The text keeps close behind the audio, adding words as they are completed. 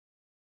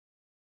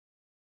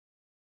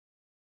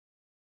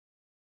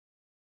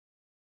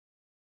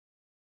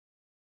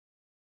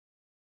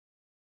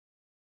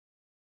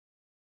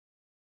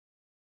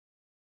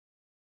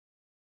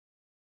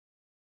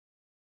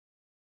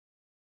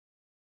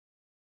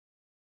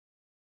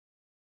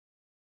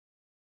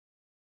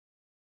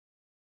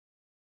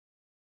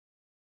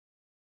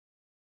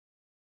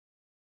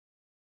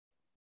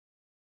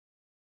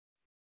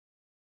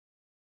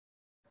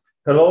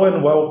Hello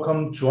and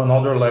welcome to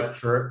another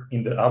lecture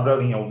in the Abra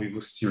Linha ao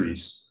Vivo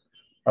series.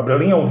 Abra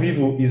Linha ao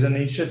Vivo is an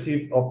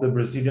initiative of the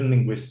Brazilian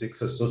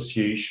Linguistics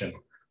Association.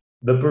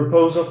 The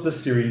purpose of the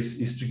series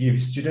is to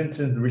give students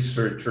and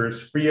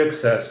researchers free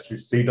access to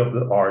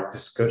state-of-the-art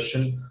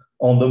discussion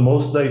on the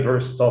most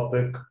diverse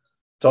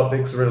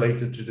topics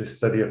related to the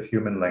study of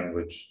human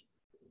language.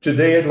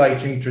 Today, I'd like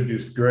to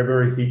introduce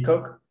Gregory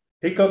Hickok.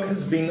 Hickok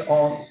has been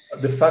on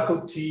the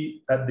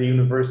faculty at the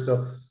University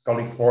of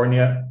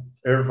California,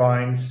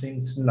 Irvine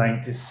since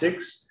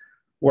 '96,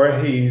 where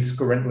he is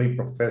currently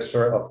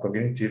professor of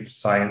cognitive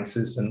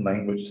sciences and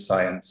language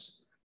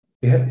science.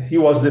 He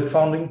was the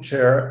founding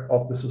chair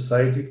of the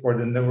Society for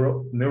the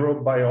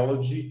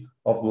Neurobiology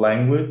of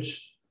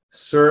Language,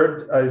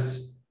 served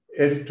as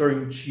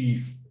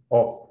editor-in-chief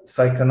of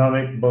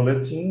Psychonomic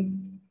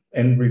Bulletin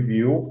and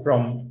Review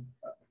from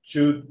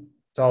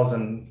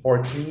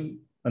 2014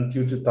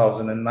 until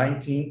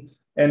 2019,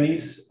 and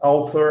is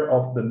author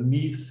of The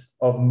Myth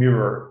of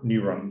Mirror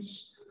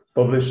Neurons,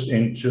 published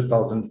in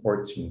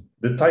 2014.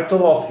 The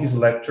title of his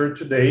lecture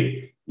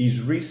today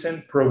is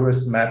Recent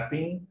Progress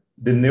Mapping,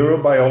 the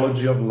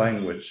Neurobiology of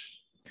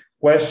Language.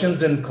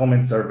 Questions and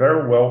comments are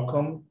very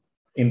welcome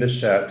in the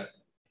chat.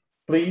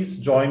 Please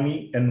join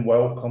me and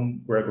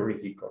welcome Gregory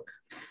Hickok.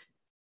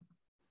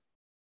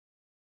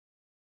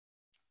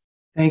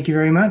 Thank you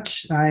very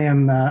much. I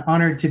am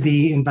honored to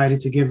be invited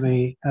to give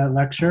a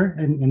lecture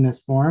in this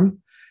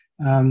forum.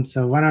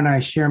 So why don't I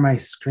share my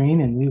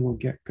screen and we will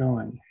get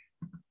going.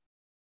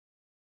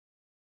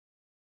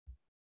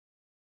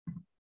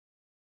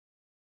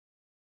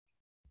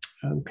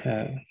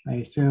 Okay, I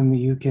assume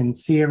you can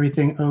see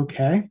everything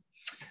okay.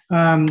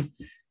 Like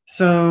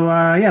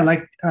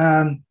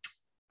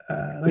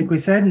we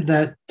said,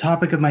 the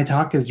topic of my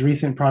talk is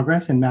recent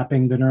progress in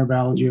mapping the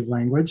neurobiology of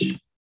language.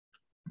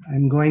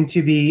 I'm going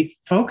to be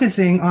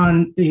focusing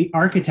on the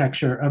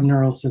architecture of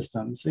neural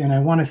systems, and I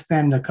want to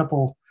spend a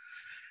couple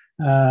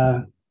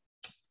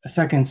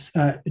seconds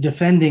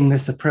defending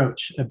this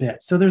approach a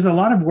bit. So there's a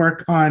lot of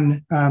work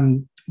on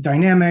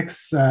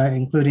dynamics,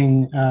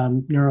 including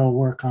neural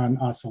work on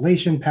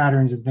oscillation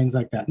patterns and things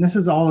like that. And this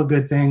is all a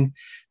good thing.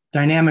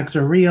 Dynamics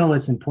are real.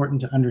 It's important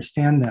to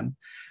understand them.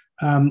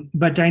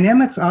 But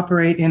dynamics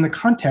operate in the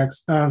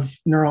context of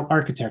neural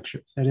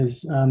architectures. That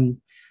is,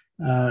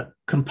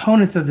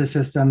 components of the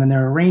system and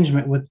their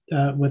arrangement with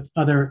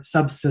other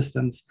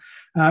subsystems.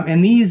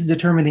 And these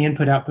determine the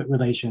input-output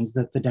relations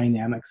that the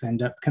dynamics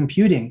end up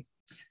computing.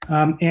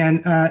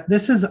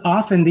 This is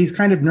often, these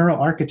kind of neural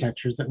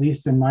architectures, at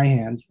least in my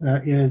hands,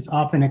 is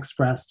often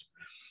expressed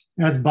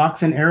as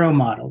box and arrow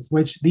models,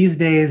 which these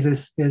days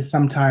is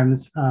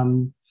sometimes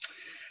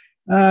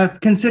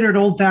considered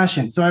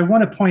old-fashioned. So I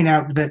want to point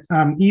out that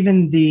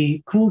even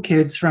the cool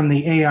kids from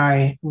the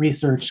AI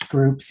research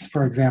groups,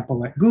 for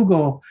example, at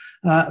Google,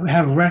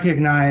 have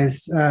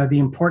recognized the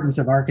importance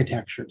of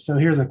architecture. So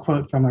here's a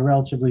quote from a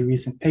relatively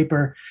recent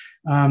paper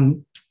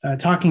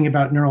talking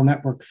about neural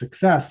network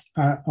success.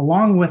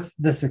 Along with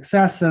the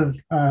success of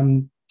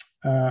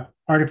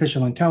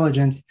artificial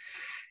intelligence,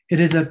 it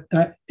is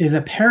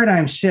a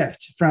paradigm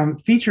shift from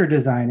feature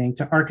designing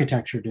to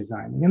architecture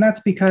designing. And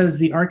that's because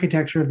the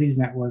architecture of these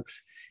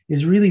networks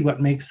is really what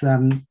makes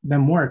them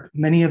work.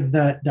 Many of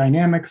the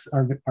dynamics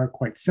are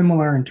quite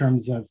similar in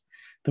terms of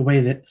the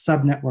way that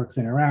subnetworks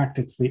interact.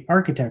 It's the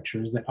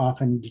architectures that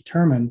often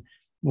determine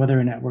whether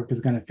a network is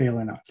going to fail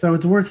or not. So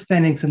it's worth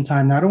spending some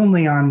time not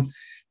only on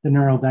the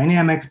neural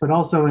dynamics, but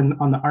also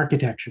on the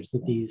architectures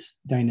that these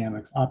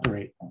dynamics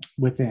operate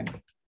within.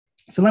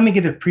 So let me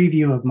give a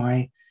preview of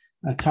my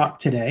talk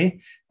today.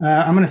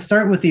 I'm going to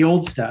start with the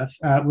old stuff,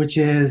 which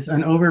is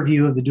an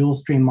overview of the dual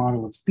stream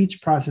model of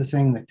speech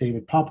processing that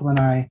David Popple and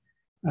I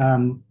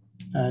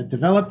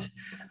developed,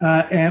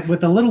 and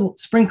with a little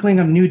sprinkling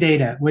of new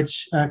data,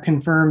 which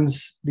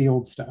confirms the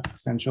old stuff,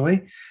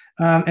 essentially.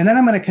 And then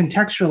I'm going to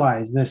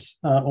contextualize this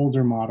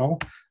older model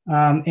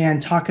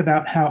and talk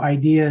about how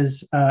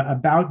ideas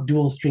about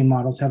dual stream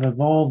models have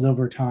evolved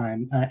over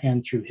time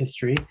and through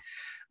history.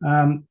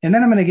 And then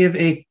I'm going to give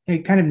a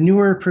kind of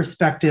newer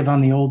perspective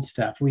on the old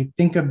stuff. We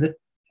think of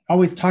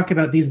always talk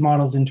about these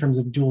models in terms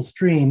of dual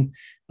stream,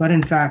 but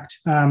in fact,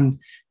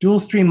 dual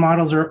stream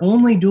models are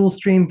only dual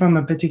stream from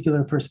a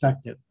particular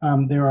perspective.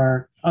 There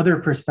are other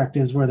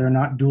perspectives where they're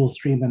not dual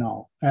stream at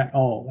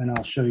all, and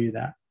I'll show you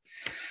that.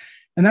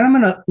 And then I'm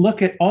going to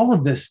look at all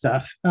of this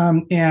stuff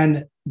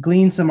and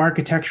glean some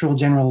architectural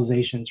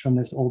generalizations from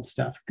this old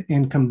stuff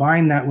and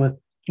combine that with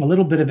a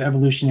little bit of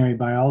evolutionary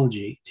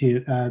biology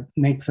to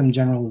make some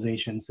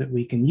generalizations that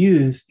we can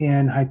use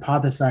in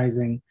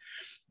hypothesizing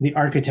the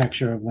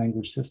architecture of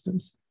language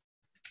systems.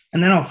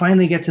 And then I'll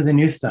finally get to the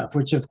new stuff,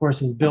 which of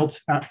course is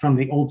built out from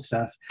the old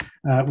stuff,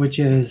 which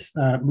is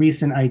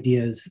recent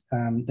ideas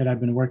that I've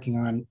been working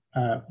on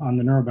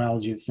the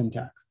neurobiology of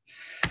syntax.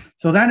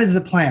 So that is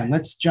the plan.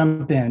 Let's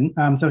jump in.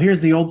 So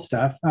here's the old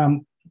stuff.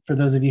 For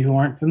those of you who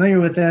aren't familiar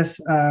with this,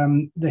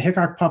 the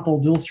Hickok-Popple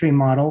dual stream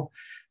model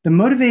the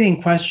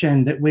motivating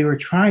question that we were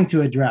trying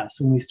to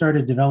address when we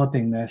started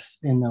developing this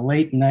in the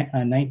late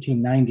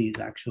 1990s,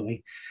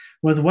 actually,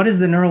 was what is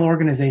the neural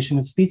organization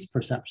of speech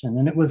perception?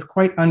 And it was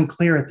quite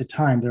unclear at the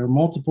time. There were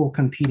multiple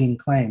competing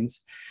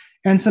claims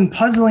and some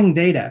puzzling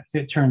data,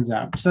 it turns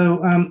out.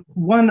 So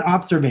one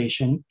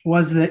observation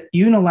was that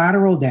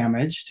unilateral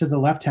damage to the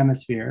left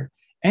hemisphere,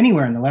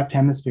 anywhere in the left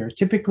hemisphere,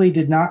 typically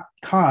did not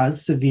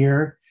cause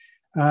severe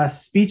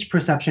speech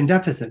perception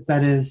deficits,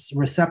 that is,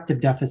 receptive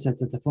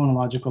deficits at the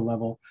phonological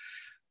level,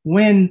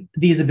 when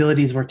these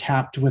abilities were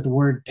tapped with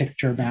word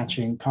picture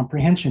matching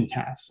comprehension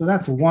tasks. So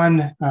that's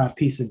one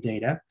piece of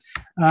data.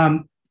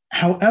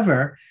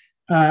 However,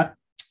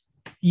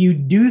 you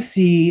do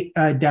see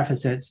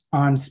deficits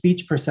on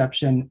speech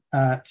perception,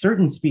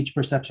 certain speech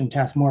perception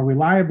tasks more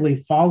reliably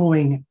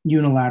following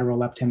unilateral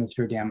left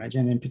hemisphere damage.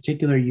 And in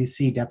particular, you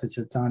see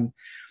deficits on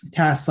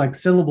tasks like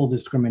syllable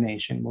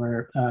discrimination,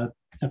 where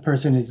a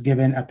person is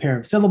given a pair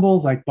of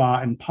syllables like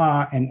ba and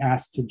pa and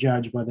asked to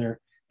judge whether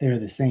they're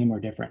the same or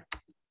different.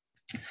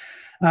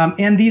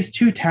 And these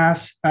two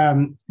tasks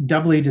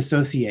doubly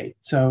dissociate.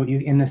 So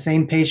in the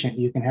same patient,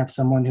 you can have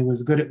someone who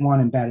is good at one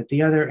and bad at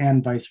the other,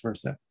 and vice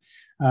versa.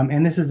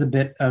 And this is a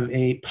bit of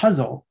a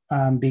puzzle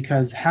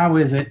because how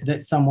is it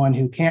that someone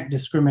who can't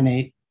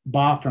discriminate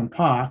ba from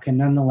pa can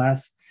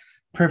nonetheless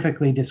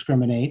perfectly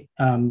discriminate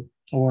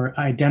or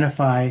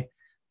identify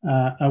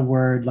a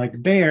word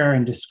like bear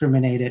and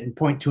discriminate it and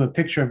point to a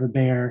picture of a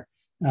bear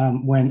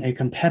when a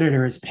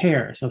competitor is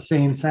pear? So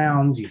same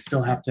sounds, you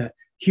still have to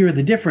hear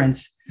the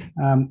difference,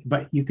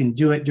 but you can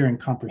do it during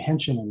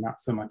comprehension and not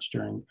so much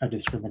during a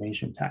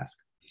discrimination task.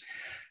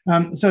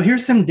 So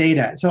here's some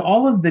data. So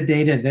all of the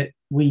data that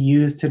we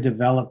used to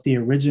develop the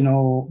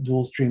original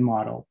dual stream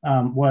model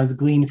was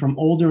gleaned from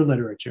older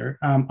literature.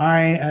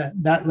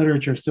 That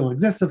literature still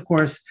exists, of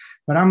course,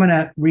 but I'm going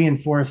to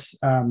reinforce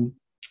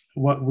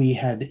what we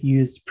had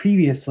used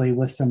previously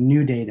with some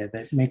new data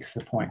that makes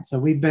the point. So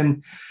we've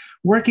been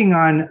working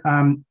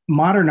on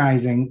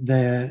modernizing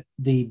the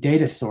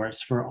data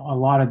source for a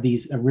lot of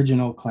these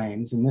original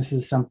claims. And this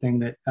is something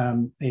that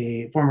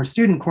a former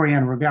student,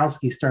 Corianne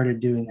Rogalski,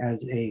 started doing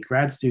as a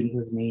grad student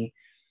with me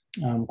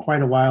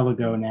quite a while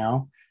ago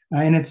now.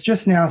 And it's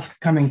just now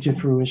coming to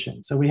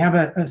fruition. So we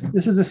have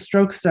this is a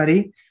stroke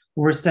study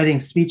where we're studying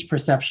speech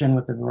perception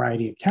with a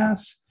variety of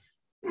tasks.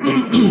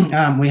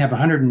 We have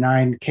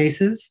 109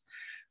 cases.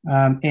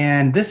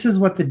 And this is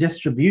what the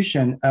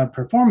distribution of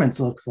performance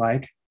looks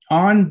like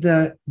on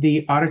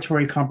the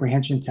auditory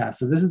comprehension task.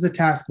 So this is a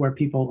task where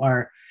people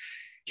are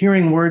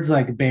hearing words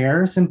like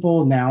bear,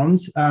 simple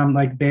nouns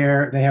like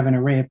bear. They have an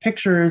array of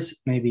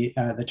pictures, maybe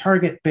the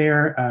target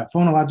bear, a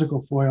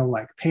phonological foil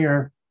like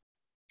pear,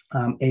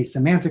 a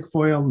semantic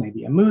foil,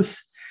 maybe a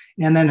moose,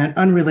 and then an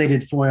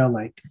unrelated foil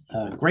like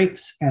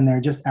grapes. And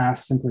they're just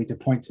asked simply to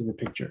point to the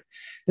picture.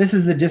 This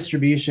is the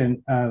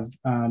distribution of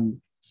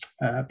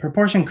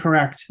proportion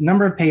correct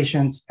number of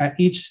patients at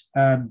each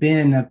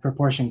bin of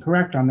proportion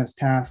correct on this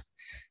task.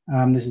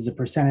 This is the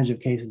percentage of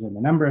cases or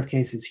the number of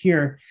cases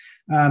here.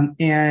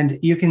 And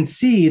you can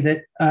see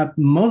that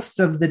most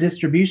of the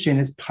distribution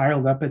is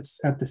piled up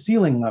at the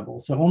ceiling level.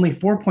 So only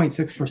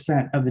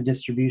 4.6% of the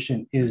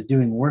distribution is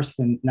doing worse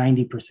than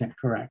 90%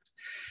 correct.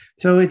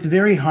 So it's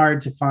very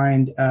hard to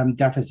find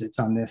deficits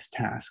on this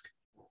task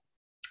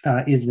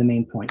is the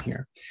main point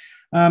here.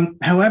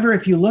 However,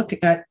 if you look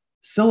at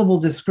syllable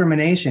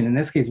discrimination, in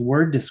this case,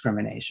 word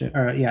discrimination,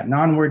 or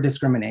non-word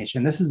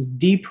discrimination. This is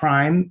D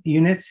prime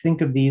units. Think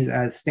of these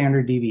as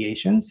standard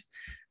deviations.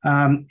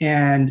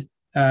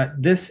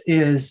 This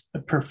is a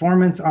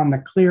performance on the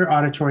clear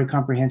auditory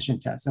comprehension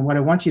test. And what I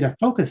want you to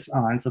focus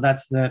on, so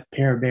that's the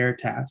pair bear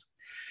task,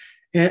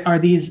 are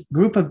these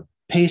group of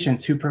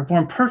patients who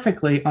perform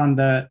perfectly on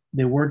the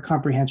word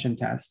comprehension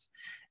test.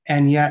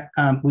 And yet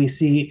we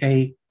see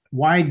a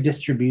wide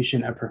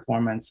distribution of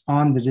performance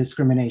on the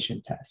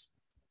discrimination test.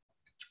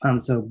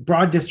 So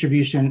broad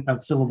distribution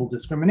of syllable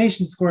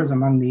discrimination scores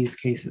among these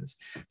cases.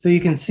 So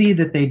you can see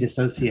that they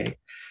dissociate.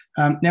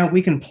 Now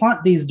we can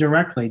plot these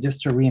directly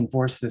just to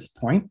reinforce this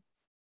point.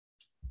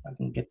 I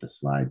can get the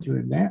slide to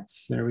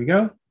advance. There we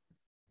go.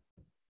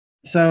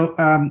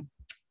 So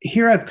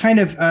here I've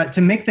kind of,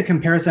 to make the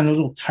comparison a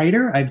little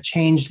tighter, I've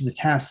changed the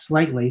task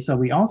slightly. So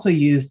we also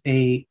used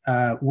a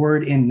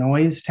word in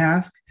noise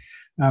task,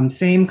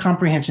 same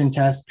comprehension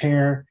test,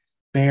 pair,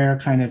 bear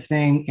kind of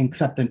thing,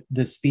 except that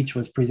the speech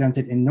was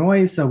presented in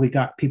noise. So we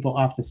got people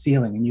off the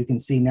ceiling. And you can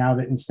see now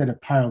that instead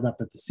of piled up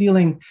at the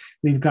ceiling,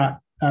 we've got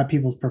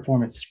people's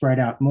performance spread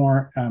out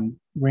more,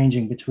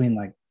 ranging between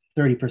like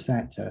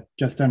 30% to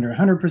just under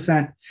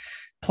 100%.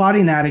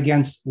 Plotting that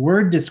against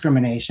word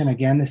discrimination,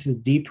 again, this is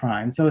D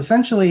prime. So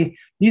essentially,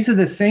 these are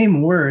the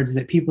same words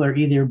that people are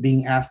either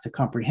being asked to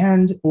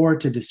comprehend or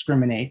to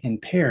discriminate in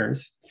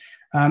pairs.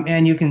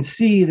 And you can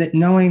see that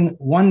knowing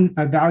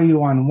a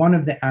value on one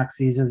of the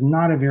axes is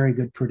not a very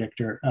good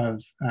predictor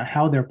of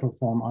how they'll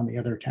perform on the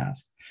other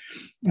task.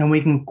 And we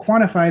can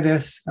quantify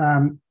this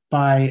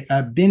by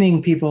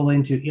binning people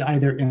into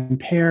either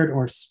impaired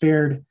or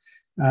spared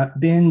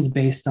bins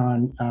based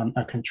on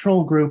a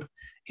control group.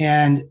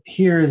 And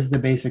here is the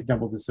basic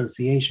double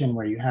dissociation,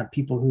 where you have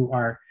people who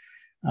are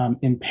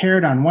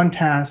impaired on one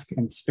task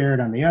and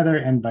spared on the other,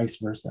 and vice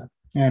versa.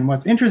 And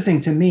what's interesting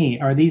to me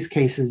are these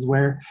cases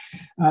where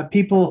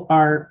people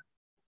are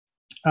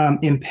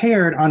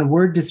impaired on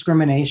word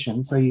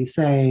discrimination. So you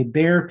say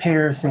bear,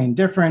 pair, same,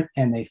 different,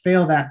 and they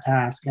fail that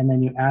task. And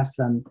then you ask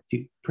them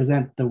to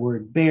present the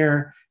word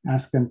bear,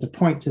 ask them to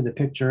point to the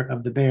picture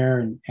of the bear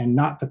and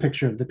not the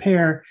picture of the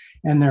pair,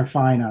 and they're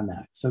fine on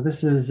that. So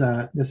this is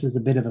a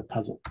bit of a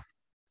puzzle.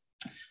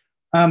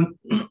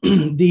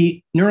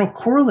 The neural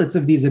correlates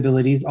of these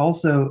abilities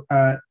also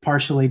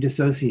partially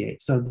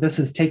dissociate. So this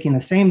is taking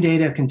the same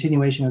data, a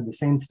continuation of the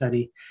same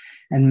study,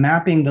 and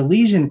mapping the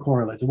lesion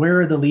correlates.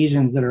 Where are the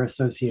lesions that are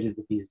associated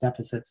with these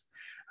deficits?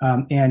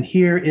 And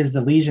here is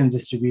the lesion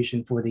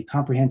distribution for the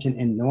comprehension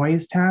in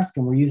noise task.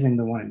 And we're using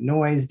the one in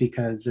noise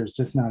because there's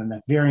just not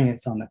enough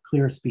variance on the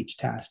clear speech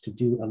task to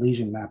do a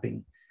lesion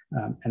mapping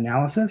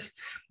analysis.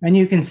 And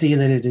you can see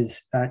that it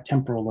is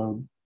temporal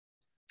lobe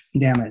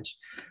damage.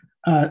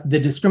 The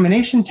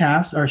discrimination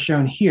tasks are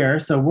shown here.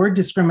 So word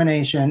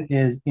discrimination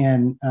is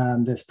in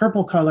this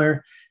purple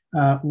color.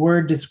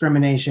 Word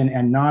discrimination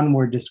and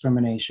non-word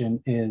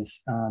discrimination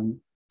is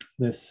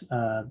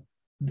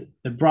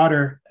the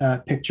broader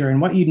picture.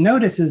 And what you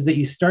notice is that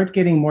you start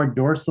getting more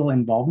dorsal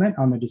involvement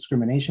on the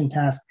discrimination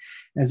task,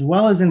 as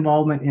well as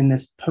involvement in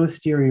this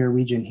posterior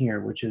region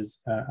here, which is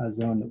a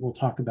zone that we'll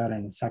talk about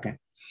in a second.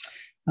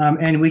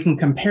 And we can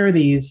compare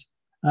these.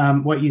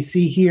 What you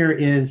see here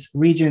is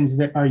regions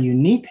that are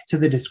unique to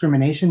the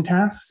discrimination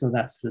task. So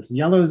that's this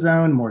yellow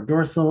zone, more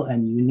dorsal,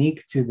 and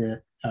unique to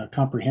the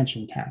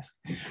comprehension task.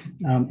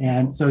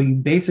 And so you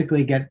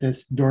basically get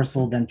this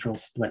dorsal ventral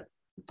split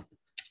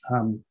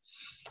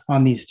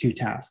on these two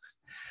tasks.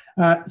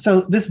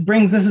 So this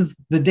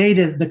is the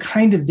data, the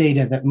kind of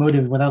data that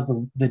without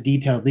the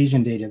detailed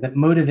lesion data, that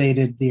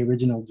motivated the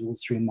original dual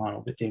stream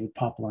model that David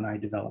Popple and I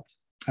developed.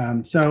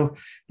 So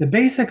the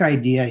basic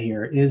idea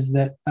here is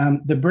that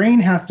the brain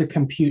has to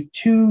compute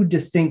two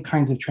distinct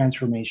kinds of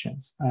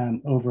transformations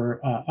over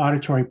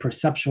auditory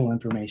perceptual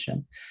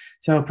information.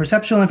 So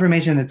perceptual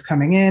information that's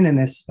coming in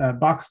this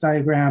box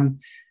diagram,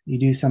 you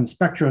do some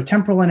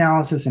spectrotemporal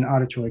analysis in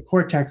auditory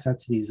cortex,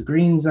 that's these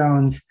green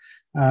zones,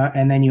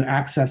 and then you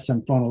access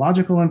some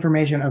phonological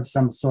information of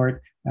some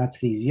sort, that's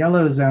these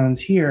yellow zones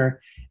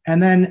here.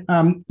 And then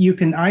you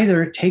can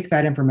either take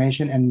that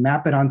information and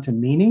map it onto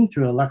meaning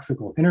through a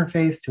lexical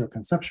interface to a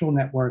conceptual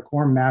network,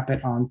 or map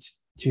it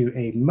onto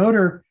a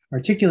motor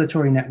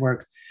articulatory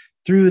network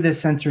through the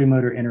sensory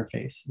motor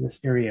interface,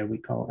 this area we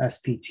call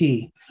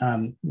SPT.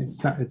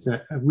 It's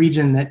a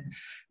region that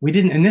we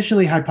didn't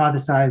initially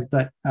hypothesize,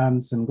 but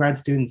some grad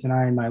students and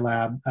I in my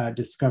lab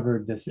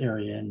discovered this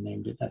area and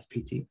named it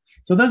SPT.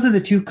 So those are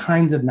the two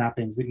kinds of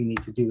mappings that you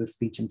need to do with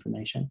speech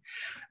information.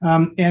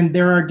 And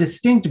there are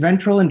distinct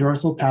ventral and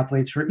dorsal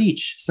pathways for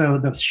each. So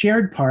the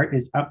shared part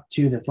is up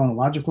to the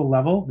phonological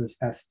level, this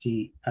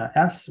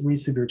STS,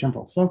 superior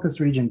temporal sulcus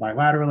region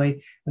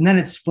bilaterally, and then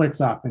it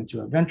splits off into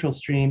a ventral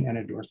stream and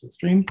a dorsal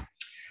stream.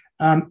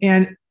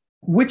 And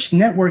which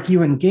network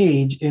you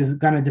engage is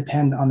going to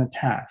depend on the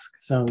task.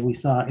 So we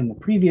saw in the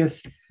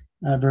previous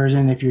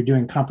version, if you're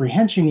doing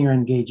comprehension, you're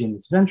engaging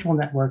this ventral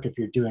network. If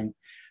you're doing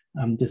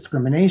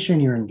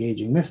discrimination, you're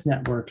engaging this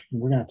network. And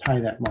we're going to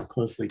tie that more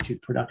closely to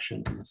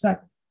production in a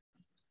sec.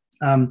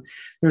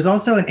 There's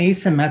also an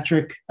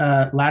asymmetric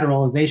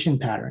lateralization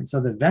pattern.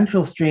 So the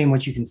ventral stream,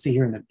 which you can see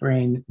here in the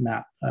brain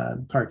map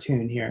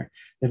cartoon here,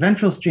 the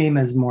ventral stream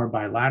is more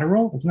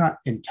bilateral. It's not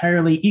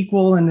entirely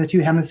equal in the two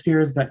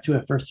hemispheres, but to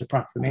a first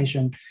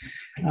approximation,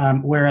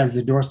 whereas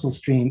the dorsal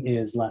stream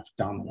is left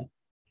dominant.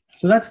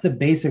 So that's the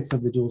basics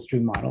of the dual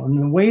stream model.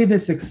 And the way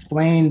this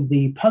explained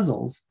the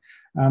puzzles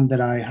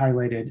that I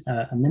highlighted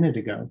a minute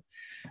ago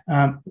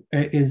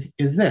is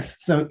this.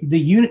 So the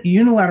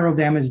unilateral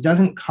damage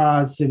doesn't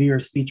cause severe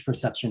speech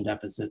perception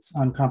deficits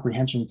on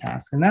comprehension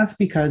tasks. And that's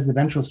because the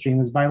ventral stream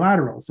is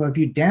bilateral. So if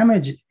you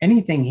damage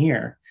anything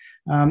here,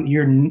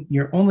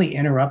 you're only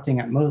interrupting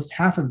at most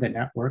half of the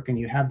network, and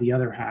you have the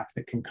other half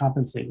that can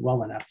compensate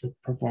well enough to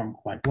perform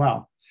quite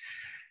well.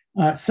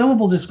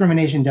 Syllable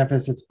discrimination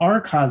deficits are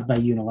caused by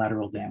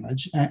unilateral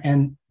damage.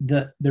 And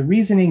the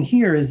reasoning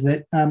here is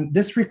that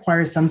this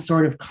requires some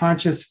sort of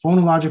conscious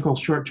phonological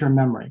short-term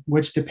memory,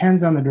 which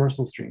depends on the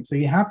dorsal stream. So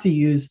you have to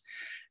use,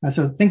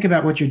 so think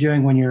about what you're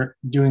doing when you're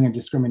doing a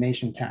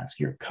discrimination task.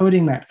 You're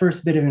coding that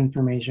first bit of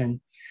information,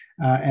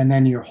 and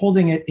then you're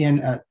holding it in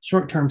a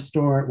short-term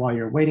store while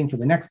you're waiting for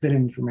the next bit of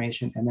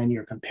information, and then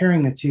you're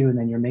comparing the two, and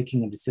then you're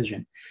making a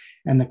decision.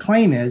 And the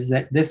claim is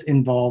that this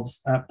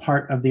involves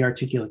part of the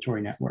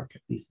articulatory network,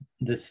 at least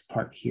this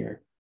part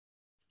here.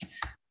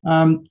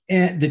 And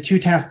the two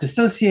tasks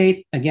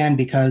dissociate, again,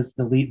 because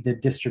the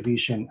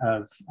distribution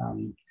of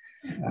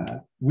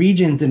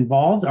regions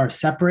involved are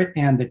separate,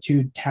 and the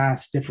two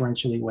tasks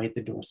differentially weight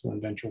the dorsal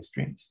and ventral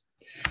streams.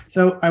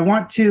 So I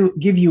want to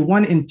give you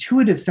one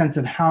intuitive sense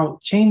of how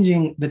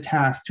changing the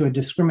task to a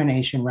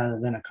discrimination rather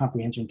than a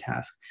comprehension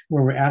task,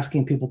 where we're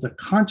asking people to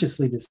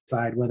consciously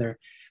decide whether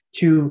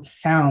two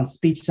sounds,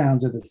 speech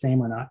sounds, are the same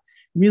or not,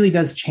 really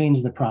does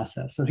change the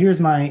process. So here's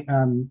my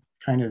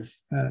kind of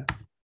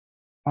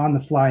on the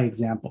fly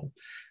example.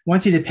 I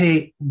want you to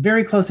pay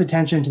very close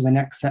attention to the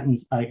next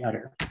sentence I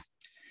utter.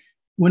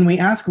 When we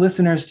ask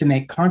listeners to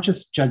make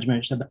conscious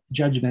judgments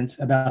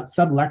about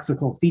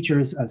sublexical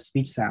features of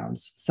speech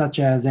sounds, such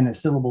as in a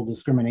syllable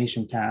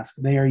discrimination task,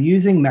 they are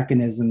using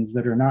mechanisms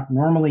that are not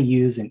normally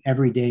used in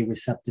everyday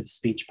receptive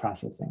speech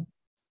processing.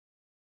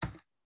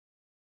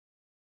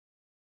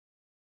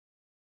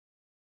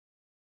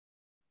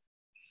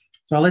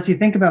 So I'll let you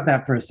think about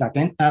that for a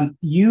second.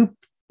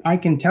 I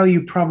can tell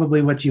you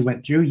probably what you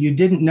went through. You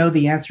didn't know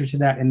the answer to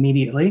that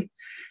immediately.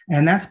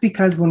 And that's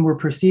because when we're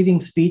perceiving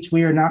speech,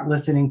 we are not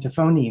listening to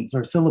phonemes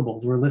or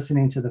syllables. We're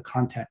listening to the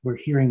content. We're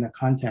hearing the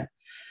content.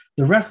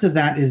 The rest of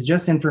that is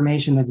just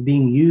information that's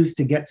being used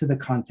to get to the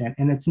content,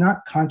 and it's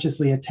not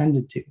consciously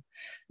attended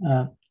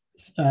to.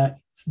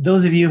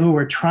 Those of you who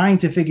were trying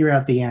to figure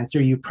out the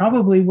answer, you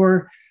probably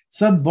were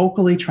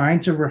subvocally trying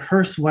to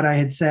rehearse what I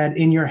had said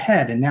in your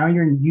head, and now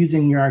you're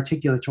using your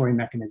articulatory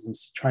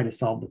mechanisms to try to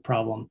solve the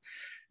problem.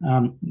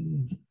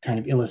 Kind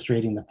of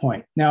illustrating the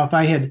point. Now, if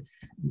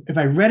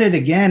I read it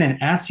again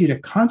and asked you to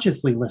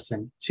consciously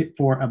listen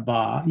for a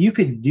ba, you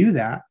could do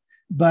that,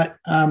 but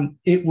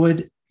you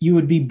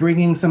would be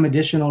bringing some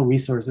additional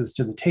resources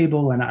to the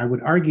table, and I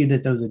would argue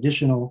that those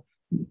additional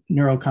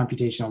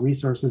neurocomputational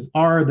resources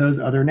are those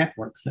other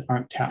networks that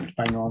aren't tapped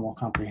by normal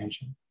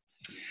comprehension.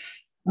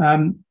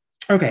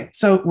 Okay,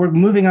 so we're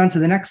moving on to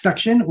the next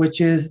section,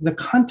 which is the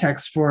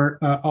context for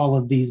all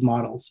of these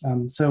models.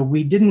 So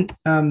we didn't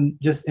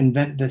just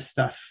invent this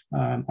stuff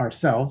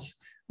ourselves.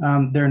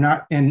 They're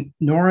not, and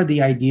nor are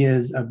the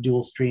ideas of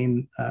dual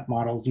stream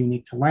models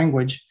unique to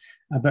language,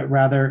 but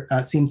rather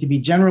seem to be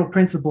general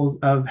principles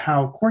of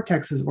how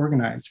cortex is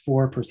organized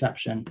for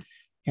perception,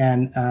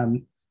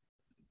 and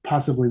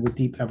possibly with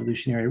deep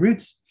evolutionary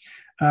roots.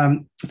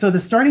 So the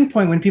starting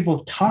point when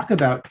people talk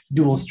about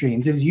dual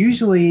streams is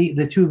usually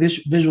the two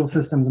visual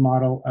systems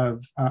model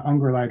of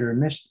Ungerleider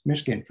and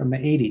Mishkin from the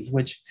 80s,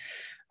 which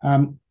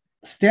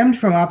stemmed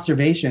from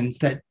observations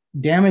that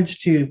damage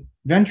to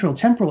ventral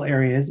temporal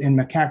areas in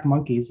macaque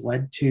monkeys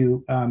led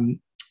to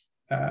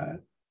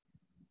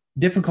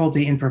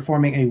difficulty in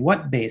performing a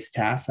what-based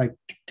task, like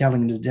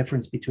telling the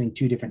difference between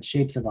two different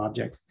shapes of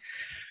objects,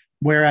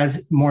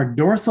 whereas more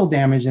dorsal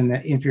damage in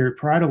the inferior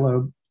parietal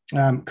lobe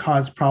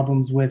caused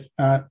problems with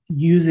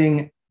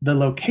using the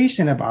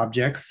location of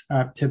objects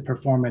to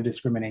perform a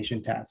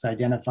discrimination task,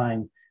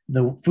 identifying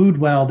the food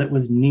well that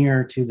was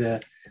near to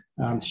the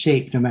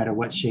shape, no matter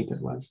what shape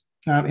it was.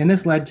 And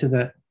this led to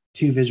the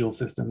two visual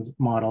systems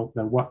model,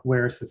 the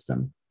what-where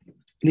system.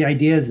 The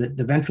idea is that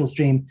the ventral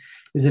stream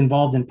is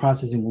involved in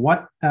processing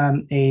what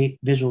a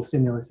visual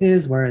stimulus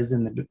is, whereas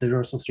in the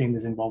dorsal stream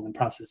is involved in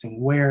processing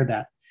where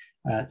that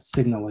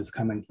signal is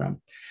coming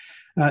from.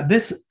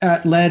 This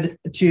led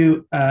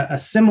to a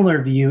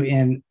similar view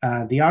in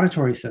the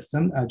auditory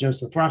system.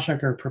 Joseph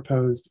Roschecker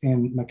proposed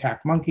in macaque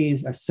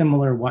monkeys a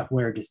similar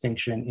what-where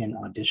distinction in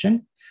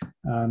audition.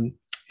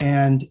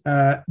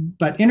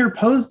 But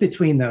interposed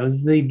between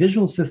those, the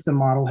visual system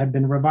model had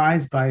been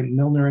revised by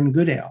Milner and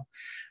Goodale.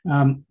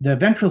 The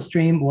ventral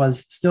stream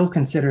was still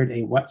considered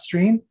a what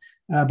stream,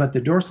 but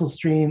the dorsal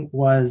stream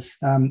was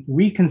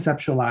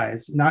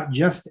reconceptualized not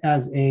just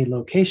as a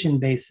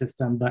location-based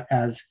system, but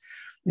as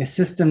a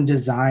system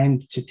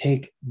designed to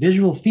take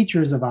visual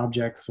features of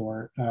objects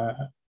or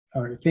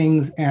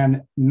things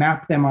and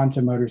map them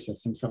onto motor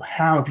systems. So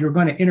if you're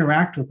going to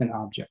interact with an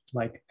object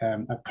like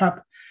a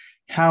cup,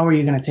 how are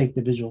you going to take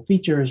the visual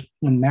features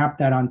and map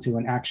that onto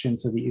an action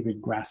so that you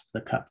could grasp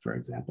the cup, for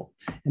example?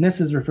 And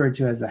this is referred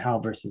to as the how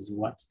versus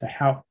what, the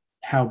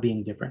how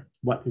being different,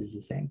 what is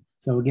the same.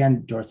 So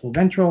again, dorsal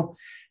ventral,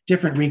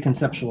 different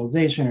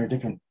reconceptualization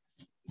or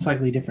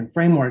slightly different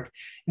framework.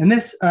 And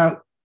this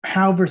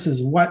how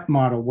versus what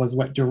model was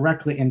what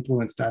directly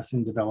influenced us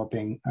in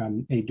developing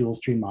a dual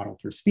stream model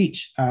for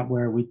speech,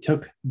 where we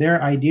took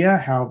their idea,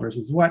 how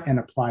versus what, and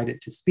applied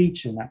it to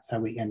speech. And that's how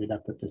we ended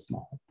up with this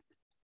model.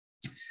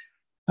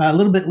 A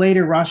little bit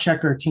later,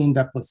 Roschecker teamed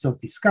up with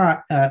Sophie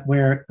Scott,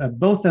 where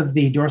both of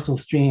the dorsal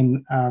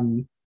stream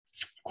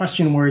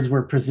question words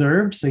were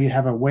preserved. So you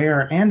have a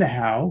where and a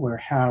how, where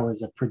how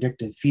is a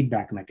predictive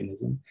feedback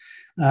mechanism,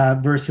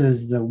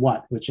 versus the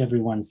what, which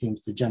everyone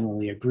seems to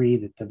generally agree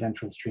that the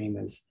ventral stream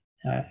is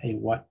a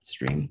what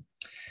stream.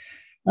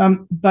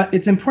 But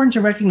it's important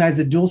to recognize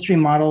that dual stream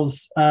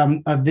models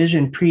of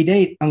vision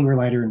predate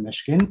Ungerleider and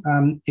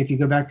Mishkin. If you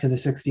go back to the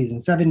 60s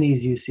and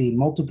 70s, you see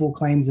multiple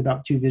claims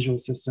about two visual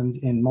systems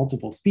in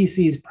multiple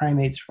species,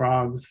 primates,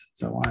 frogs,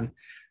 so on.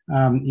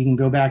 You can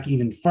go back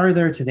even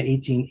farther to the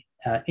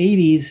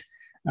 1880s,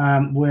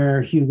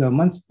 where Hugo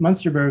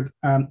Munsterberg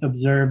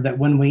observed that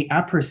when we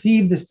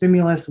apperceive the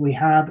stimulus, we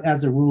have,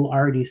 as a rule,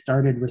 already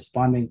started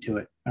responding to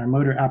it. Our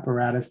motor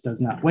apparatus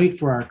does not wait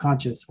for our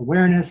conscious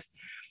awareness,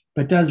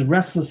 but does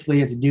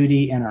restlessly its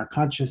duty, and our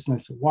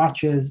consciousness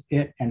watches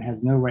it and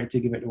has no right to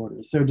give it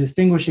orders. So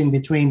distinguishing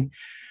between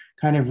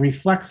kind of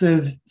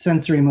reflexive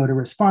sensory motor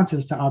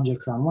responses to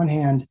objects on one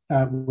hand,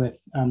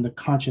 with the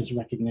conscious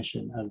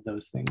recognition of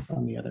those things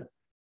on the other.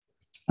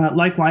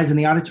 Likewise, in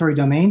the auditory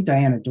domain,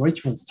 Diana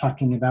Deutsch was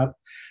talking about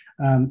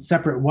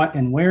separate what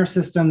and where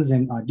systems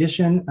in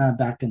audition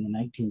back in the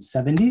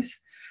 1970s.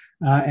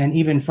 And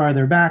even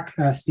farther back,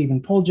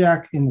 Stephen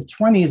Poljak in the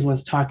 20s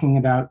was talking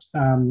about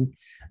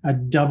a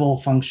double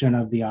function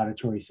of the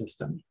auditory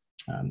system.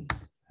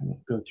 I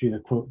won't go through the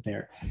quote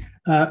there.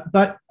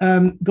 But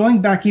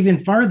going back even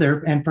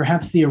farther, and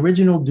perhaps the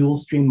original dual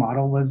stream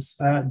model was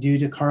due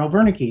to Carl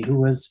Wernicke, who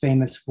was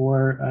famous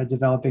for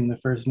developing the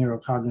first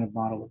neurocognitive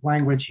model of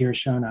language, here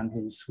shown on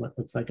his what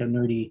looks like a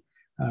nerdy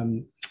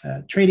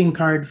trading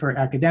card for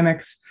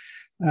academics.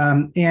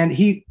 And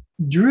he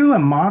drew a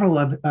model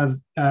of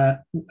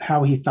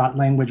how he thought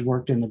language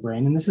worked in the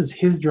brain. And this is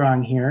his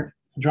drawing here,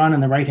 drawn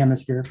in the right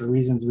hemisphere for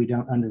reasons we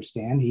don't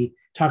understand. He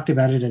talked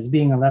about it as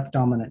being a left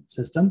dominant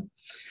system,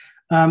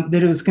 that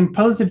it was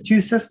composed of two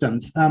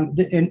systems.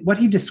 And what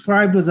he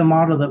described was a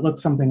model that looked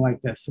something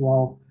like this.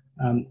 So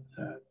I'll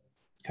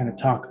kind of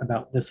talk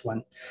about this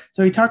one.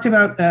 So he talked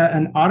about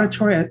an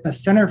auditory, a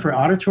center for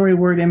auditory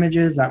word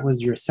images. That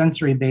was your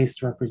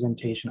sensory-based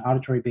representation,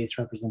 auditory-based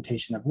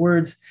representation of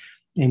words,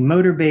 a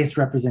motor-based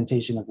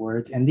representation of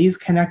words, and these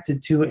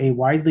connected to a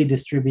widely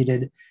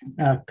distributed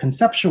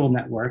conceptual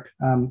network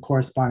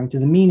corresponding to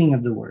the meaning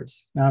of the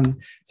words.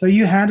 So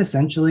you had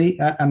essentially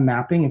a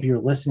mapping. If you're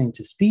listening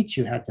to speech,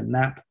 you had to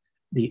map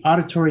the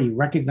auditory, you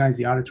recognize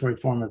the auditory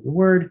form of the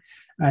word,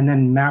 and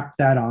then map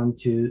that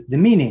onto the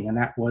meaning, and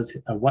that was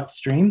a what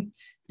stream.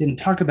 Didn't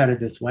talk about it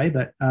this way,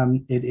 but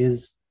it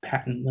is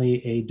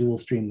patently a dual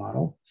stream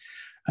model.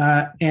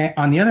 And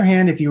on the other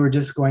hand, if you were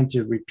just going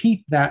to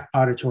repeat that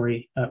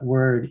auditory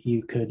word,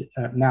 you could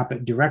map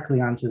it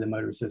directly onto the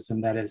motor system.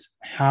 That is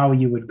how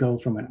you would go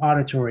from an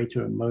auditory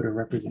to a motor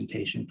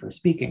representation for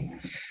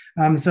speaking.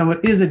 So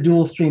it is a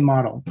dual stream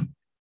model.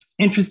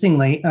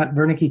 Interestingly,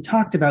 Wernicke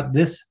talked about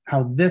this,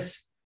 how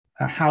this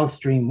how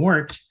stream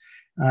worked.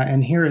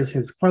 And here is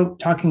his quote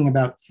talking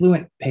about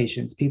fluent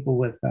patients, people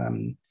with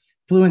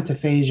fluent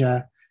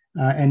aphasia,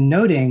 and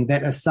noting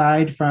that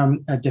aside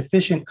from a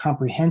deficient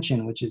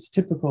comprehension, which is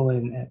typical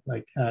in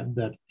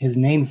his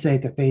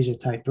namesake aphasia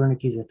type,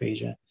 Wernicke's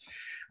aphasia,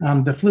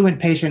 the fluent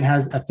patient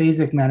has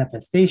aphasic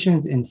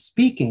manifestations in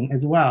speaking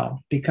as well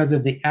because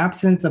of the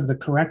absence of the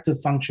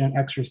corrective function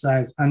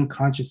exercised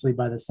unconsciously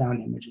by the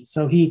sound images.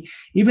 So he,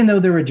 even though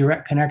there were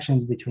direct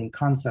connections between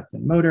concept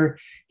and motor,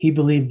 he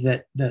believed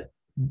that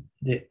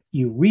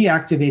you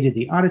reactivated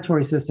the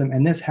auditory system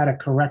and this had a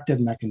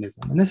corrective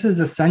mechanism. And this is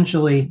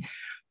essentially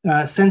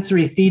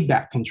sensory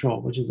feedback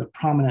control, which is a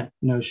prominent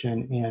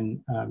notion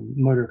in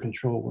motor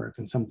control work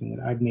and something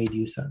that I've made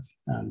use of,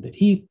 that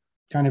he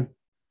kind of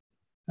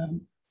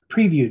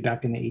previewed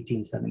back in the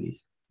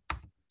 1870s.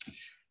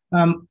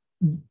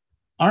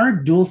 Our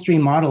dual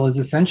stream model is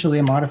essentially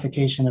a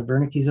modification of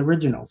Wernicke's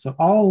original. So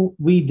all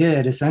we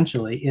did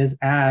essentially is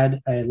add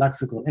a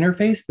lexical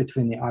interface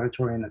between the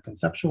auditory and the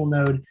conceptual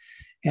node,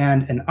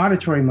 and an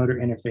auditory motor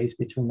interface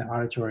between the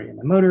auditory and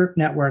the motor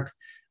network.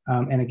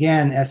 And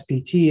again,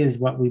 SPT is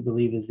what we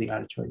believe is the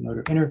auditory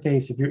motor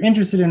interface. If you're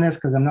interested in this,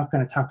 because I'm not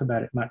going to talk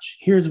about it much,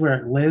 here's where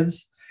it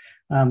lives,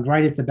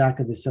 right at the back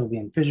of the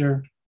sylvian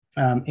fissure.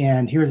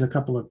 And here's a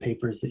couple of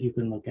papers that you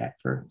can look at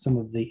for some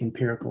of the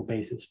empirical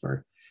basis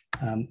for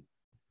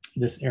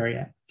this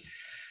area.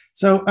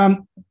 So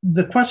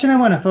the question I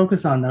want to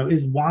focus on, though,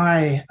 is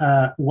why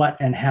what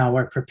and how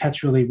are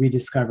perpetually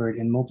rediscovered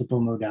in multiple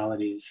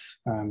modalities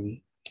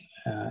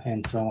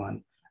and so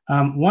on.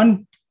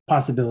 One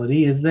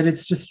possibility is that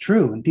it's just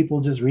true and people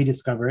just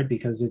rediscover it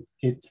because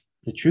it's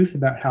the truth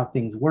about how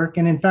things work.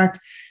 And in fact,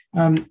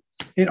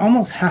 it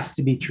almost has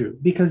to be true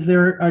because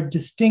there are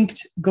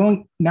distinct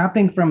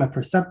mapping from a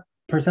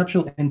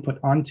perceptual input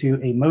onto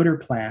a motor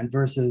plan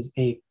versus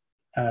a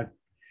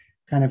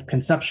kind of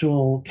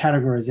conceptual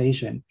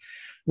categorization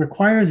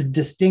requires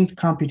distinct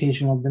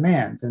computational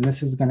demands. And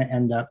this is going to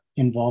end up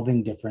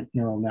involving different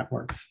neural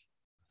networks.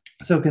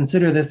 So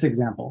consider this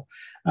example.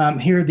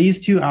 Here, these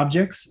two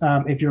objects,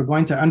 if you're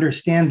going to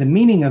understand the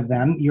meaning of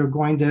them, you're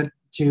going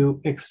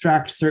to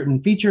extract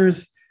certain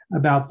features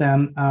about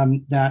them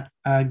that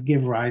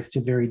give rise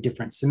to very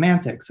different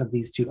semantics of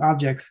these two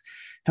objects.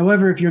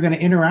 However, if you're going to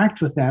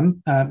interact with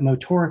them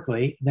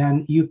motorically,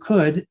 then you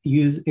could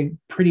use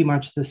pretty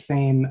much the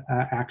same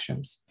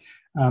actions.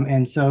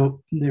 And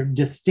so they're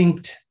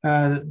distinct,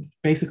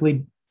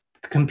 basically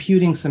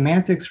computing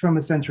semantics from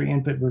a sensory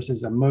input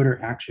versus a motor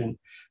action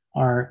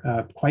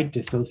are quite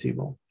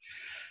dissociable.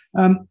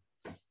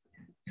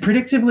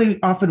 Predictably,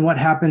 often what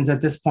happens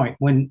at this point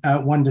when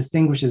one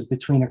distinguishes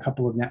between a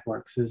couple of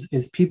networks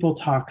is people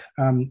talk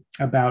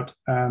about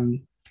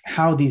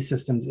how these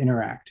systems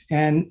interact.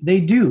 And they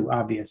do,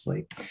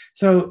 obviously.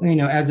 So,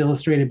 as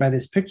illustrated by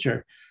this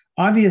picture,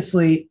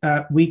 obviously,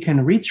 we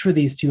can reach for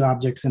these two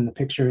objects in the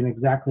picture in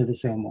exactly the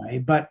same way,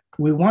 but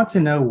we want to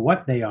know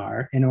what they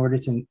are in order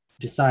to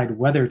decide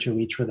whether to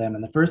reach for them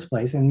in the first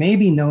place. And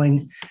maybe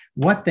knowing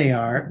what they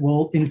are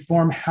will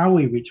inform how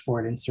we reach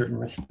for it in certain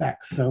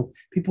respects. So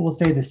people will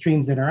say the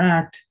streams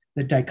interact,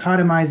 that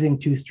dichotomizing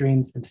two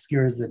streams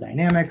obscures the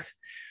dynamics.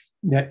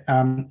 that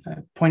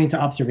pointing to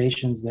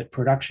observations that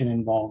production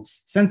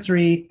involves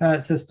sensory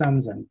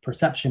systems and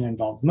perception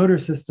involves motor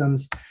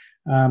systems.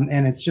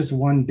 And it's just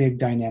one big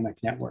dynamic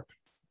network.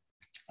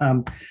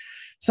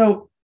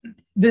 So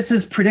this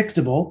is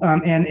predictable.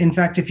 And in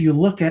fact, if you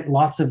look at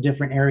lots of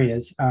different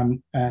areas,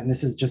 and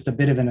this is just a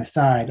bit of an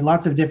aside,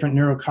 lots of different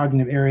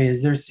neurocognitive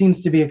areas, there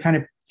seems to be a kind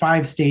of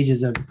 5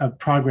 stages of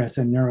progress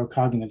in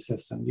neurocognitive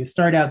systems. You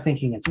start out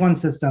thinking it's one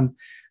system.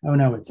 Oh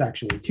no, it's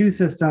actually 2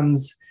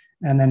 systems.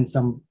 And then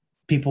some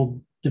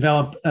people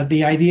develop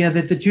the idea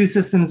that the 2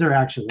 systems are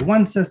actually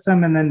one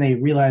system. And then they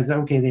realize, that,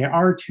 okay, they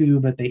are 2,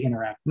 but they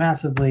interact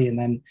massively. And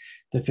then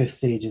the 5th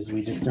stage is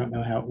we just don't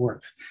know how it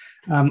works.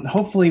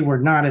 Hopefully we're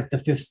not at the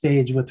 5th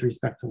stage with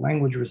respect to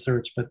language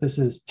research, but this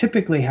is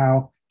typically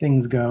how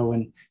things go.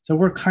 And so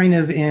we're kind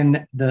of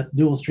in the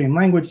dual stream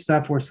language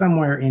stuff. We're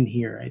somewhere in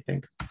here, I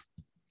think.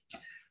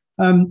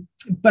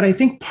 But I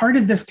think part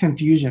of this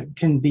confusion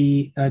can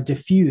be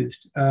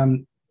diffused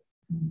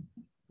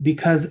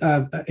because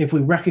if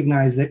we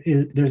recognize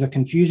that there's a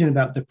confusion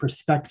about the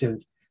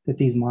perspective that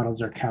these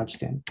models are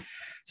couched in.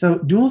 So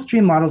dual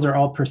stream models are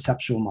all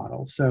perceptual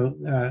models.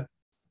 So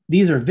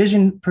these are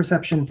vision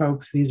perception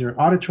folks, these are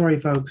auditory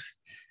folks.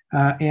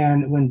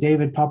 And when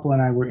David Popple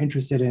and I were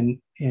interested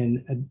in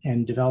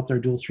and developed our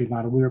dual stream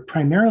model, we were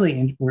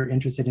primarily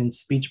interested in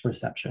speech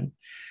perception.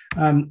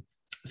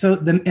 So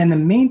the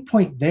main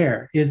point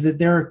there is that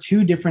there are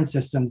 2 different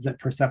systems that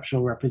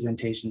perceptual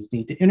representations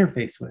need to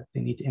interface with.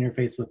 They need to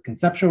interface with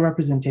conceptual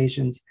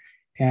representations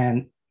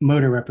and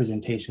motor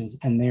representations,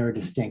 and they are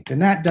distinct. And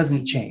that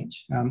doesn't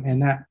change,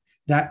 and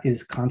that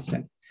is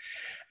constant.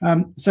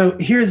 So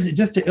here's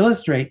just to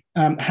illustrate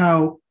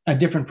how a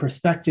different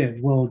perspective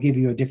will give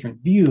you a different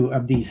view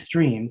of these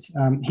streams.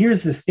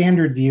 Here's the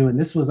standard view, and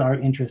this was our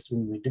interest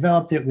when we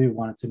developed it. We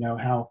wanted to know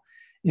how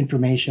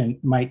information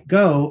might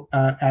go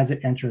as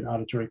it entered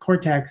auditory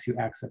cortex. You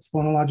access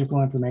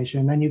phonological information,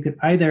 and then you could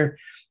either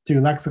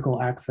through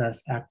lexical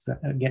access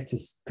get to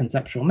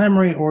conceptual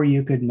memory, or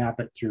you could map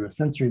it through a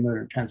sensory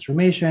motor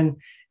transformation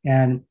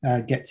and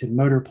get to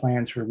motor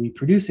plans for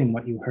reproducing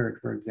what you heard,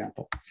 for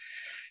example.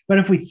 But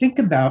if we think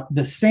about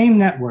the same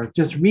network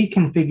just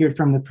reconfigured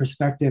from the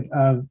perspective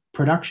of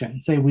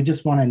production, say we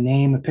just want to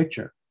name a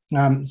picture.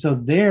 So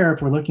there,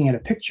 if we're looking at a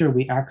picture,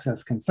 we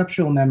access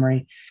conceptual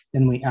memory,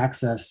 then we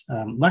access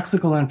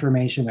lexical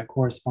information that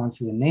corresponds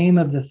to the name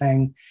of the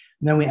thing,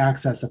 and then we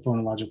access a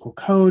phonological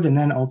code, and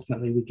then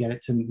ultimately we get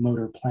it to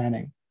motor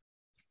planning.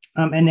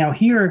 And now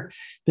here,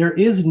 there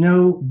is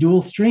no dual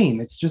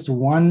stream. It's just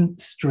one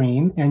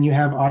stream, and you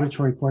have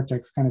auditory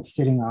cortex kind of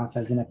sitting off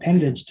as an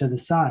appendage to the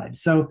side.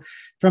 So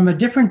from a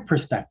different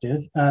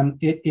perspective,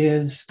 it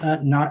is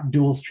not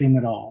dual stream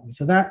at all. And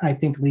so that, I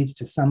think, leads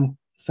to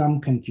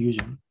some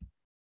confusion.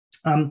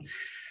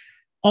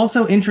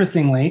 Also,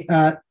 interestingly,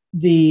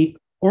 the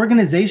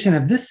organization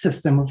of this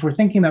system, if we're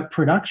thinking about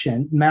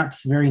production,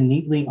 maps very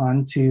neatly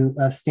onto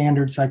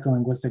standard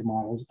psycholinguistic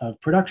models of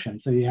production.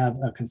 So you have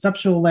a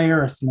conceptual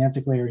layer, a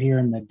semantic layer here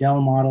in the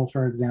Dell model,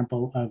 for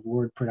example, of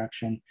word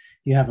production.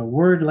 You have a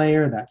word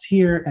layer that's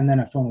here, and then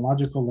a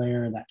phonological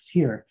layer that's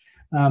here.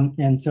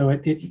 And so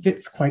it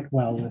fits quite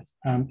well with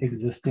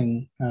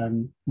existing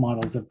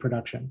models of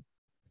production.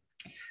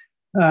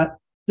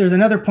 There's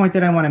another point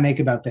that I want to make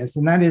about this,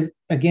 and that is,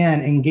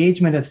 again,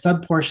 engagement of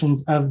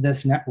subportions of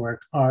this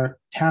network are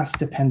task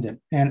dependent.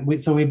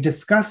 And so we've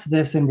discussed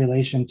this in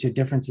relation to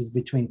differences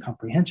between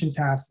comprehension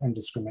tasks and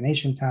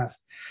discrimination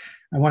tasks.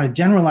 I want to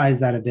generalize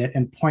that a bit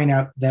and point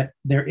out that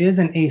there is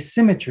an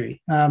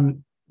asymmetry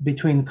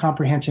between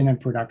comprehension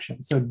and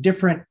production. So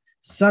different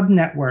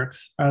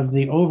subnetworks of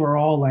the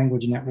overall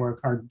language network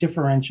are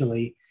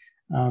differentially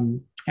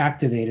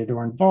activated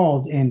or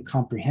involved in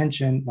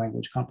comprehension,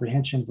 language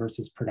comprehension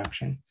versus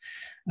production.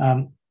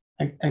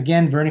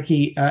 Again,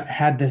 Wernicke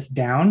had this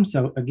down.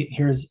 So again,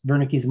 here's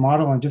Wernicke's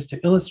model. And just to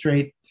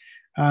illustrate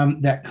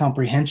that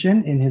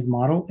comprehension in his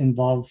model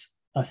involves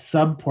a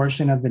sub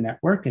portion of the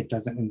network. It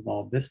doesn't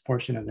involve this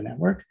portion of the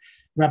network.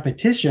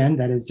 Repetition,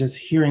 that is just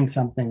hearing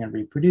something and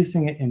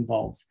reproducing it,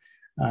 involves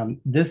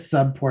this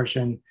sub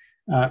portion,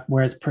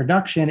 whereas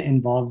production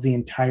involves the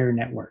entire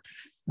network.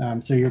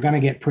 So you're going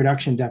to get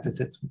production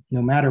deficits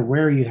no matter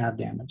where you have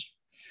damage.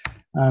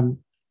 And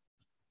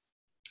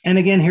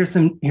again, here's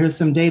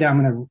some data.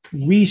 I'm going to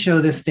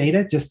re-show this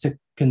data just to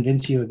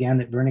convince you again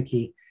that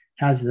Wernicke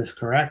has this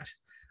correct.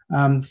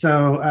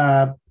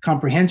 So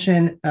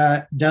comprehension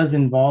does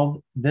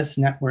involve this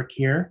network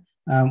here.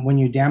 When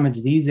you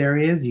damage these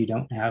areas, you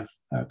don't have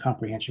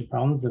comprehension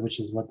problems, which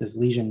is what this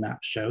lesion map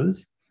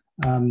shows.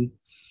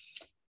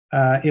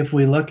 If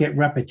we look at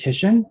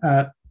repetition,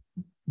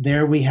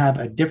 there we have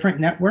a different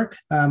network,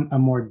 a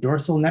more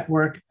dorsal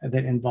network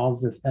that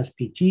involves this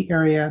SPT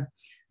area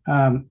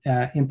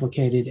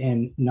implicated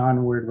in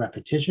non-word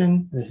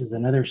repetition. This is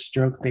another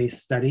stroke-based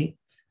study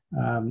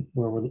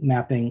where we're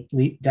mapping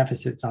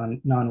deficits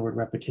on non-word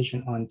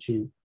repetition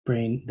onto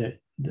brain, the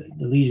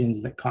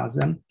lesions that cause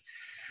them.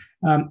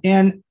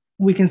 And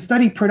we can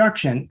study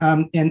production.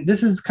 And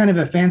this is kind of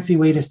a fancy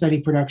way to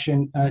study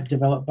production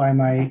developed by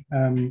my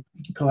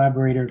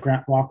collaborator,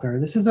 Grant Walker.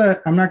 This is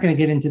I'm not going to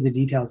get into the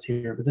details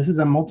here, but this is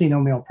a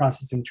multinomial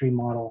processing tree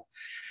model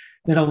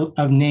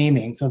of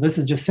naming. So this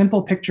is just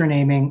simple picture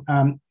naming.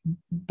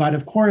 But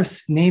of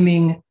course,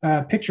 naming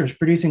pictures,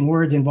 producing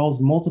words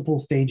involves multiple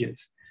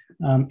stages.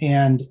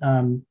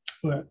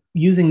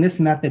 Using this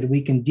method,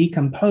 we can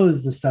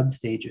decompose the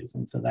substages.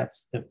 And so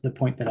that's the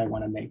point that I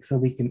want to make. So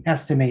we can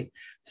estimate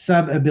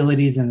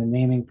sub-abilities in the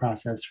naming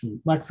process from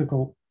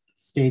lexical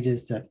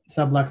stages to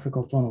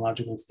sublexical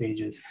phonological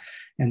stages,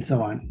 and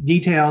so on.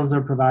 Details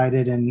are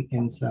provided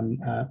in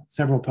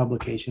several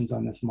publications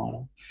on this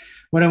model.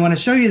 What I want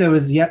to show you, though,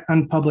 is yet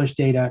unpublished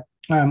data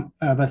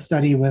of a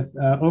study with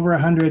over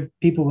 100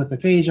 people with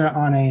aphasia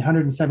on a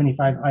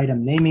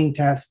 175-item naming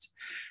test.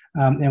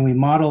 And we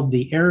modeled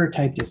the error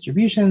type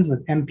distributions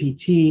with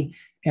MPT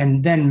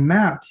and then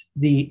mapped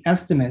the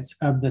estimates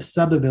of the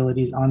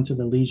sub-abilities onto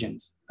the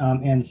lesions.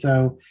 And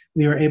so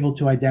we were able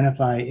to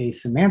identify a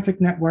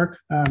semantic network.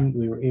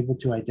 We were able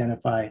to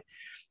identify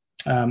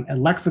a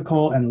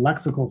lexical and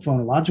lexical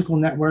phonological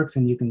networks.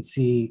 And you can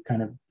see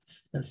kind of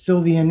the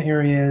Sylvian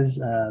areas,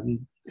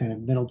 kind of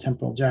middle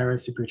temporal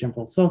gyrus, superior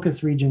temporal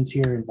sulcus regions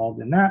here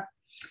involved in that.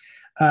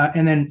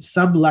 And then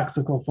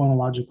sublexical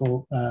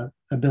phonological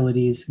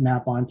abilities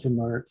map onto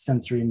more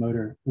sensory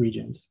motor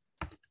regions.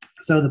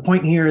 So the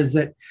point here is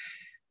that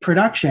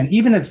production,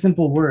 even of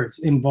simple words,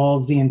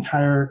 involves the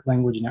entire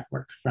language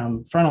network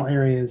from frontal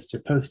areas to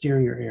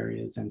posterior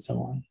areas and so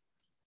on.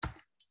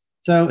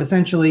 So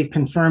essentially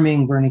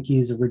confirming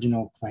Wernicke's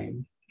original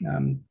claim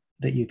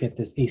that you get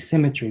this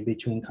asymmetry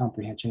between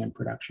comprehension and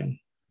production.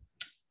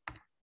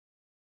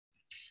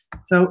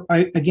 So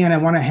again, I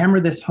want to hammer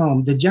this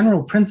home. The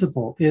general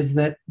principle is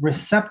that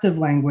receptive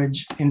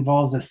language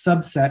involves a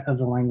subset of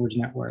the language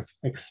network.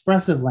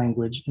 Expressive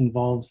language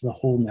involves the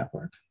whole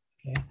network.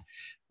 Okay?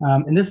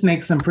 And this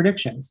makes some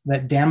predictions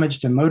that damage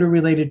to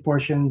motor-related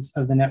portions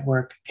of the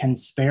network can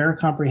spare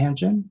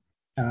comprehension,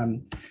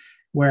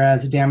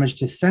 whereas damage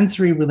to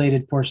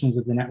sensory-related portions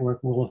of the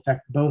network will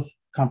affect both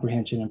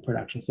comprehension and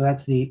production. So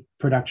that's the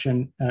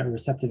production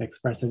receptive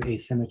expressive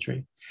asymmetry.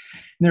 And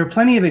there are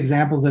plenty of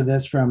examples of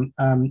this from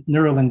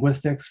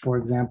neurolinguistics. For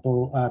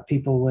example,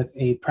 people with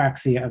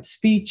apraxia of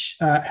speech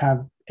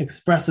have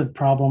expressive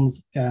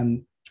problems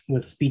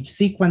with speech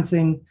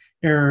sequencing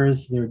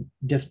errors. They're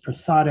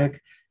dysprosodic,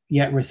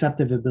 yet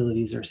receptive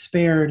abilities are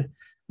spared.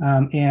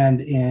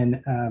 And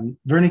in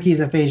Wernicke's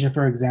aphasia,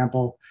 for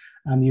example,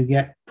 you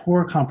get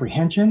poor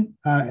comprehension,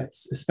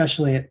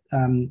 especially at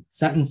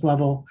sentence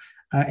level,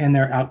 and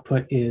their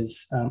output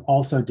is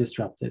also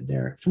disrupted.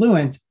 They're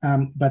fluent,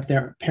 but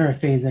they're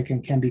paraphasic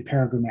and can be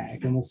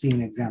paragrammatic, and we'll see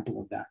an example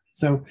of that.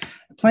 So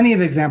plenty of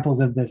examples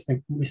of this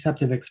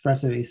receptive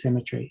expressive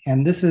asymmetry,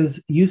 and this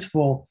is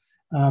useful.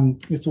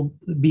 This will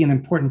be an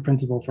important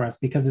principle for us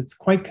because it's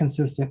quite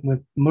consistent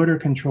with motor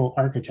control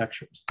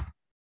architectures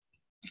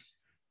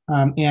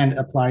and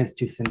applies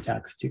to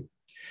syntax too.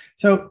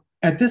 So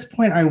at this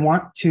point, I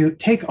want to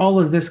take all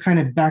of this kind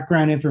of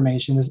background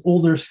information, this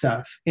older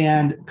stuff,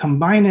 and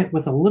combine it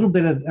with a little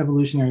bit of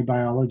evolutionary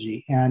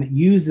biology and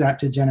use that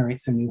to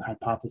generate some new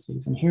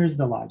hypotheses. And here's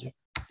the logic.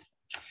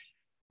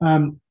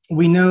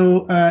 We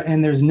know,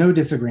 and there's no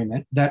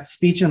disagreement, that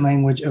speech and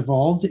language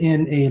evolved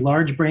in a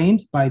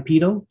large-brained,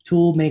 bipedal,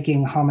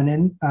 tool-making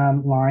hominin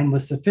line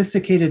with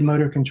sophisticated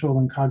motor control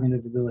and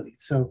cognitive abilities.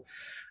 So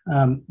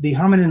the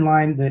hominin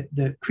line,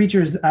 the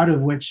creatures out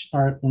of which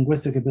our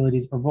linguistic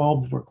abilities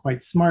evolved were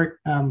quite smart,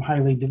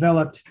 highly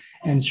developed,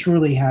 and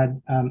surely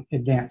had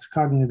advanced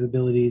cognitive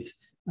abilities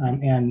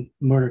and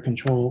motor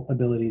control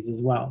abilities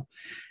as well.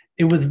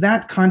 It was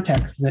that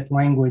context that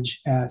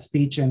language,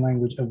 speech and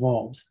language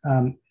evolved.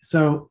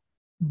 So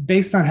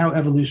based on how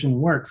evolution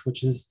works,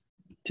 which is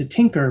to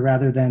tinker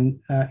rather than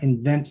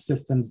invent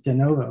systems de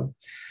novo,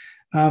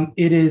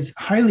 it is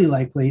highly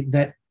likely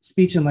that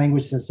speech and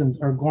language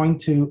systems are going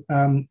to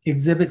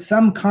exhibit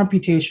some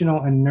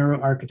computational and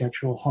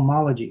neuroarchitectural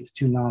homologies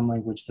to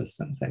non-language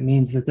systems. That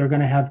means that they're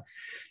going to have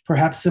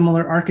perhaps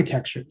similar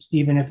architectures,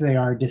 even if they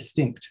are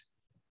distinct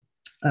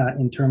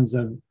in terms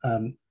of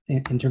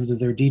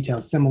their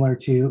details, similar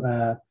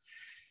to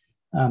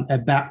a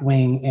bat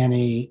wing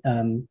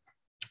and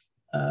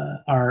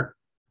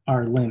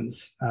our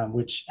limbs,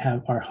 which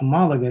are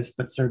homologous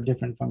but serve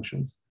different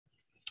functions.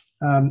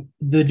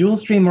 The dual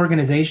stream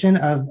organization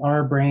of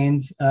our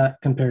brains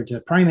compared to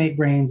primate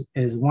brains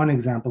is one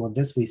example of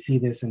this. We see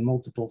this in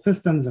multiple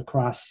systems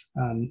across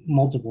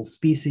multiple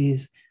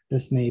species.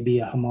 This may be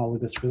a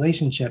homologous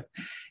relationship.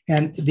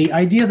 And the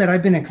idea that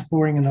I've been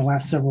exploring in the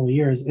last several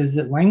years is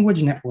that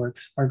language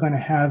networks are going to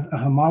have a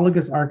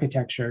homologous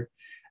architecture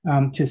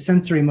to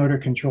sensory motor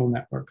control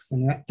networks.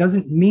 And that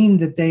doesn't mean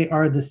that they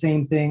are the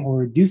same thing or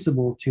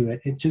reducible to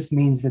it. It just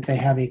means that they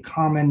have a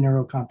common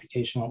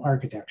neurocomputational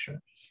architecture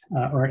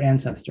or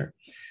ancestor.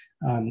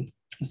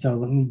 So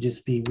let me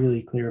just be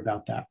really clear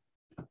about that.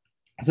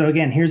 So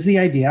again, here's the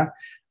idea.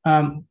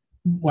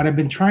 what I've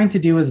been trying to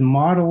do is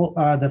model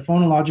the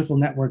phonological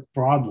network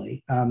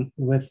broadly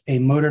with a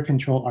motor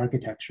control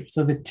architecture.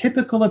 So the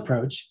typical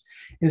approach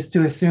is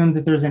to assume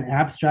that there's an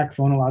abstract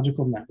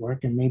phonological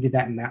network, and maybe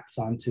that maps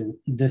onto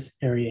this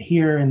area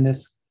here in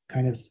this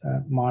kind of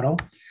model.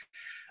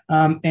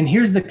 And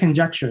here's the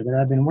conjecture that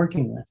I've been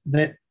working with,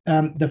 that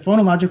the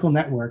phonological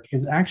network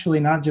is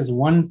actually not just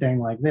one thing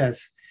like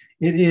this.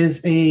 It is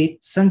a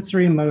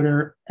sensory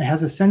motor, it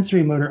has a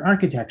sensory motor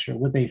architecture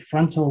with a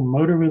frontal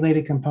motor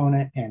related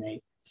component and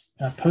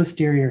a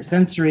posterior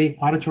sensory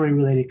auditory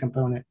related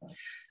component.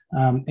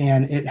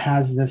 And it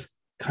has this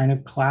kind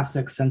of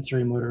classic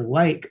sensory motor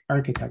like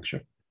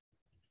architecture.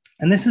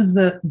 And this is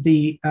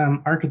the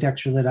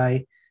architecture that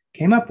I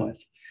came up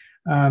with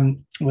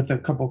a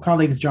couple of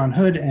colleagues, John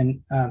Hood and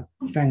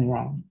Feng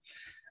Rong.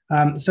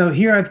 So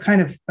here I've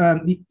kind of,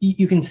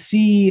 you can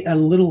see a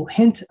little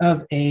hint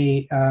of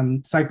a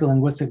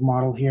psycholinguistic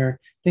model here.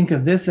 Think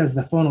of this as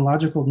the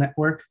phonological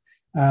network.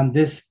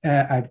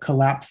 I've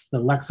collapsed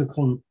the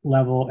lexical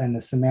level and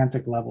the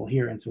semantic level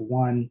here into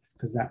one,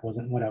 because that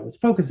wasn't what I was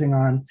focusing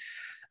on.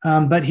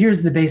 But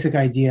here's the basic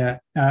idea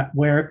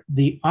where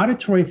the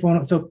auditory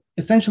so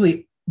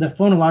essentially the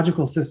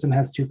phonological system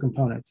has two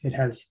components. It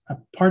has a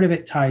part of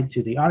it tied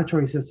to the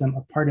auditory system,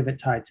 a part of it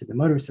tied to the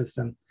motor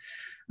system.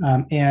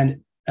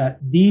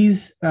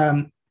 These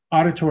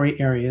auditory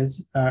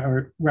areas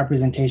or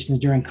representations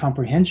during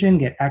comprehension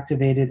get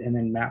activated and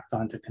then mapped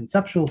onto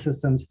conceptual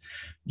systems.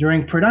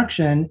 During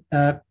production,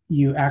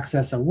 you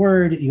access a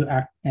word,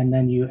 and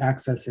then you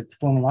access its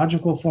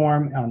phonological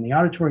form on the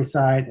auditory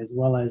side as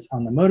well as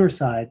on the motor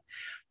side.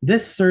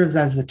 This serves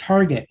as the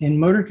target. In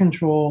motor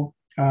control,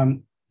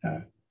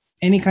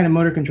 any kind of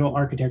motor control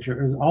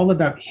architecture is all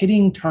about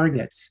hitting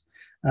targets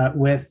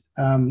with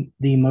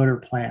the motor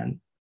plan.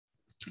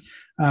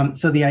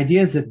 So the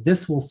idea is that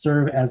this will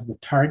serve as the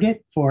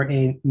target for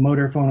a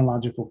motor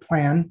phonological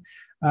plan.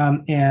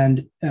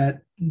 And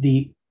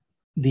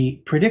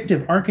the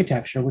predictive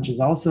architecture, which is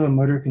also a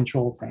motor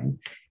control thing,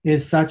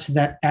 is such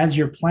that as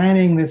you're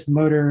planning this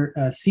motor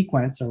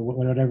sequence or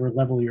whatever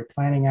level you're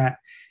planning at,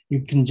 you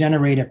can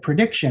generate a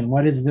prediction.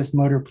 What is this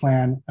motor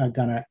plan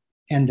gonna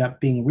end up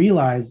being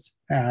realized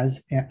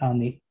as on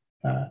the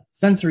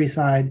sensory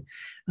side,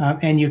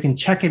 and you can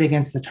check it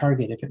against the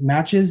target. If it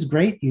matches,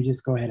 great, you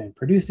just go ahead and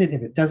produce it.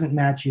 If it doesn't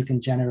match, you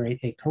can generate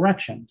a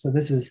correction. So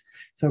this is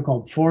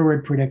so-called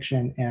forward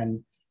prediction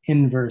and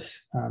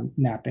inverse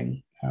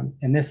mapping.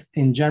 And this,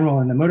 in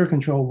general, in the motor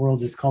control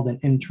world, is called an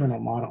internal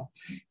model,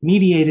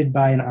 mediated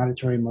by an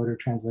auditory motor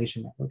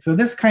translation network. So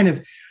this kind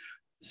of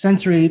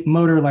sensory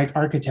motor-like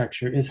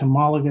architecture is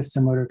homologous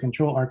to motor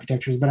control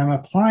architectures, but I'm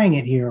applying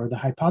it here, or the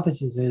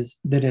hypothesis is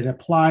that it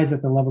applies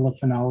at the level of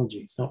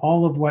phonology. So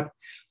all of what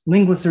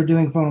linguists are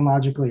doing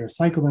phonologically or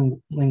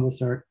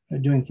psycholinguists are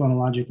doing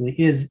phonologically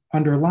is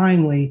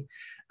underlyingly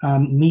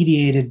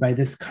mediated by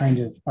this kind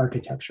of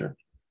architecture.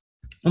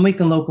 And we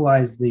can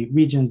localize the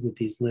regions that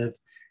these live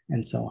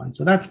and so on.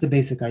 So that's the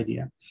basic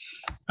idea.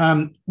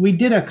 We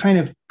did a kind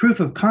of proof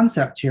of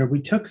concept here.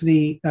 We took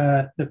the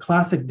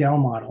classic Dell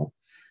model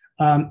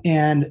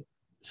and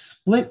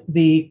split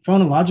the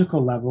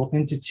phonological level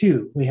into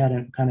two. We had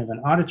a kind of an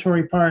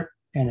auditory part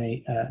and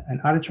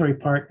an auditory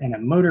part and a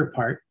motor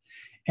part,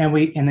 and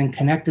then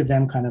connected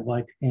them kind of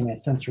like in a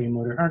sensory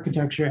motor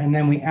architecture. And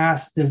then we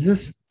asked, does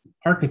this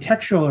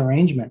architectural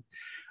arrangement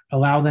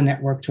allow the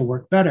network to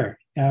work better?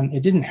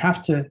 It didn't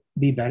have to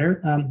be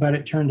better, but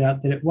it turned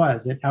out that it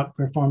was. It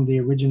outperformed the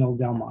original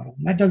Dell model.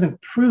 And that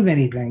doesn't prove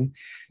anything,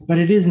 but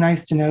it is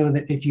nice to know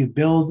that if you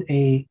build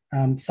a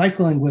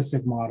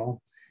psycholinguistic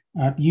model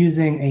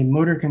using a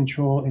motor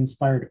control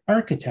inspired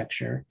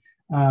architecture,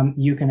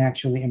 you can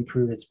actually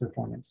improve its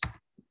performance.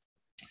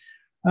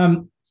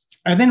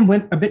 I then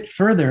went a bit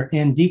further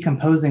in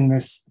decomposing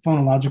this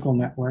phonological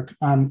network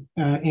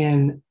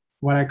in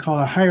what I call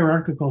a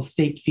hierarchical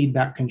state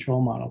feedback control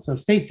model. So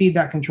state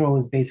feedback control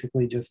is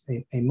basically just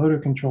a motor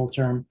control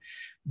term,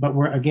 but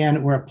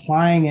we're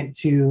applying it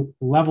to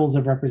levels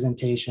of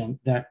representation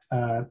that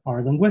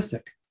are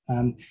linguistic.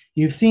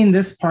 You've seen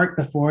this part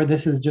before.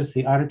 This is just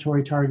the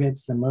auditory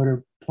targets, the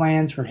motor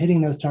plans for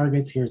hitting those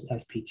targets. Here's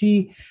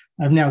SPT.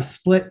 I've now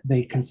split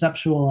the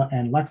conceptual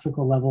and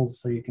lexical levels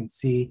so you can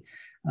see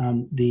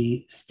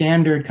the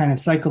standard kind of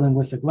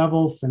psycholinguistic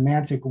levels,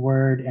 semantic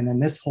word, and then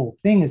this whole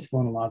thing is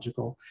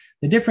phonological.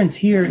 The difference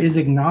here is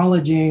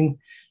acknowledging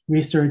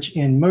research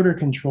in motor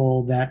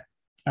control that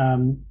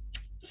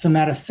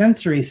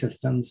somatosensory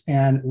systems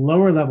and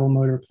lower level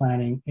motor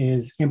planning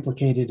is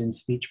implicated in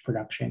speech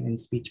production, in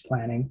speech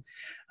planning.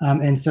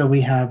 And so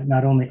we have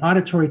not only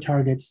auditory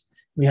targets,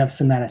 we have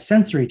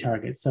somatosensory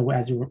targets. So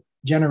as you're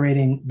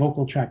generating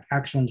vocal tract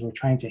actions, we're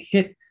trying to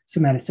hit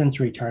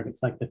somatosensory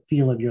targets like the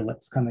feel of your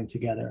lips coming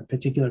together, a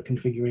particular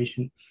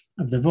configuration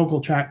of the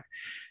vocal tract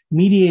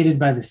mediated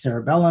by the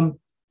cerebellum.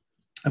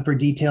 For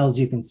details,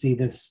 you can see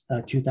this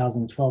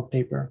 2012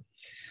 paper.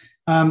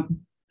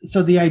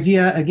 So the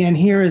idea again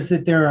here is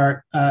that there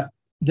are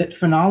that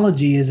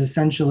phonology is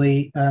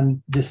essentially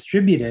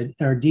distributed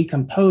or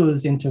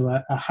decomposed into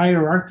a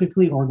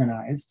hierarchically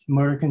organized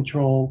motor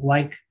control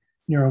like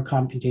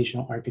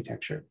neurocomputational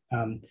architecture,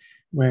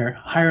 where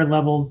higher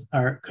levels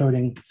are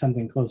coding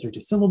something closer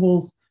to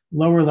syllables,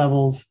 lower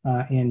levels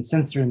in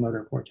sensory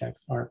motor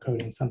cortex are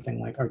coding something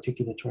like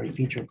articulatory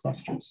feature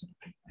clusters.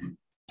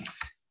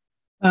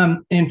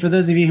 And for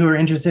those of you who are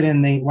interested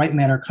in the white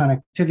matter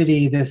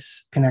connectivity,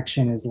 this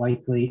connection is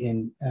likely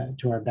in,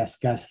 to our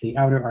best guess, the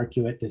outer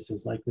arcuate. This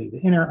is likely the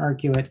inner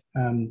arcuate,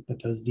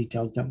 but those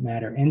details don't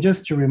matter. And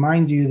just to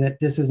remind you that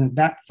this isn't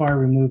that far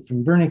removed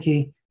from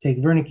Wernicke, take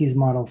Wernicke's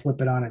model,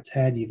 flip it on its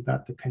head. You've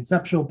got the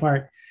conceptual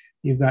part,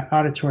 you've got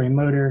auditory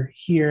motor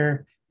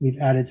here. We've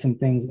added some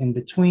things in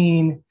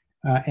between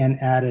and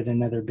added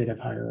another bit of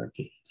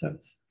hierarchy. So,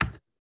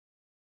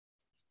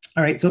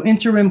 all right, so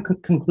interim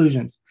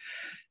conclusions.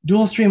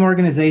 Dual stream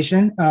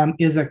organization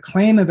is a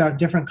claim about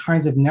different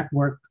kinds of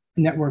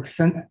networks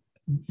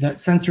that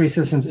sensory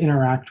systems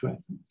interact with,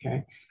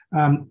 okay?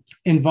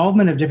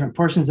 Involvement of different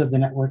portions of the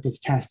network is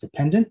task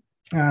dependent.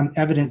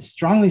 Evidence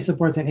strongly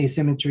supports an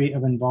asymmetry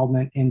of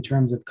involvement in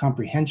terms of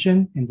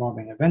comprehension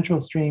involving a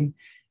ventral stream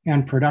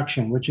and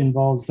production, which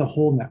involves the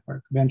whole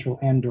network, ventral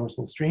and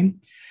dorsal stream.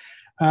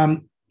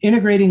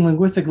 Integrating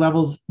linguistic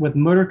levels with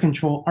motor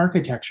control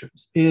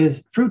architectures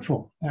is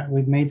fruitful.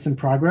 We've made some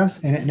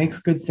progress and it makes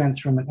good sense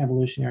from an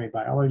evolutionary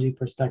biology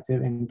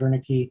perspective, and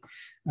Wernicke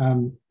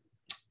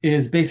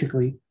is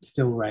basically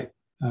still right,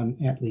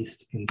 at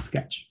least in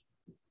sketch.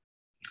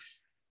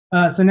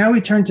 So now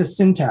we turn to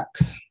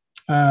syntax.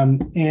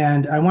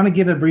 And I want to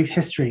give a brief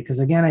history because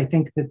again, I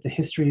think that the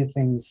history of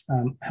things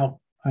help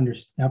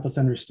us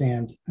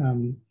understand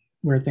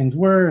where things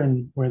were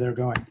and where they're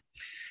going,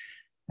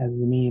 as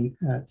the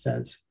meme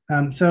says.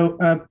 So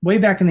way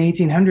back in the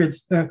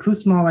 1800s,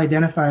 Kussmaul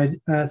identified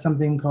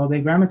something called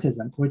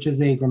agrammatism, which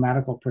is a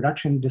grammatical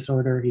production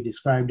disorder. He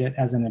described it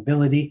as an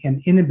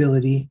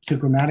inability to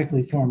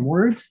grammatically form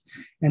words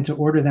and to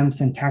order them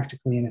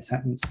syntactically in a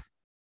sentence.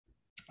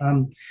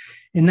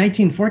 In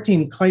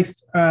 1914,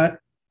 Kleist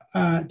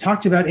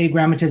talked about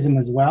agrammatism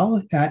as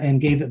well and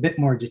gave a bit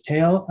more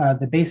detail.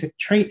 The basic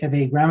trait of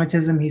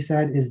agrammatism, he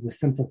said, is the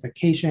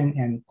simplification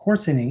and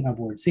coarsening of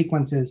word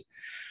sequences.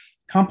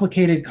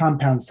 Complicated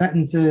compound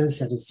sentences,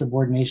 such as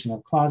subordination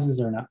of clauses,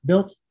 are not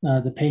built.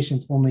 The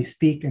patients only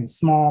speak in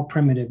small,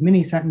 primitive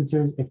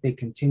mini-sentences if they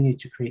continue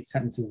to create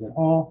sentences at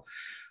all.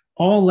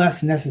 All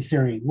less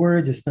necessary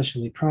words,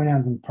 especially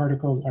pronouns and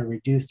particles, are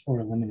reduced or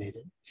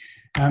eliminated.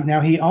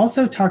 Now, he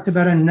also talked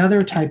about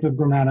another type of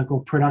grammatical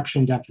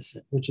production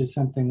deficit, which is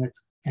something that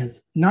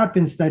has not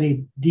been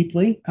studied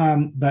deeply,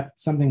 but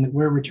something that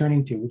we're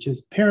returning to, which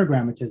is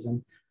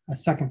paragrammatism, a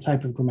second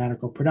type of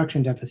grammatical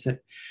production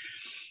deficit.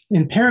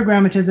 In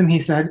paragrammatism, he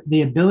said,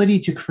 the ability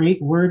to create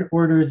word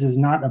orders is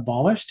not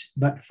abolished,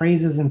 but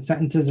phrases and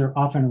sentences are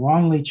often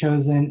wrongly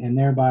chosen and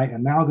thereby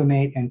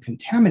amalgamate and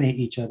contaminate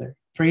each other.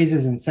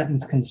 Phrases and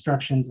sentence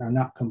constructions are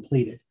not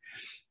completed.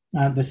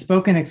 The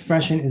spoken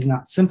expression is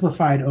not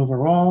simplified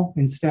overall,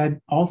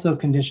 instead also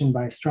conditioned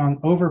by strong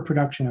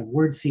overproduction of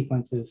word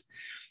sequences.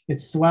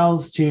 It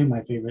swells to,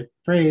 my favorite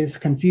phrase,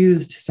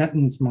 confused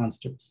sentence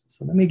monsters.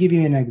 So let me give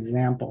you an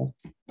example,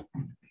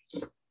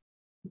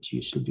 which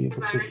you should be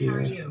able to hear. How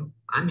are you?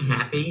 I'm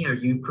happy. Are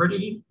you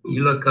pretty?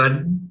 You look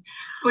good.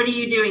 What are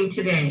you doing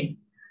today?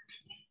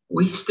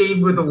 We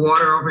stayed with the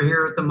water over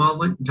here at the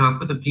moment and talk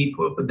with the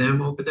people, with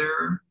them over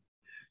there.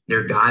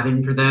 They're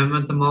diving for them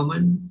at the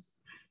moment.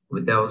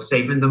 They'll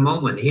save in the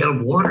moment. He'll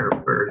have water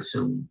very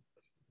soon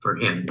for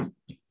him,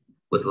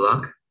 with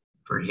luck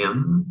for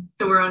him.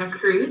 So we're on a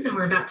cruise and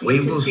we're about to. We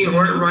will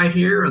store it right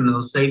here, and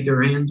they'll save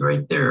their hands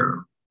right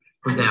there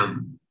for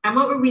them. And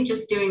what were we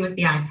just doing with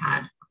the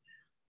iPad?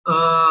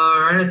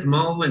 Right at the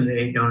moment,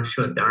 they don't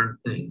show a darn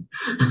thing.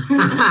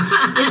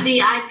 With the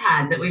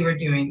iPad that we were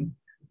doing.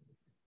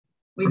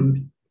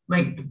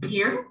 Like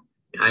here?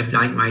 I'd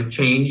like my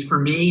change for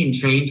me and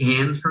change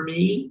hands for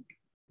me.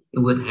 It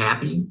was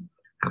happy.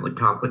 I would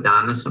talk with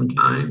Donna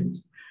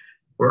sometimes.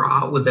 We're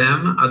out with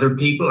them. Other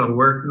people are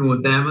working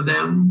with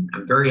them.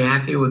 I'm very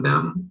happy with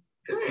them.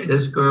 Good.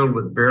 This girl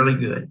was fairly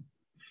good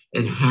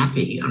and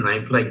happy. And I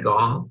play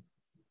golf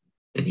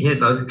and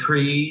hit other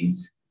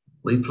trees.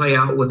 We play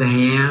out with the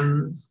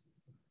hands.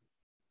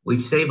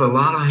 We save a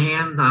lot of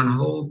hands on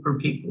hold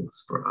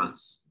for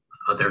us,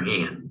 other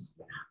hands.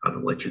 I don't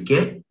know what you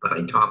get, but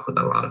I talk with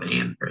a lot of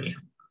hand for him.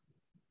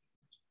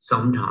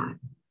 Sometime.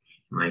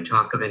 I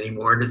talk of any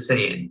more to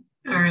saying.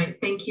 All right.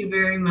 Thank you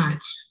very much.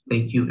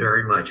 Thank you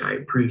very much. I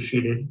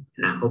appreciate it.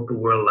 And I hope the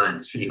world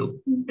lasts for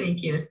you.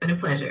 Thank you. It's been a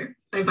pleasure.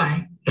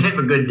 Bye-bye. Have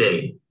a good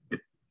day.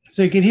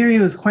 So you could hear he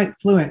was quite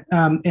fluent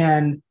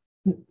and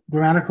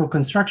grammatical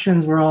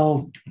constructions were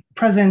all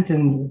present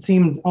and it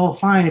seemed all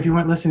fine if you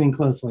weren't listening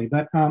closely,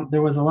 but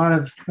there was a lot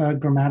of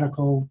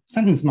grammatical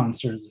sentence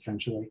monsters,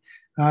 essentially.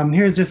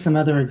 Here's just some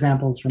other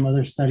examples from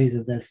other studies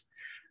of this.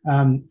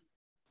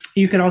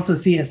 You could also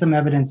see some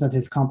evidence of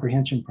his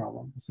comprehension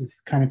problem. This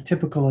is kind of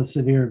typical of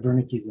severe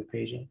Wernicke's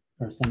aphasia,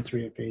 or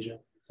sensory aphasia,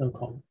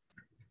 so-called.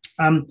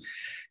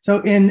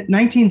 So in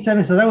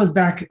 1970, so that was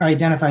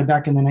identified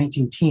back in the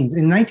 19-teens.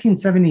 In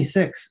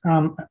 1976,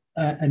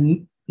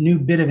 new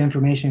bit of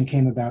information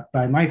came about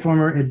by my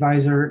former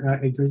advisor,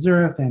 Edgar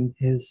Zurif, and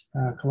his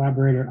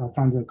collaborator,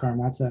 Alfonso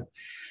Karamazza.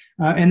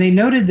 And they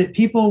noted that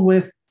people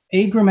with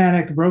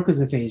agrammatic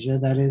Broca's aphasia,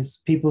 that is,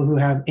 people who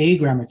have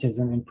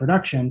agrammatism in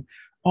production,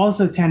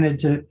 also tended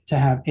to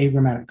have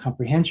agrammatic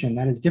comprehension,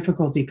 that is,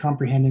 difficulty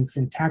comprehending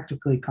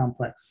syntactically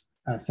complex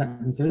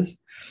sentences.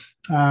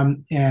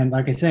 And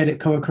like I said, it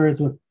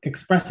co-occurs with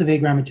expressive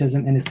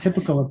agrammatism and is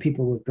typical of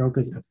people with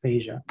Broca's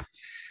aphasia.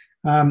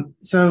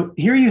 So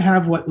here you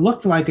have what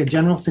looked like a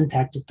general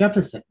syntactic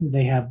deficit.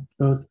 They have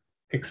both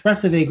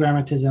expressive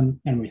agrammatism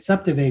and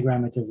receptive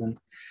agrammatism.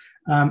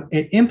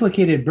 It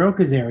implicated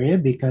Broca's area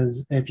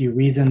because if you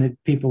reason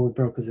that people with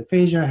Broca's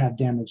aphasia have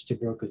damage to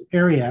Broca's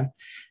area,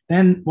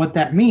 then what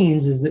that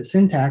means is that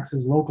syntax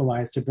is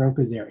localized to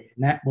Broca's area.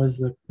 And that was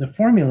the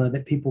formula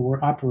that people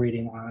were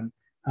operating on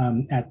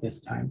at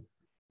this time.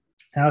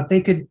 Now, if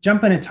they could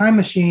jump in a time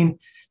machine,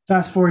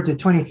 fast forward to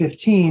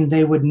 2015,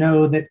 they would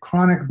know that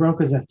chronic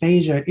Broca's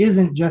aphasia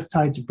isn't just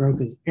tied to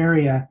Broca's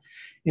area.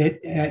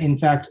 It, in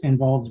fact,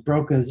 involves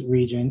Broca's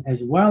region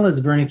as well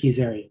as Wernicke's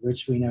area,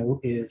 which we know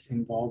is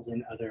involved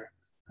in other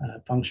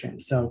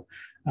functions. So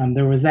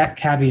there was that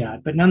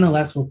caveat, but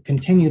nonetheless, we'll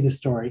continue the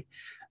story.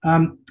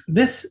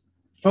 This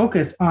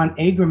focus on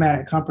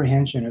agrammatic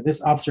comprehension, or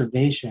this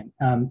observation,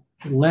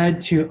 led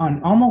to an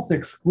almost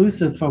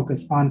exclusive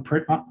focus on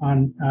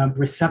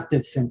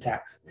receptive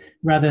syntax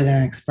rather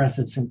than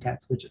expressive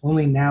syntax, which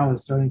only now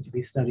is starting to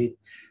be studied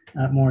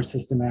more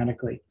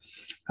systematically.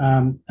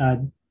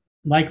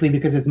 Likely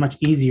because it's much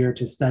easier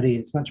to study,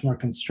 it's much more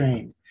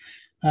constrained.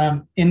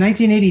 In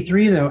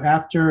 1983, though,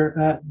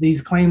 after these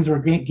claims were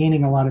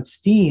gaining a lot of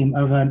steam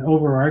of an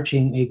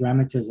overarching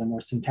agrammatism or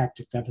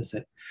syntactic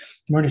deficit,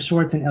 Myrna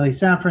Schwartz and Ellie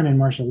Safran and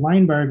Marshall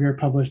Leinberger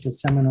published a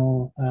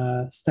seminal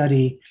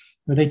study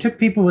where they took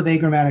people with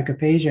agrammatic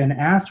aphasia and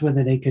asked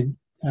whether they could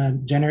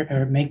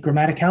make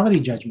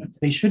grammaticality judgments.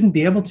 They shouldn't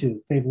be able to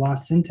if they've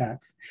lost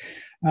syntax.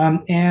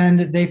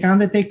 And they found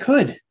that they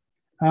could.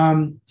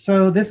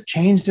 So this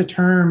changed a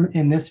term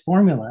in this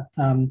formula.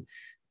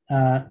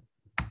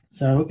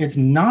 So it's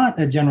not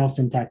a general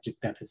syntactic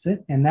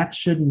deficit, and that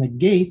should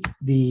negate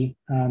the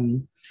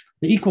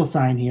equal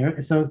sign here.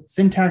 So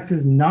syntax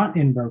is not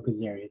in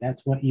Broca's area.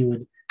 That's what you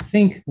would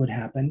think would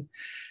happen.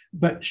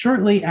 But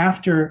shortly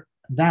after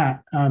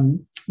that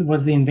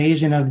was the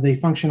invasion of the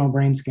functional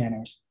brain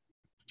scanners.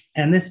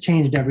 And this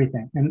changed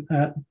everything. And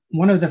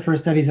one of the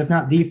first studies, if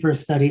not the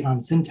first study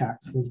on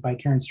syntax, was by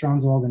Karen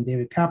Stromswald and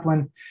David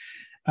Kaplan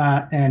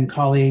and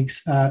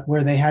colleagues,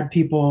 where they had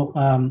people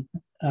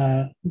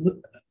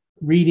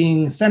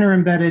reading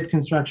center-embedded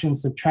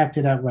constructions,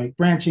 subtracted outright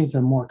branching,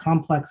 so more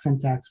complex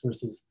syntax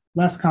versus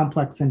less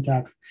complex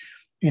syntax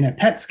in a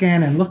PET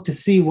scan, and looked to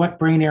see what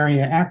brain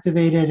area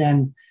activated.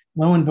 And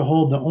lo and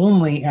behold, the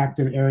only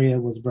active area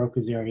was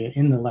Broca's area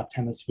in the left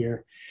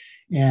hemisphere.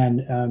 And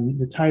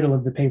the title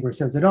of the paper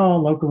says it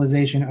all: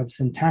 Localization of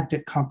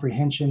Syntactic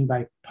Comprehension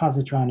by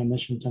Positron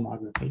Emission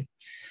Tomography.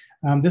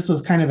 This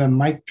was kind of a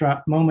mic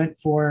drop moment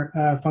for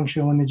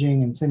functional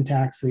imaging and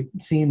syntax. It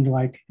seemed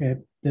like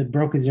the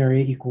Broca's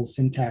area equals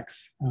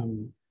syntax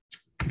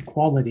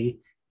equality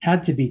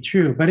had to be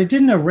true, but it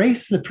didn't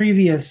erase the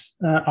previous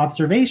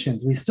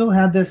observations. We still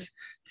had this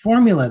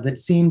formula that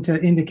seemed to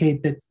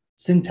indicate that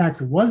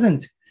syntax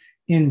wasn't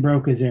in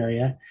Broca's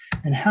area.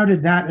 And how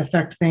did that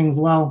affect things?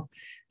 Well,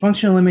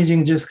 functional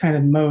imaging just kind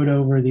of mowed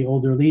over the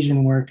older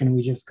lesion work, and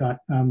we just got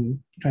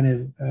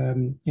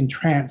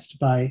entranced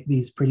by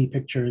these pretty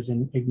pictures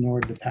and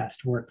ignored the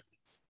past work.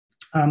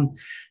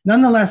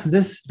 Nonetheless,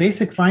 this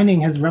basic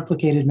finding has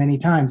replicated many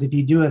times. If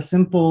you do a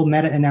simple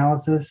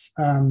meta-analysis,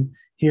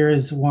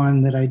 here's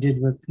one that I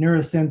did with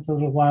Neurosynth a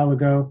little while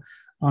ago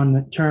on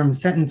the term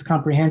sentence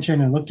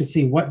comprehension, and look to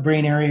see what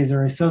brain areas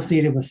are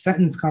associated with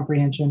sentence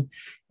comprehension.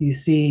 You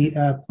see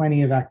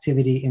plenty of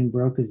activity in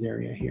Broca's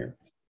area here.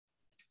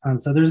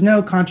 So there's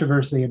no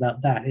controversy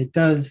about that. It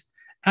does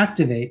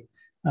activate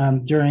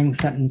during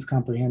sentence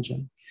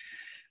comprehension.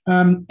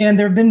 And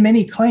there have been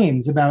many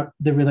claims about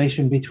the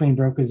relation between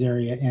Broca's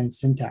area and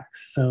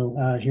syntax. So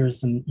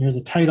here's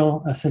a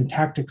title: A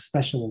Syntactic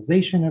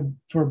Specialization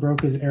for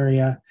Broca's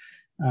Area,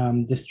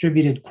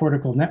 Distributed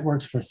Cortical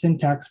Networks for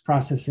Syntax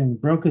Processing,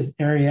 Broca's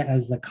Area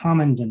as the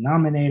Common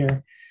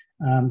Denominator.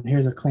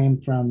 Here's a claim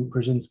from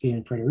Grzinski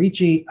and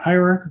Federici: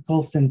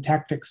 Hierarchical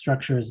syntactic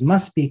structures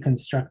must be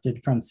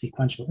constructed from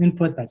sequential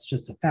input. That's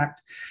just a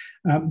fact.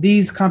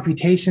 These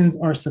computations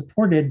are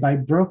supported by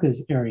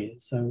Broca's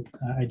areas, so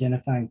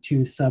identifying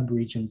two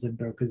sub-regions of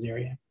Broca's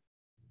area.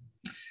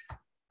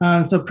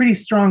 So pretty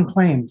strong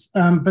claims.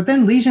 But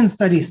then lesion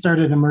studies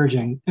started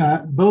emerging,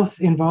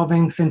 both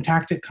involving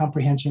syntactic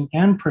comprehension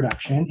and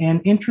production. And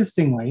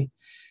interestingly,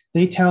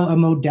 they tell a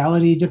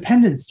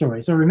modality-dependent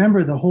story. So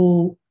remember, the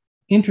whole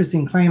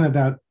interesting claim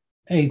about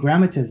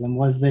agrammatism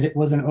was that it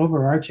was an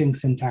overarching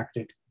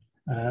syntactic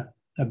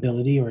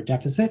ability or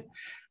deficit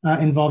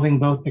involving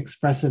both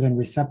expressive and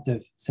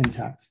receptive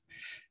syntax.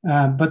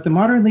 But the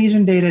modern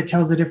lesion data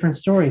tells a different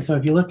story. So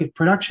if you look at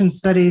production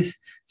studies,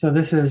 So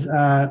this is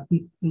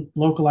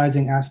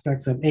localizing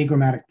aspects of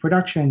agrammatic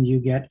production. You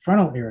get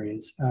frontal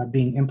areas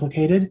being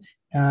implicated.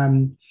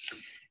 And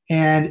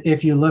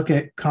if you look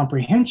at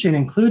comprehension,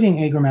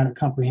 including agrammatic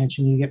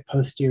comprehension, you get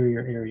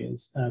posterior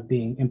areas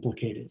being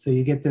implicated. So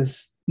you get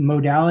this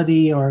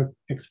modality or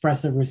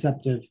expressive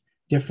receptive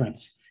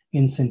difference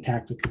in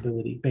syntactic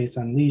ability based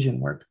on lesion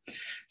work.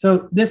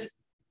 So this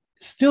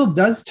still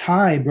does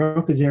tie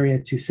Broca's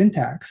area to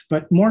syntax,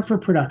 but more for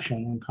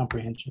production than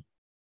comprehension.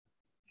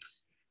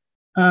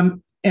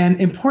 And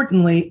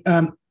importantly,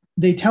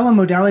 they tell a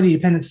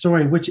modality-dependent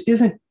story, which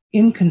isn't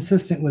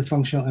inconsistent with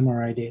functional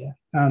MRI data.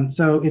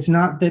 So it's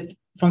not that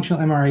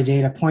functional MRI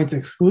data points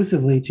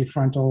exclusively to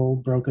frontal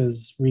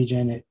Broca's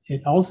region.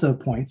 It also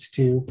points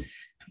to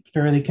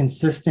fairly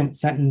consistent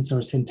sentence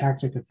or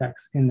syntactic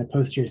effects in the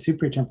posterior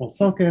supratemporal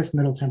sulcus,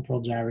 middle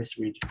temporal gyrus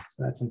region.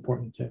 So that's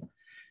important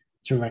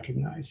to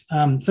recognize.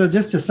 So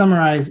just to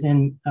summarize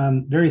in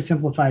very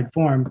simplified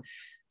form,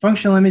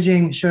 functional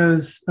imaging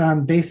shows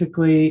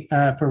basically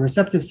for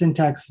receptive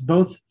syntax,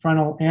 both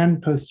frontal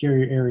and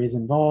posterior areas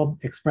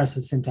involved,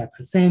 expressive syntax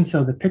the same.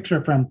 So the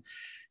picture from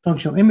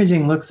functional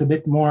imaging looks a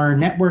bit more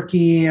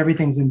networky,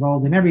 everything's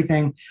involved in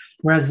everything,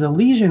 whereas the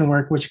lesion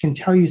work, which can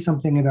tell you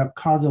something about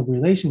causal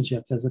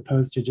relationships as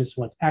opposed to just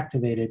what's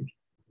activated,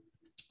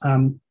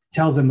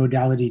 tells a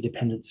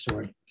modality-dependent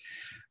story.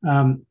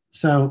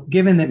 So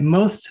given that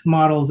most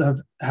models of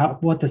how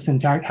the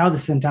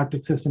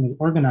syntactic system is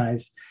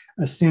organized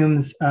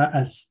assumes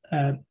a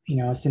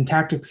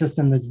syntactic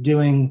system that's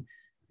doing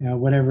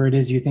whatever it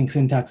is you think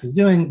syntax is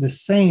doing, the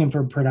same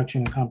for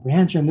production and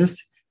comprehension,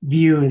 this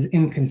view is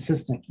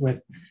inconsistent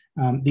with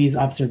these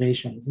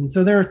observations. And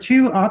so there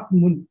are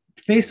when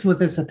faced with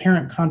this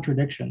apparent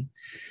contradiction,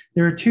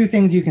 there are two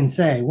things you can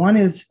say. One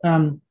is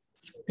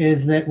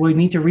that we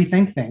need to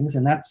rethink things,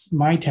 and that's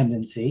my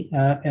tendency.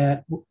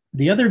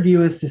 The other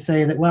view is to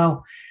say that,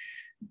 well,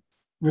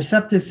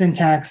 receptive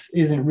syntax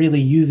isn't really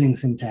using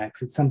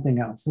syntax, it's something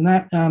else. And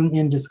that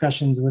in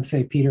discussions with,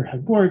 say, Peter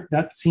Hagort,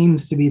 that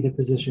seems to be the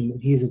position that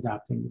he's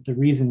adopting. That the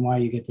reason why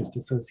you get this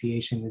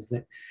dissociation is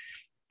that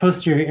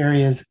posterior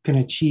areas can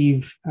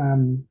achieve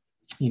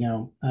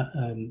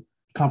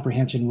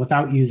comprehension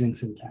without using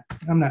syntax.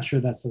 I'm not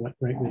sure that's the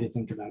right way to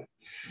think about it.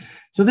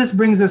 So this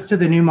brings us to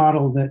the new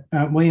model that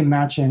William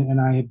Machin and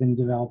I have been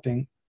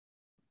developing.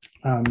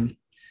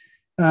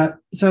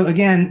 So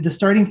again, the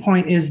starting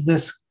point is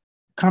this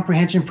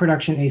comprehension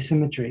production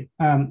asymmetry,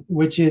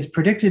 which is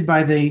predicted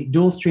by the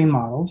dual stream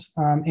models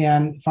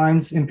and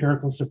finds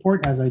empirical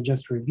support, as I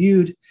just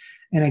reviewed.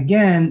 And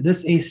again,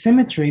 this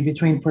asymmetry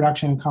between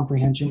production and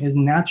comprehension is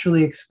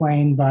naturally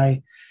explained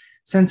by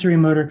sensory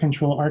motor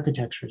control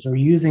architectures, or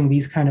using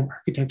these kind of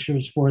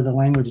architectures for the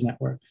language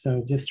network.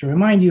 So just to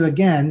remind you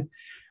again,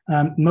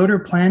 motor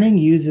planning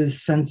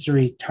uses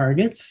sensory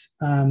targets,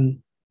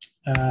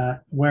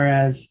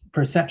 whereas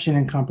perception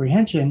and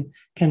comprehension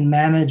can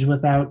manage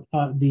without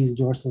these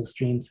dorsal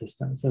stream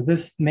systems. So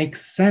this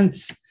makes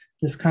sense.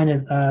 This kind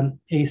of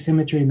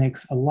asymmetry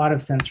makes a lot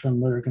of sense from a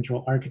motor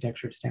control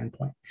architecture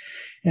standpoint.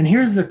 And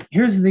here's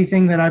the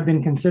thing that I've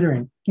been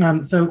considering.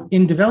 So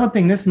in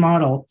developing this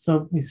model,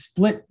 so we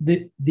split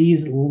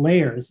these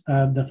layers,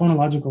 the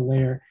phonological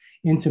layer,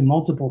 into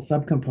multiple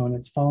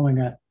subcomponents following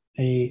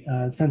a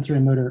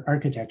sensory motor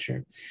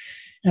architecture.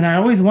 And I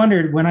always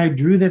wondered when I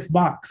drew this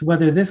box,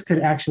 whether this could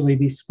actually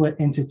be split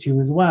into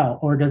two as well,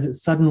 or does it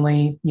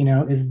suddenly,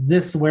 is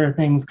this where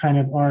things kind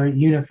of are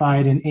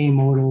unified and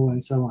amodal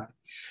and so on?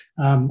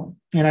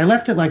 And I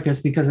left it like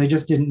this because I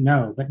just didn't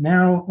know. But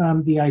now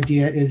the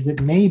idea is that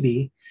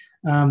maybe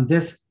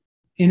this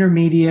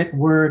intermediate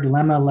word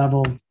lemma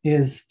level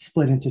is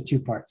split into two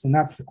parts, and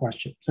that's the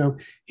question. So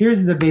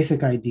here's the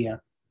basic idea.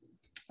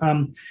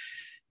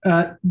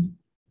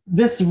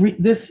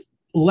 This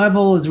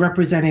level is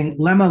representing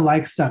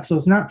lemma-like stuff. So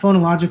it's not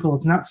phonological,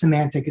 it's not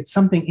semantic, it's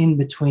something in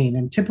between.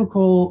 And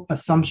typical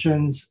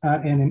assumptions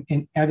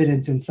and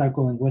evidence in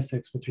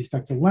psycholinguistics with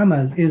respect to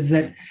lemmas is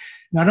that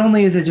not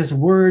only is it just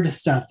word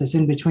stuff, this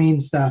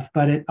in-between stuff,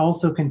 but it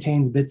also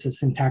contains bits of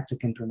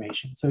syntactic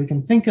information. So you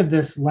can think of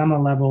this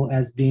lemma level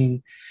as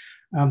being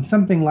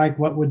something like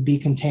what would be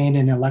contained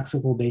in a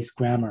lexical-based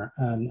grammar,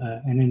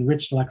 an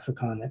enriched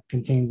lexicon that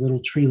contains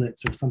little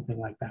treelets or something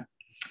like that.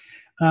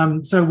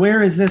 So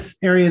where is this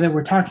area that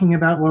we're talking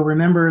about? Well,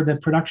 remember the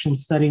production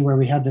study where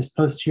we had this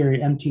posterior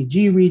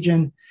MTG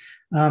region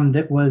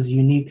that was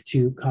unique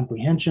to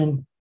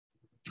comprehension.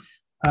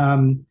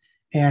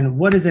 And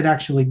what is it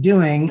actually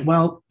doing?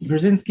 Well,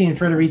 Brzezinski and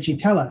Federici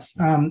tell us.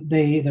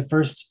 The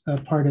first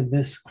part of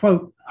this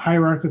quote,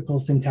 hierarchical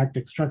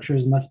syntactic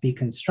structures must be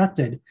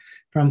constructed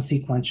from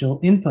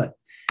sequential input.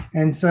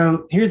 And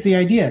so here's the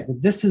idea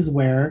that this is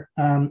where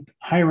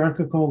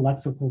hierarchical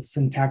lexical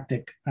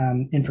syntactic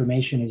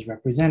information is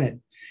represented.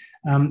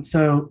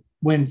 So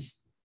when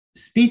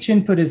speech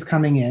input is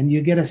coming in,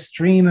 you get a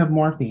stream of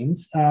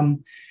morphemes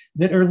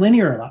that are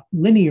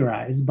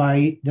linearized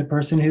by the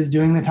person who's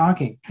doing the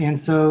talking. And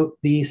so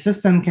the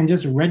system can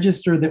just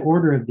register the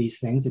order of these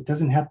things. It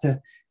doesn't have to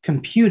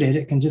compute it.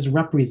 It can just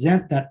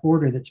represent that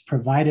order that's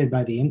provided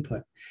by the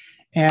input.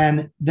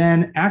 and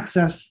then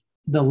access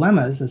the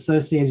lemmas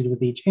associated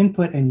with each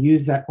input and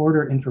use that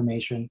order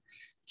information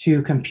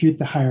to compute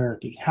the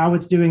hierarchy. How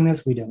it's doing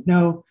this, we don't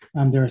know.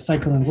 There are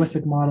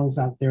psycholinguistic models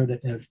out there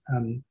that have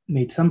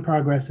made some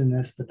progress in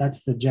this, but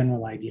that's the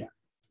general idea.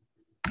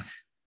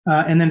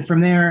 And then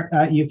from there,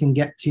 you can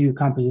get to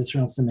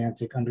compositional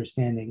semantic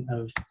understanding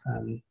of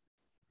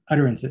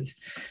utterances.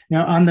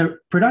 Now, on the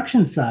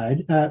production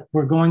side,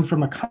 we're going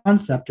from a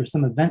concept or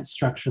some event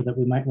structure that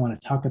we might want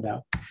to talk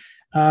about.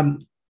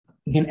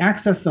 You can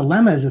access the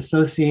lemmas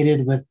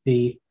associated with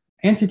the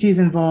entities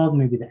involved,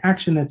 maybe the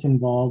action that's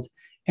involved,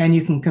 and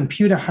you can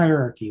compute a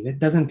hierarchy that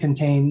doesn't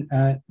contain,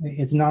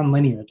 it's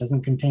nonlinear, it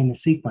doesn't contain the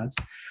sequence.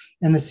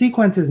 And the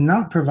sequence is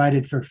not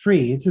provided for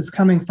free. It's just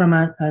coming from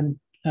a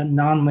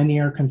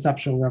nonlinear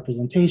conceptual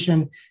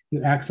representation.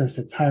 You access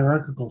its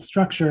hierarchical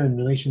structure and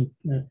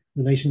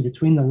relation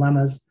between the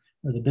lemmas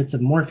or the bits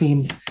of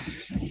morphemes.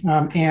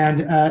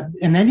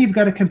 And then you've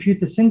got to compute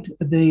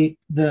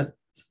the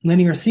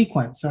linear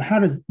sequence. So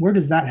where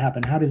does that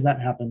happen? How does that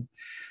happen?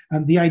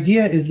 The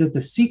idea is that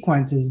the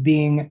sequence is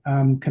being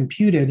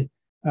computed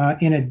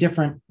in a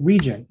different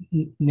region.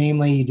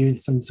 Namely, you do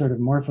some sort of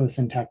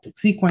morphosyntactic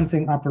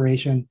sequencing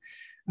operation,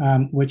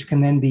 which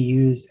can then be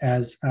used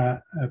as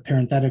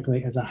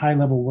parenthetically as a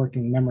high-level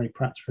working memory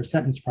for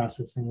sentence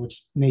processing,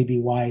 which may be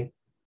why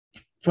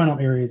frontal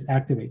areas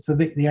activate. So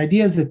the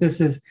idea is that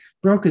this is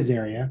Broca's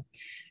area,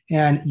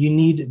 and you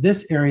need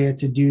this area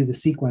to do the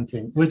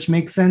sequencing, which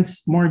makes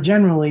sense more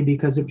generally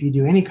because if you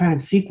do any kind of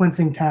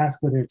sequencing task,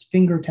 whether it's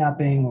finger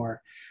tapping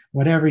or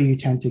whatever, you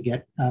tend to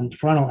get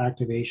frontal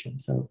activation.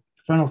 So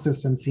frontal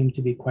systems seem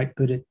to be quite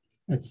good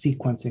at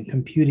sequencing,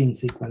 computing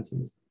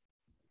sequences.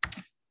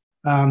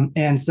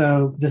 And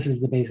so this is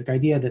the basic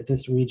idea that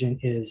this region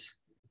is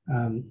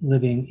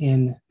living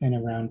in and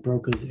around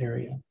Broca's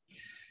area.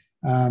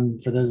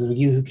 For those of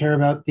you who care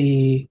about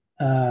the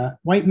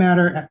white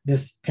matter,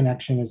 this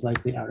connection is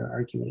likely outer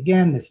arcuate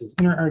again. This is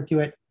inner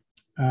arcuate,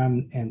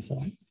 and so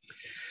on.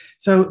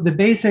 So the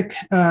basic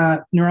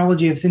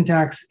neurology of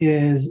syntax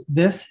is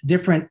this.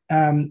 Different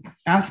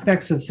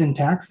aspects of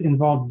syntax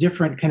involve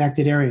different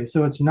connected areas.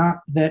 So it's not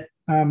that,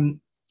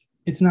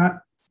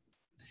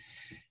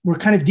 we're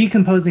kind of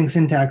decomposing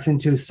syntax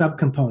into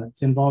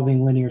subcomponents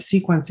involving linear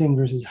sequencing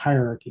versus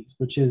hierarchies,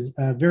 which is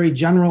very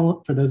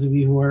general. For those of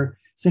you who are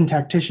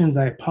syntacticians,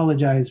 I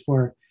apologize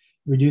for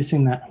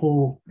reducing that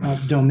whole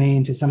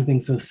domain to something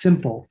so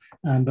simple,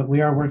 but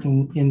we are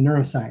working in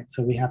neuroscience,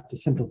 so we have to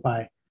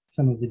simplify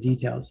some of the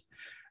details.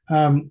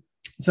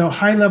 So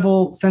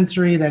high-level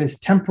sensory, that is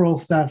temporal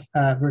stuff,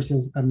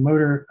 versus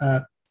motor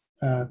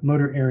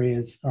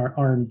areas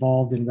are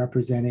involved in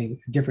representing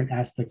different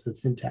aspects of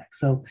syntax.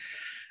 So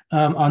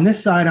on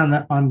this side,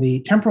 on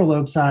the temporal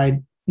lobe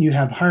side, you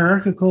have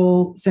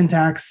hierarchical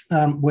syntax,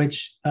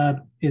 which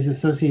is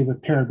associated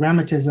with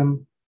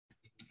paragrammatism.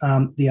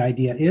 The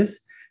idea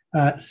is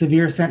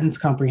severe sentence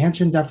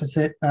comprehension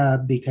deficit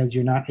because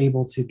you're not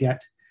able to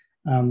get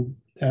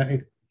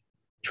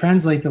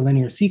translate the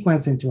linear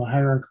sequence into a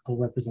hierarchical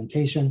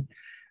representation.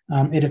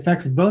 It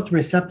affects both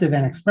receptive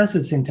and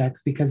expressive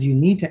syntax because you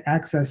need to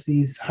access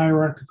these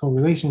hierarchical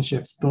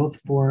relationships both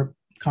for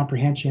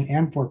comprehension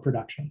and for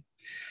production.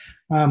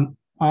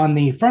 On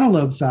the frontal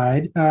lobe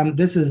side,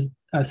 this is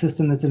a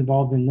system that's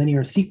involved in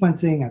linear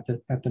sequencing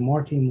at the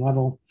morpheme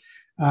level.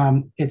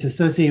 It's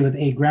associated with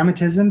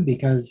agrammatism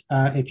because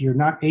if you're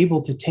not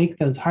able to take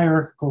those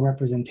hierarchical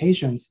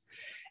representations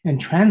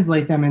and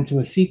translate them into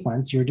a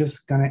sequence, you're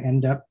just going to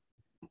end up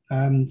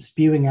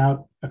spewing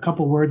out a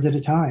couple words at a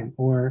time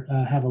or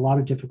have a lot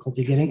of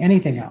difficulty getting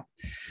anything out.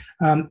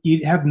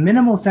 You have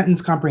minimal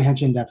sentence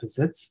comprehension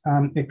deficits,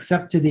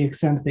 except to the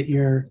extent that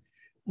your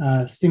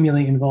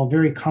stimuli involve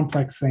very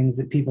complex things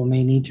that people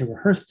may need to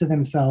rehearse to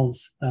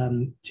themselves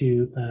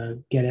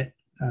to get it,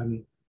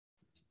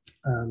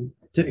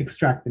 to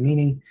extract the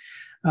meaning.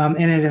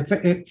 And it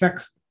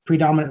affects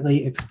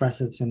predominantly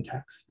expressive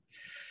syntax.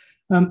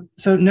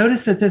 So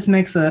notice that this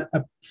makes a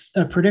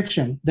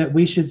prediction that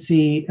we should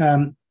see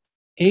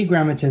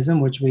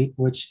agrammatism,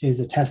 which is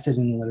attested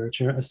in the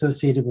literature,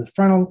 associated with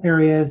frontal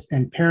areas,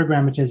 and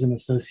paragrammatism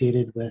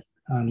associated with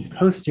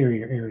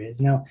posterior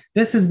areas. Now,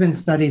 this has been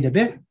studied a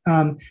bit.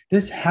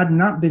 This had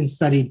not been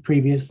studied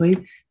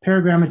previously.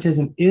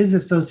 Paragrammatism is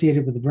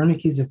associated with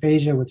Wernicke's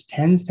aphasia, which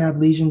tends to have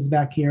lesions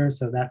back here,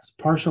 so that's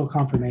partial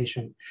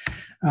confirmation.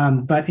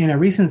 But in a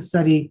recent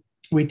study,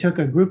 we took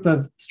a group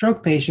of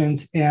stroke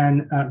patients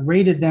and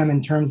rated them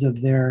in terms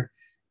of their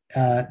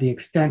the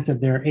extent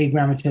of their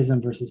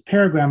agrammatism versus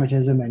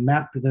paragrammatism and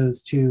mapped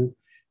those two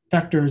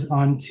vectors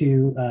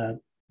onto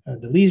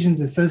the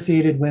lesions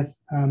associated with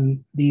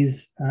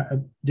these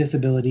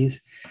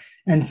disabilities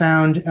and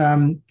found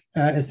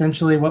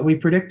essentially what we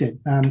predicted.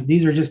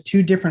 These are just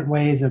two different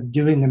ways of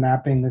doing the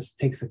mapping. This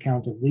takes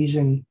account of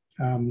lesion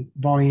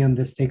volume.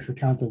 This takes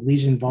account of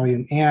lesion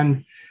volume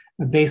and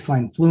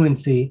baseline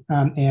fluency.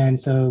 And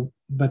so,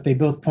 but they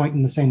both point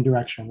in the same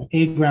direction.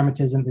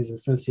 Agrammatism is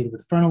associated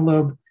with frontal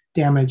lobe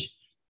damage.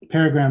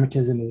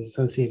 Paragrammatism is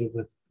associated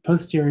with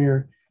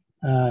posterior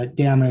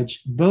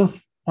damage.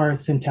 Both are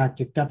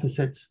syntactic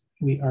deficits,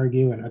 we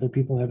argue, and other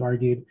people have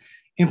argued,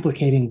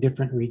 implicating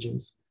different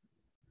regions.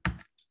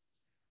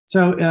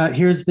 So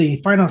here's the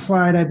final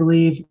slide, I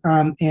believe,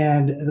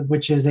 and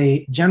which is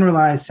a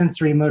generalized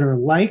sensory motor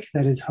like,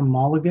 that is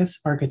homologous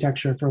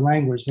architecture for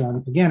language.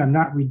 So again, I'm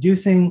not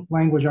reducing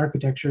language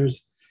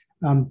architectures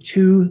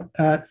to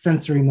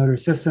sensory motor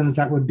systems.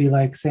 That would be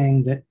like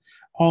saying that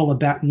all a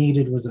bat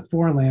needed was a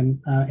forelimb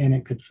and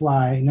it could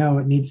fly. No,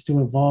 it needs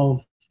to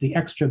evolve the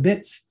extra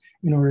bits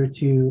in order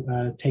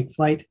to take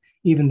flight,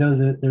 even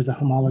though there's a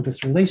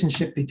homologous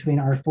relationship between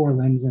our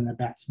forelimbs and a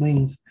bat's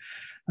wings.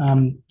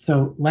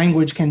 So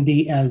language can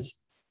be as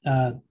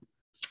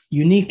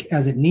unique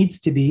as it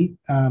needs to be,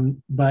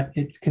 but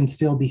it can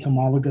still be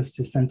homologous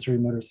to sensory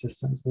motor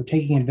systems. We're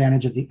taking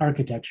advantage of the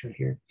architecture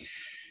here.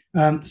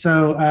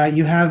 So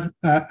you have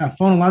a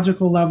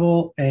phonological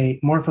level, a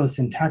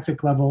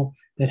morphosyntactic level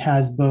that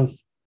has both,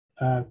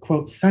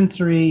 quote,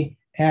 sensory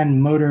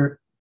and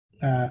motor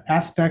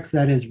aspects,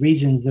 that is,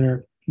 regions that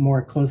are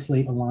more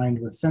closely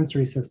aligned with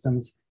sensory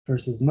systems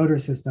versus motor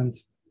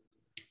systems,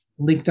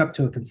 linked up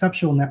to a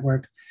conceptual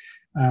network,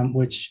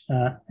 which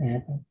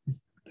is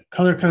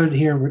color coded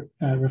here,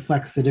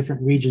 reflects the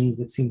different regions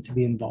that seem to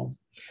be involved.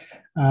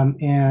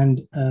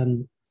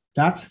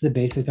 That's the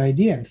basic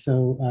idea.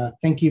 So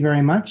thank you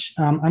very much.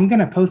 I'm going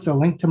to post a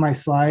link to my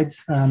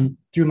slides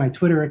through my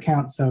Twitter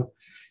account. So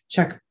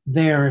check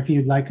there if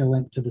you'd like a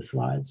link to the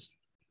slides.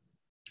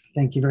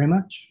 Thank you very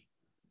much.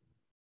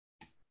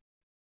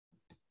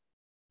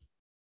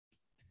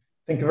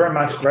 Thank you very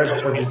much,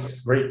 Greg, for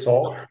this great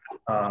talk.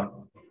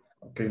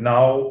 Okay,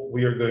 now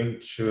we are going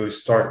to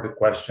start the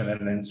question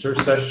and answer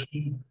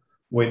session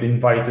with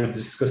invited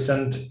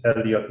discussant,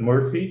 Elliot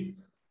Murphy.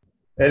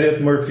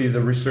 Elliot Murphy is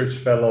a research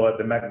fellow at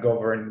the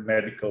McGovern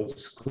Medical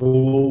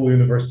School,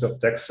 University of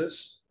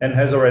Texas, and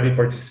has already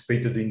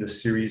participated in the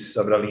series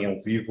Abralin ao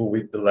Vivo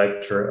with the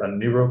lecture, A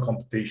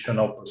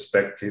Neurocomputational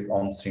Perspective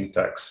on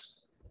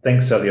Syntax.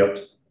 Thanks,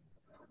 Elliot.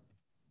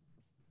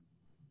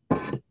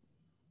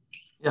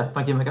 Yeah,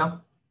 thank you,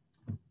 Miguel.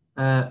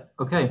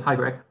 Okay, hi,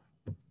 Greg.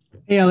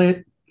 Hey,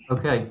 Elliot.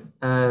 Okay,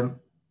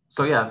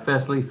 so yeah,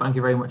 firstly, thank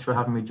you very much for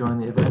having me join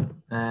the event.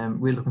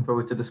 We're looking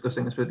forward to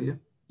discussing this with you.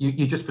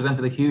 You just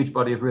presented a huge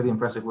body of really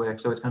impressive work,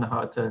 so it's kind of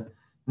hard to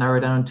narrow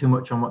down too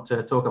much on what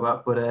to talk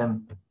about. But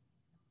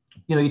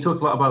you know, you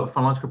talked a lot about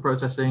phonological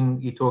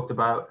processing. You talked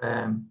about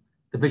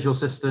the visual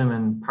system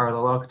and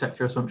parallel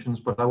architecture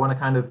assumptions. But I want to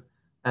kind of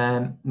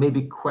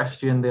maybe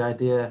question the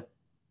idea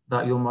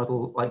that your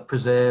model like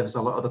preserves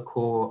a lot of the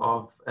core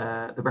of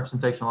the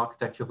representational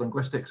architecture of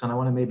linguistics, and I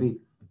want to maybe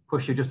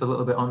push you just a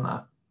little bit on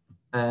that.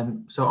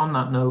 So on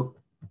that note,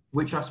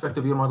 which aspect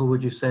of your model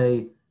would you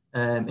say,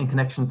 in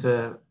connection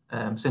to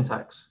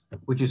syntax,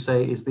 would you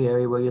say is the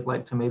area where you'd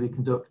like to maybe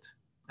conduct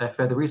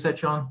further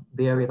research on?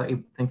 The area that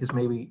you think is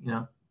maybe, you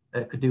know,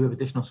 could do with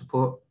additional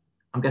support?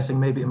 I'm guessing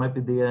maybe it might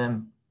be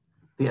the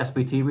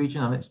SBT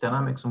region and its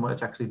dynamics and what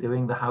it's actually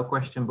doing, the how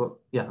question. But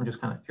yeah, I'm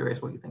just kind of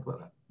curious what you think about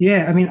that.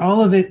 Yeah, I mean,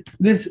 all of it,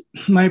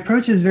 my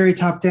approach is very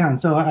top down.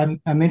 So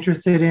I'm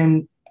interested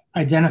in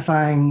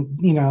identifying,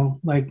 you know,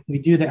 like we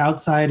do the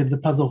outside of the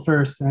puzzle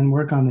first and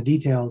work on the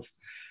details.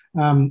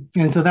 And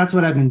so that's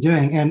what I've been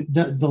doing. And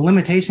the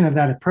limitation of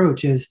that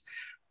approach is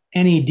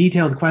any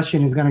detailed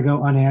question is going to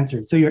go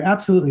unanswered. So you're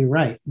absolutely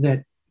right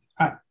that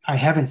I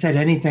haven't said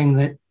anything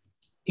that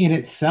in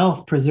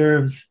itself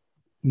preserves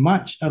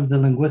much of the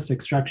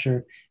linguistic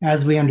structure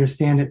as we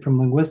understand it from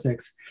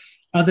linguistics,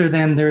 other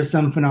than there's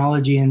some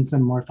phonology and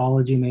some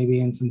morphology maybe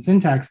and some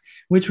syntax,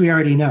 which we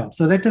already know.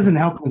 So that doesn't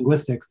help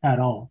linguistics at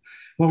all.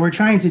 What we're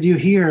trying to do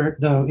here,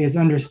 though, is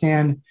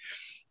understand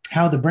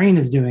how the brain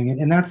is doing it.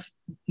 And that's,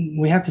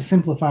 we have to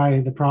simplify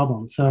the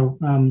problem. So,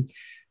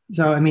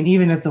 I mean,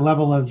 even at the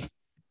level of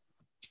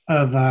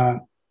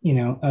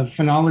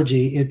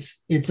phonology,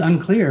 it's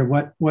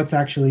unclear what's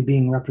actually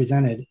being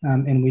represented,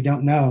 and we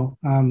don't know.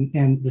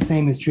 And the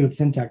same is true of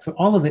syntax. So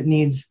all of it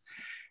needs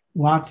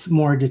lots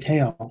more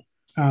detail.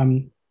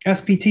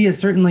 SPT is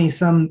certainly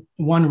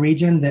one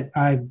region that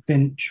I've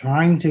been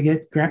trying to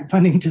get grant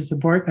funding to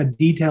support a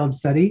detailed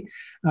study,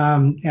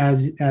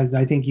 as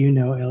I think you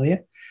know,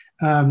 Elliot.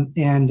 Once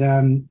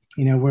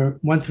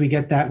we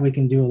get that, we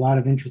can do a lot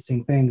of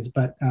interesting things.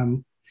 But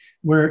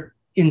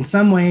in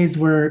some ways,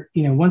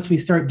 once we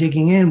start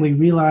digging in, we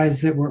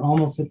realize that we're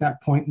almost at that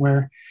point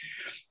where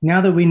now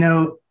that we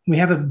know, we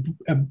have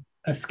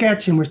a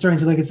sketch and we're starting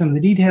to look at some of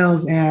the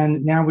details,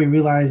 and now we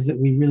realize that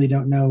we really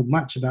don't know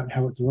much about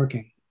how it's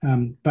working.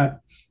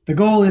 But the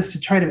goal is to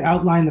try to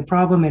outline the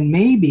problem, and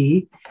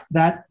maybe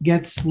that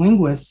gets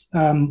linguists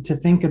to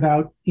think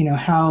about,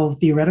 how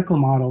theoretical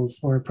models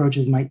or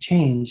approaches might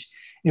change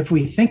if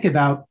we think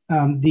about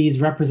these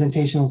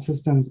representational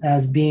systems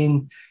as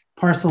being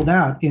parceled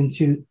out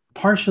into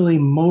partially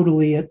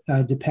modally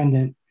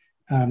dependent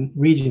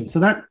regions.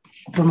 So that,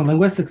 from a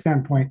linguistic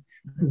standpoint,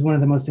 is one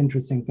of the most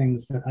interesting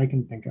things that I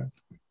can think of.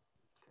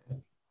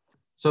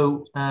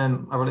 So a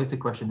related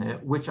question here,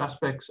 which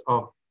aspects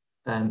of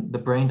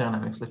the brain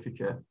dynamics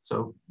literature,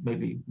 so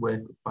maybe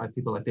work by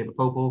people like David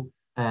Popel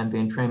and the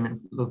entrainment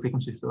low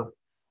frequency stuff,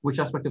 which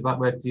aspect of that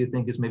work do you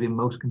think is maybe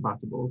most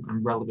compatible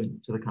and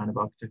relevant to the kind of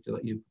architecture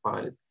that you've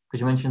provided?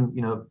 Because you mentioned,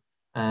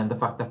 the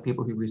fact that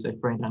people who research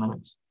brain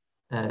dynamics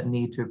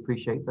need to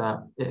appreciate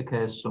that it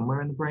occurs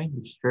somewhere in the brain,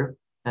 which is true.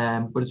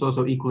 But it's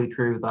also equally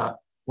true that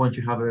once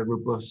you have a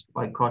robust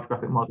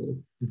cartographic model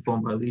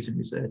informed by lesion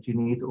research, you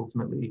need to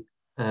ultimately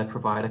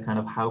provide a kind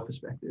of how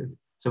perspective.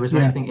 So is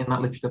there anything in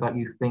that literature that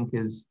you think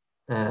is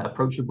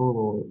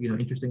approachable or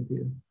interesting to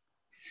you?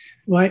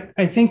 Well,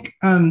 I think,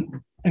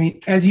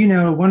 as you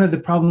know, one of the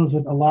problems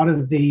with a lot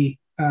of the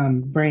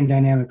brain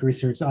dynamic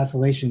research,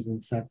 oscillations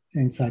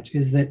and such,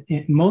 is that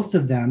most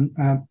of them,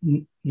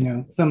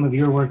 some of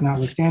your work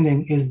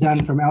notwithstanding, is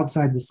done from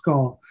outside the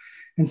skull.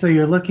 And so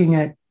you're looking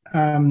at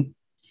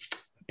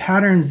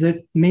patterns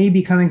that may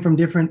be coming from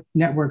different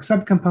network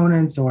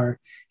subcomponents, or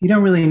you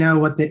don't really know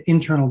what the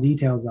internal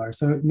details are.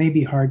 So it may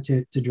be hard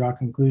to draw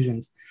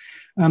conclusions.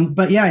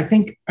 But yeah, I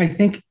think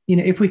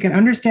if we can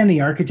understand the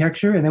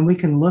architecture, and then we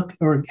can look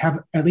or have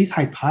at least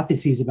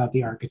hypotheses about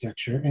the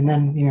architecture, and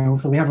then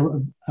so we have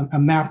a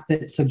map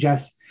that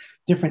suggests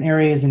different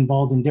areas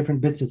involved in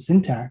different bits of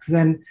syntax,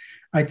 then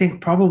I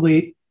think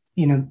probably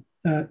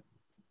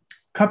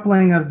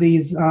coupling of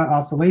these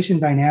oscillation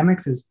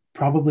dynamics is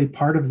probably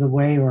part of the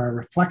way, or a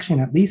reflection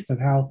at least, of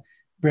how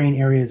brain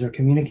areas are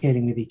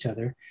communicating with each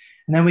other.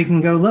 And then we can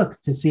go look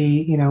to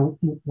see,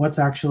 what's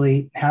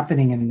actually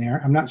happening in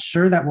there. I'm not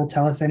sure that will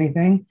tell us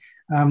anything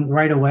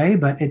right away,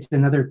 but it's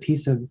another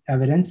piece of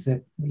evidence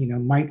that,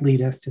 might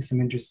lead us to some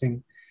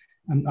interesting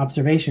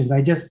observations.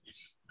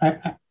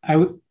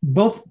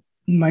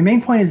 My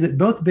main point is that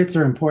both bits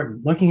are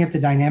important. Looking at the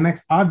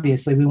dynamics,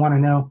 obviously, we want to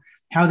know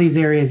how these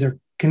areas are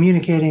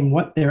communicating,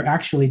 what they're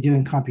actually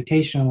doing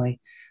computationally.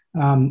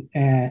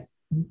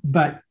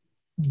 But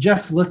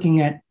just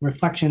looking at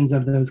reflections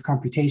of those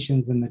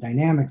computations and the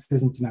dynamics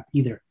isn't enough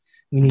either.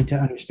 We need to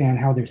understand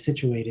how they're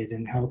situated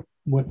and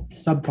what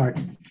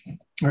subparts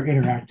are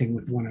interacting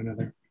with one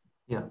another.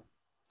 Yeah.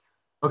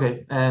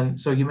 Okay.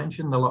 So you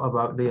mentioned a lot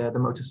about the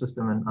motor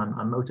system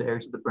and motor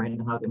areas of the brain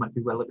and how they might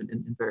be relevant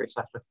in various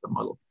aspects of the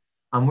model.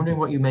 I'm wondering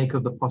what you make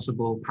of the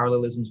possible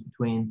parallelisms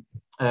between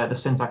the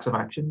syntax of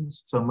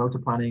actions, so motor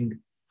planning,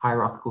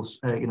 hierarchical,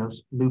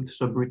 looped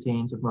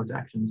subroutines of motor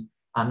actions,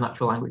 and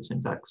natural language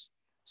syntax.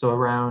 So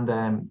around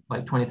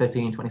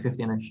 2013,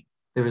 2015-ish,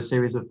 there was a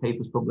series of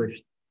papers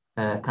published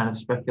kind of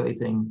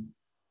speculating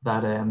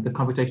that the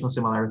computational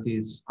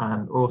similarities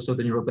and also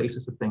the neural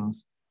basis of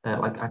things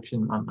like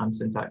action and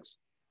syntax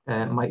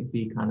might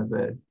be kind of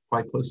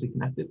quite closely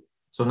connected.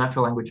 So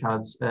natural language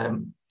has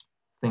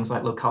things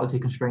like locality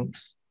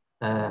constraints,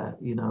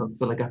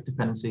 filler gap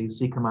dependencies,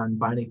 C command,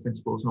 binding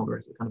principles, and all the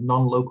rest of it, kind of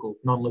non-local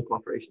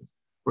operations.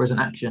 Whereas in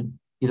action,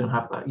 you don't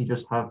have that. You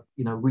just have,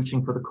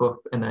 reaching for the cuff,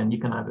 and then you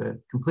can either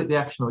complete the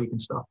action or you can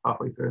stop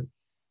halfway through.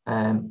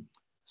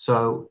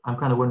 So I'm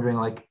kind of wondering,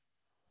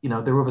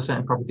 there are other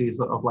certain properties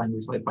of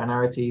language, like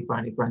binarity,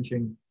 binary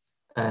branching,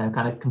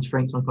 kind of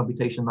constraints on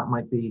computation that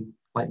might be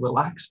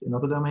relaxed in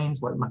other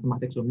domains, like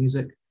mathematics or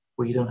music,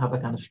 where you don't have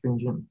that kind of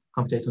stringent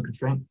computational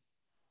constraint.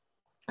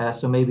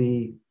 So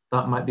maybe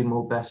that might be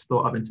more best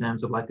thought of in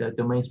terms of a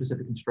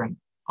domain-specific constraint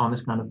on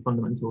this kind of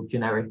fundamental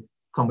generic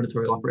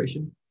combinatorial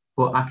operation.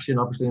 But action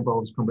obviously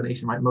involves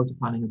combination, right? Motor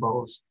planning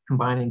involves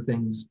combining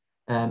things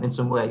in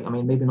some way. I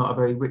mean, maybe not a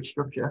very rich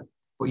structure,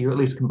 but you're at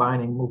least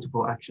combining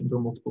multiple actions or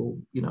multiple,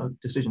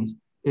 decisions.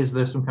 Is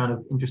there some kind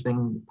of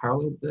interesting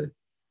parallel there?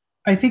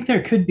 I think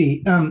there could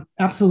be,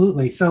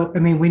 absolutely. So,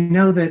 we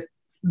know that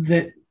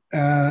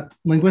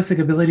linguistic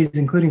abilities,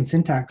 including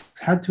syntax,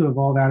 had to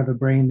evolve out of a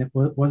brain that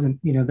wasn't,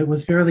 that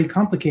was fairly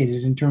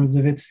complicated in terms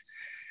of its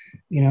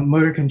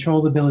motor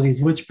control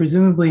abilities, which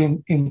presumably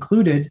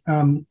included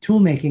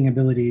tool-making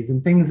abilities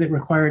and things that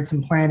required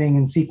some planning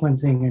and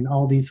sequencing and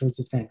all these sorts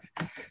of things.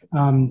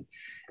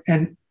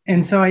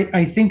 And so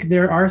I think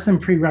there are some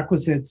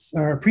prerequisites,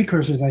 or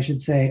precursors, I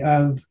should say,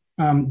 of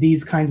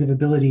these kinds of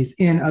abilities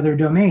in other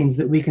domains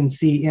that we can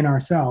see in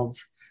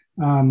ourselves,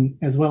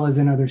 as well as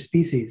in other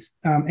species.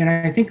 And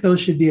I think those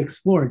should be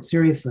explored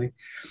seriously.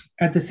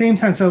 At the same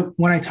time, so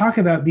when I talk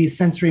about these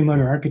sensory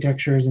motor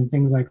architectures and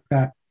things like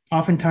that,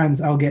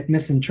 oftentimes I'll get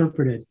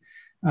misinterpreted,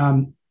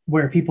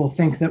 where people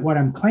think that what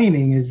I'm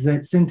claiming is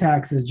that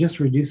syntax is just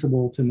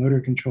reducible to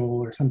motor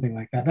control or something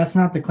like that. That's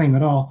not the claim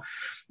at all.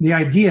 The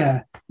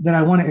idea that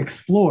I want to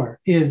explore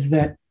is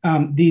that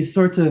these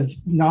sorts of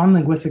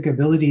non-linguistic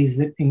abilities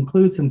that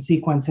include some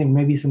sequencing,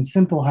 maybe some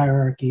simple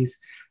hierarchies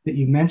that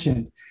you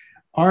mentioned,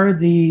 are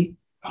the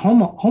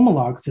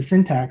homologs to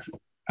syntax,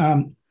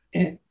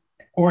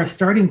 or a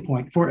starting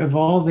point for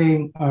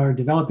evolving or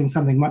developing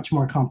something much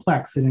more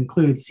complex that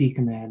includes C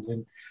command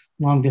and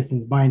long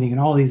distance binding and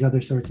all these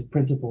other sorts of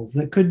principles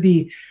that could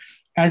be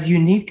as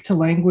unique to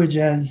language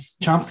as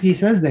Chomsky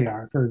says they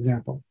are, for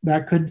example,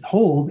 that could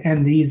hold.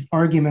 And these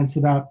arguments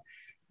about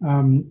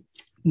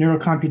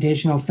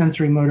neurocomputational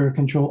sensory motor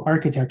control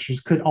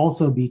architectures could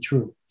also be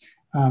true.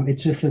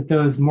 It's just that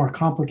those more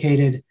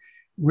complicated,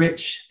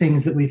 rich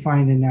things that we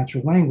find in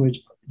natural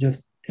language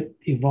just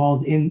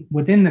evolved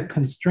within the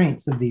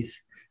constraints of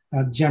these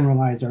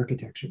generalized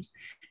architectures.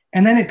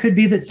 And then it could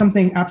be that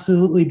something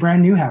absolutely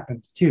brand new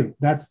happened too.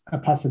 That's a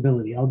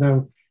possibility,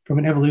 although from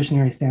an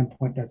evolutionary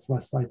standpoint, that's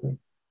less likely.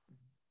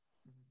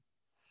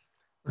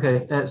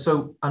 Okay,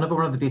 so another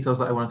one of the details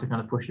that I wanted to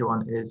kind of push you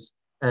on is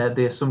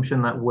the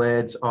assumption that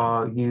words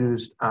are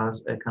used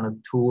as a kind of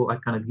tool, a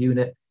kind of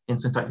unit in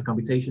syntactic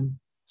computation.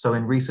 So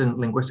in recent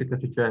linguistic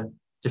literature,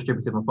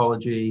 distributive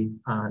morphology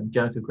and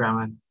generative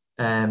grammar,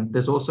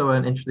 there's also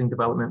an interesting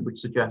development which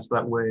suggests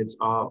that words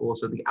are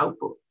also the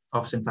output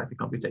of syntactic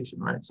computation,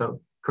 right?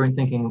 So current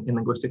thinking in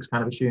linguistics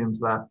kind of assumes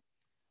that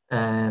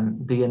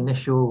the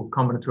initial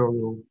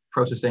combinatorial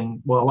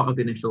processing, well, a lot of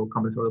the initial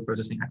combinatorial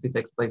processing actually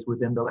takes place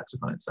within the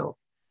lexicon itself.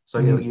 So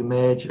you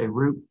merge a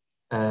root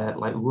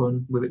like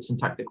run with its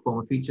syntactic form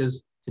of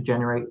features to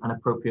generate an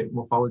appropriate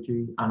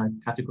morphology and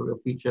a categorical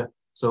feature.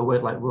 So a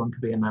word like run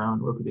could be a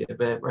noun or it could be a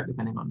verb, right,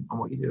 depending on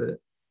what you do with it.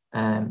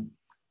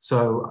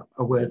 So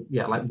a word,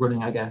 yeah, like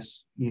running, I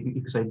guess,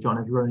 you could say John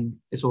is running.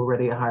 It's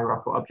already a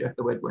hierarchical object,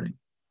 the word running.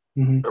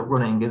 But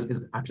running is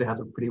actually has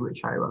a pretty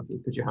rich hierarchy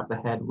because you have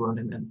the head run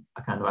and then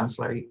a kind of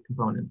ancillary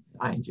component,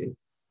 ing.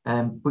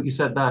 But you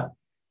said that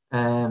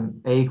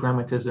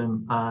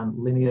agrammatism and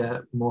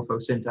linear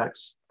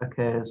morphosyntax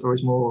occurs or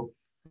is more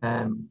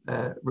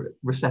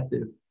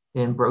receptive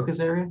in Broca's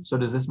area. So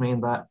does this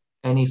mean that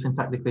any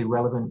syntactically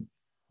relevant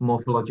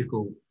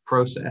morphological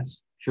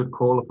process should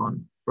call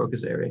upon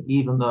Broca's area,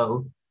 even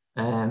though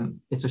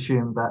it's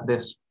assumed that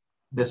this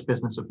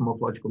business of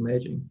morphological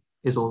merging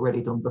is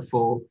already done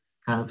before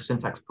kind of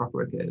syntax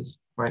proper occurs,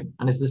 right?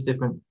 And is this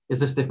different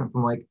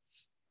from like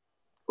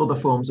other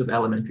forms of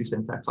elementary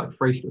syntax, like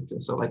phrase structure?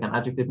 So like an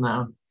adjective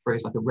noun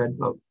phrase, like a red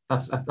boat,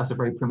 that's a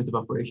very primitive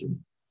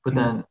operation. But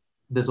then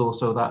there's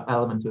also that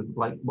element of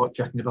like what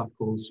Jack Nedoff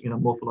calls,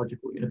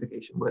 morphological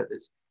unification, where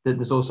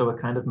there's also a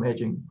kind of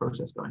merging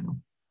process going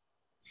on.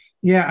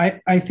 Yeah,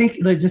 I think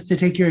like, just to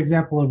take your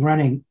example of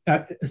running,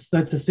 let's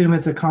assume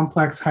it's a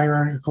complex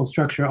hierarchical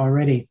structure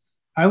already.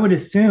 I would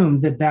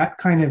assume that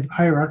kind of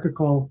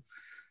hierarchical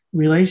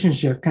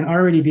relationship can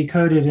already be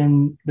coded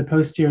in the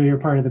posterior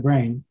part of the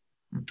brain.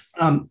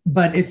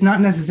 But it's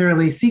not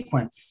necessarily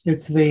sequence.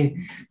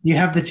 You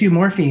have the two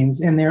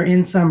morphemes and they're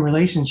in some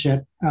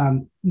relationship,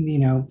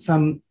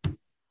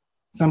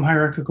 some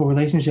hierarchical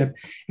relationship.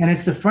 And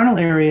it's the frontal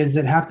areas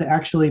that have to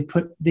actually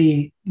put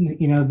the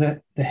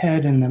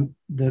head and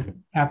the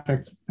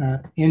affects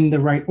in the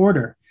right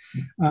order.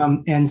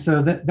 And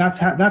so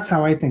that's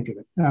how I think of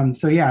it.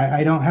 So yeah,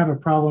 I don't have a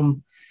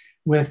problem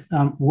with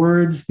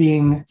words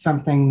being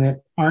something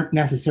that aren't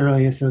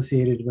necessarily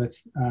associated with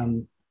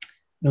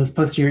those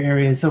posterior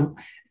areas. So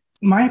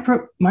my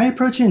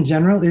approach in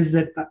general is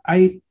that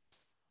I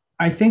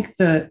think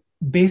the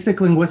basic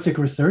linguistic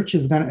research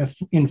is going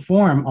to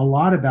inform a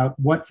lot about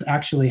what's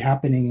actually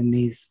happening in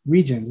these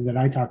regions that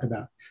I talk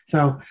about.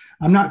 So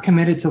I'm not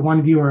committed to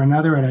one view or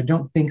another, and I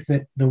don't think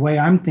that the way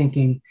I'm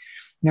thinking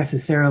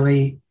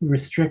necessarily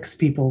restricts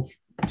people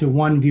to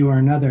one view or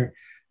another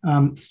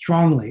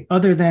strongly,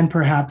 other than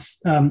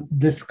perhaps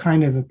this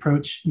kind of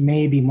approach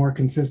may be more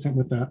consistent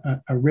with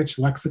a rich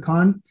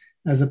lexicon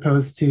as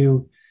opposed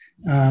to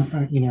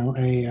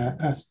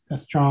a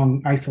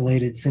strong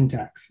isolated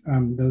syntax,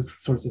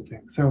 those sorts of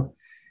things. So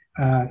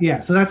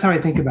so that's how I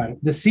think about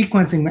it.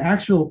 The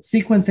actual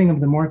sequencing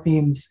of the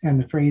morphemes and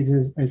the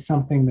phrases is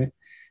something that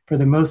for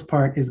the most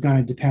part is going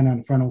to depend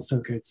on frontal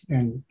circuits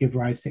and give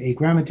rise to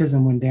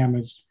agrammatism when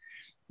damaged.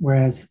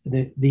 Whereas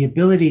the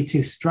ability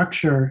to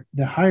structure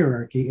the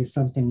hierarchy is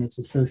something that's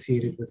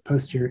associated with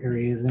posterior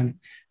areas, and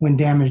when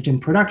damaged in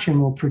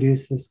production will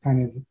produce this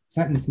kind of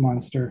sentence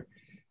monster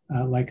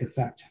like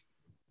effect.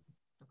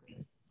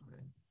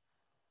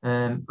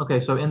 Okay,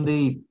 so in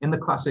the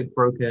classic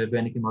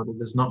Broca-Wernicke model,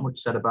 there's not much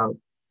said about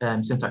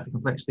syntactic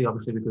complexity,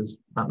 obviously because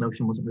that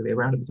notion wasn't really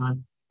around at the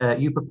time.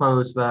 You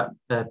propose that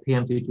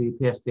PMTG,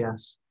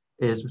 PSTS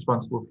is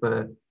responsible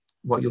for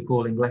what you're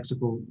calling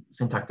lexical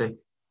syntactic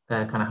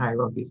kind of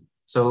hierarchies.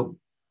 So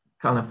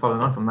kind of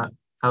following on from that,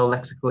 how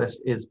lexicalist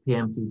is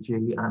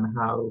PMTG and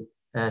how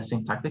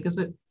syntactic is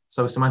it?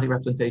 So semantic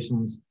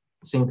representations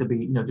seem to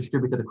be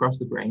distributed across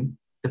the brain,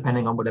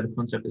 depending on whatever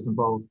concept is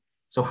involved.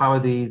 So how are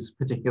these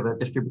particular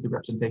distributed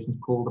representations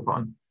called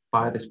upon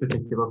by this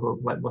particular hub?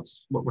 Like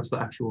what's the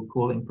actual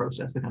calling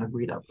process, the kind of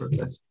readout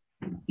process?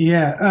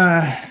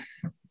 Yeah,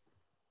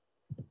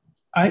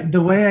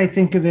 the way I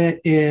think of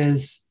it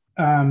is,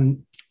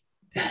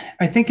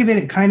 I think of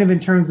it kind of in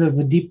terms of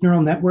a deep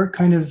neural network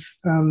kind of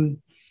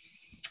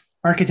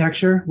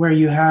architecture, where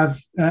you have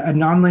a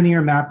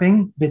nonlinear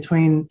mapping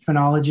between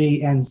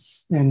phonology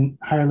and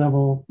higher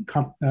level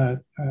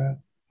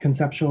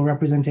conceptual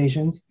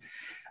representations.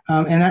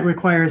 And that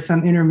requires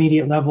some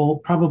intermediate level,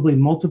 probably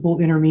multiple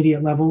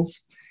intermediate levels.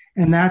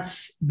 And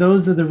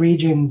those are the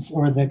regions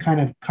or the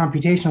kind of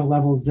computational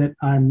levels that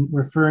I'm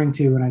referring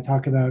to when I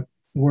talk about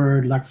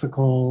word,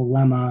 lexical,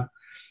 lemma,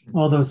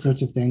 all those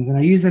sorts of things. And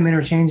I use them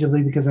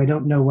interchangeably because I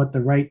don't know what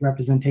the right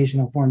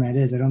representational format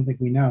is. I don't think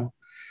we know.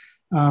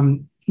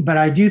 but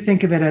I do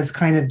think of it as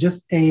kind of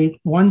just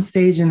one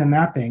stage in the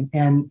mapping,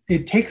 and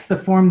it takes the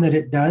form that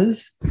it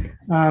does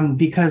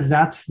because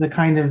that's the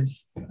kind of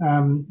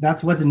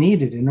that's what's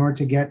needed in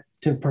order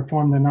to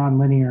perform the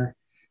nonlinear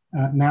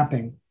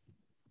mapping.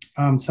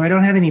 So I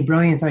don't have any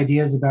brilliant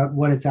ideas about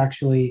what it's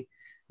actually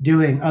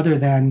doing, other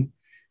than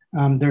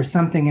there's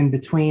something in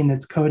between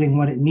that's coding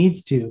what it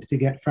needs to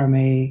get from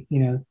a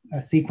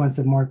sequence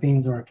of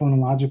morphemes or a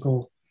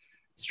phonological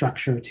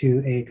structure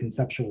to a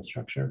conceptual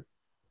structure.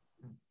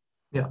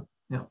 Yeah.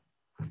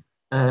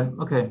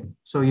 Okay,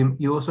 so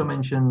you also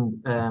mentioned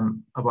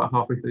about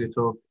halfway through your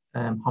talk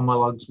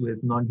homologs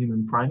with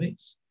non-human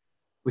primates,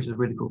 which is a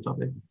really cool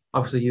topic.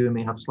 Obviously, you and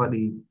me have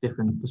slightly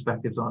different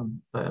perspectives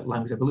on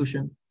language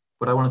evolution,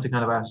 but I wanted to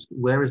kind of ask,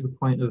 where is the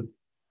point of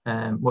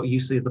what you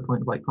see as the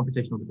point of like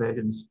computational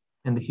divergence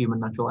in the human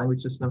natural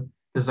language system?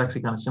 This is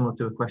actually kind of similar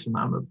to a question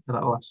that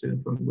I'll ask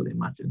soon from William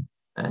Matchin.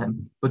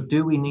 But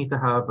do we need to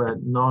have a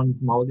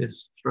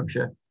non-homologous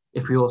structure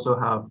if we also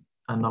have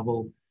a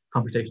novel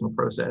computational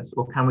process,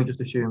 or can we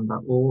just assume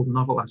that all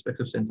novel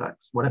aspects of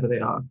syntax, whatever they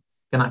are,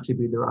 can actually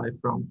be derived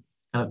from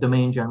kind of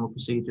domain general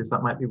procedures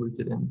that might be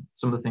rooted in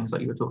some of the things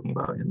that you were talking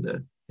about in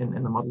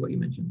the model that you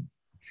mentioned?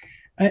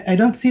 I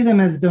don't see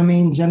them as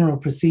domain general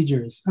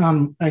procedures.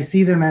 I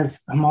see them as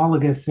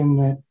homologous in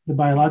the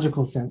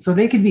biological sense. So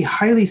they could be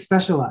highly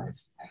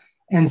specialized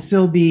and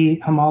still be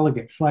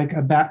homologous, like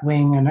a bat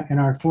wing and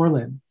our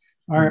forelimb.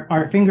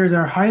 Our fingers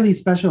are highly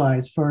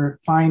specialized for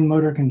fine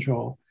motor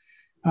control,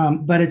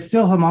 but it's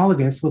still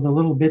homologous with the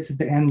little bits at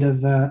the end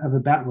of a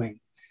bat wing.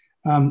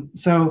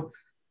 So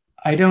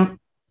I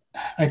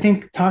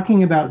think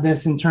talking about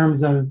this in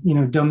terms of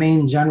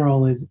domain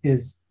general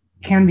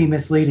can be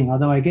misleading,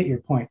 although I get your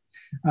point.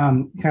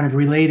 Kind of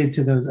related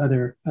to those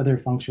other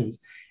functions.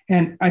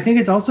 And I think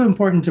it's also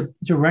important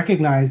to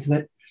recognize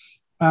that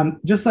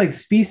just like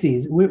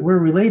species, we're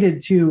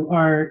related to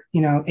our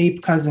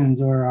ape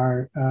cousins or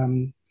our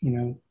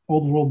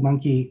old world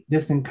monkey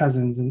distant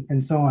cousins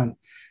and so on.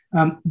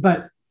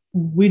 But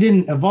we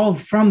didn't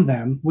evolve from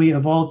them. We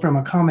evolved from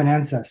a common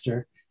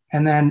ancestor,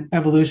 and then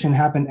evolution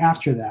happened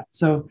after that.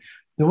 So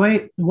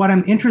what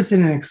I'm interested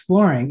in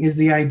exploring is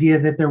the idea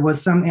that there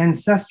was some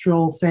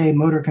ancestral, say,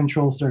 motor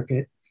control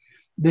circuit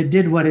that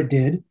did what it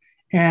did,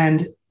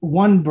 and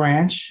one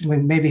branch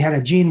maybe had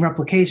a gene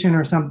replication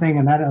or something,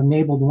 and that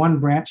enabled one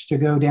branch to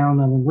go down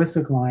the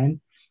linguistic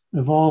line,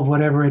 evolve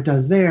whatever it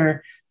does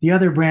there. The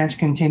other branch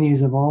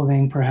continues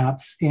evolving,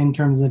 perhaps in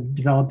terms of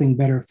developing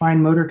better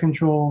fine motor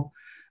control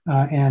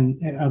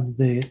and of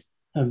the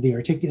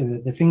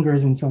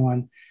fingers and so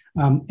on.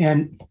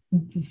 And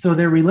so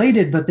they're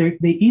related, but they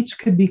each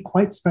could be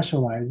quite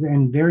specialized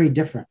and very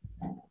different.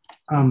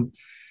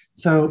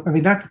 So, I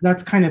mean,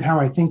 that's kind of how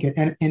I think it.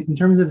 And in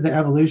terms of the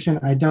evolution,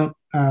 I don't,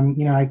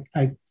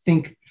 I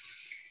think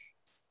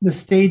the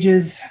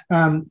stages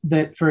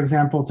that, for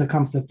example,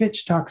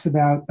 Tecumseh-Fitch talks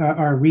about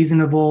are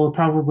reasonable,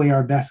 probably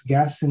our best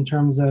guess in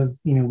terms of,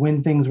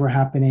 when things were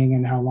happening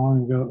and how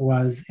long ago it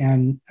was.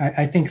 And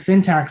I think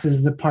syntax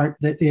is the part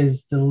that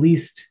is the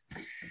least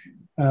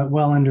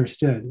well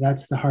understood.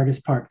 That's the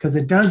hardest part, because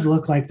it does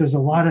look like there's a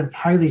lot of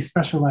highly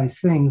specialized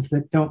things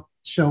that don't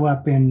show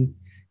up in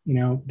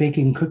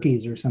baking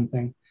cookies or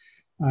something.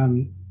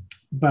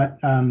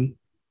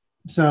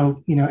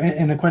 So,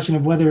 and the question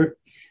of whether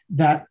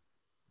that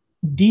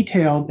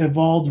detail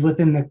evolved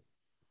within the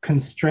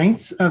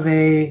constraints of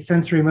a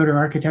sensory motor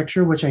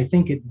architecture, which I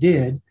think it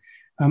did,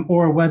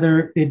 or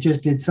whether it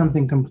just did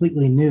something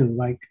completely new,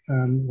 like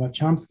what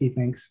Chomsky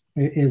thinks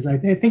is, I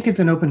think it's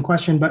an open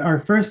question, but our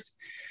first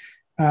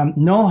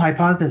null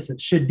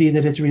hypothesis should be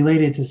that it's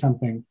related to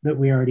something that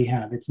we already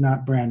have. It's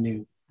not brand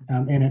new.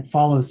 And it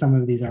follows some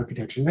of these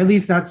architectures. At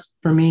least that's,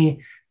 for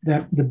me,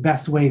 the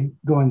best way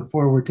going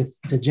forward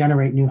to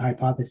generate new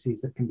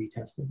hypotheses that can be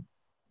tested.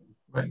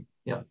 Right,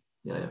 yeah.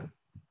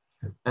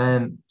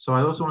 So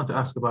I also wanted to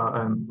ask about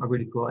a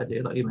really cool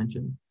idea that you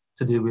mentioned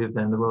to do with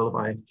the role of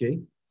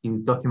IFG. You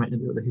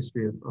documented the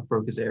history of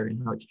Broca's area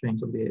and how it's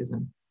changed over the years.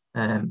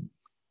 And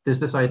there's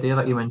this idea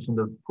that you mentioned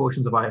of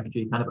portions of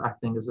IFG kind of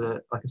acting as a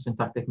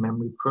syntactic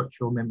memory crutch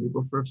or memory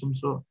buffer of some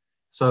sort.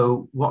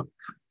 So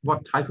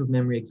what type of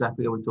memory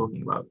exactly are we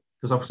talking about?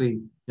 Because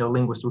obviously,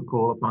 linguists would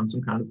call upon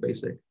some kind of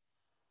basic,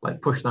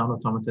 like push-down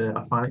automata,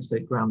 a finite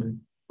state grammar,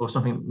 or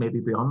something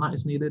maybe beyond that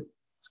is needed.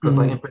 Because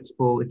like in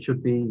principle, it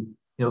should be,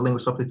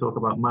 linguists often talk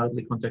about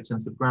mildly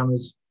context-sensitive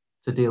grammars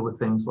to deal with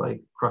things like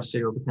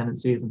cross-serial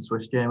dependencies and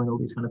Swiss German, all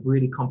these kind of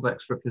really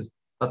complex structures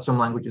that some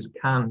languages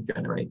can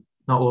generate.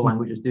 Not all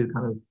languages do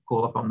kind of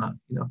call upon that,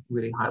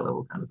 really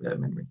high-level kind of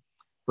memory.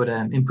 But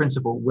in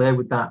principle, where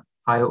would that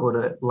higher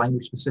order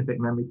language specific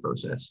memory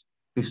process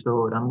be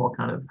stored, and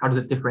how does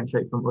it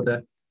differentiate from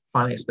other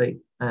finite state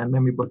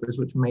memory buffers,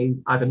 which may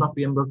either not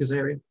be in Broca's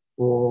area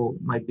or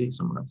might be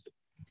somewhere else?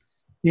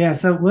 Yeah,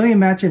 so William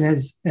Matchin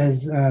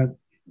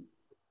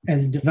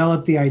has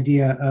developed the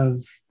idea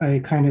of a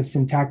kind of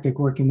syntactic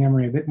working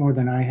memory a bit more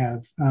than I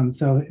have.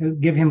 So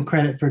give him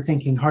credit for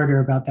thinking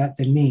harder about that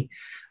than me.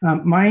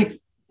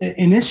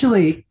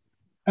 Initially,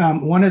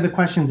 one of the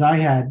questions I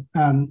had,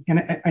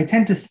 and I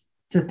tend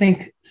to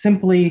think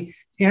simply,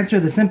 answer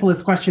the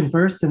simplest question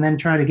first and then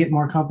try to get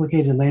more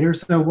complicated later.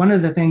 So one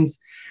of the things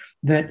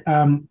that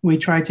we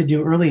tried to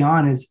do early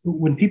on is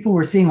when people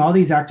were seeing all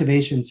these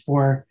activations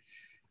for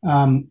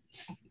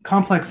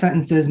complex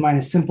sentences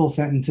minus simple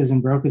sentences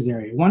in Broca's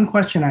area, one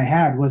question I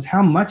had was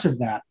how much of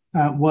that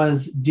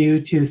was due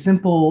to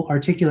simple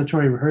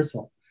articulatory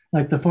rehearsal,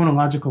 like the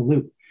phonological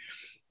loop.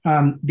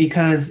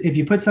 Because if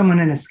you put someone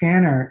in a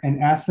scanner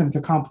and ask them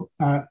to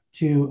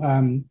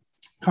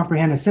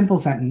comprehend a simple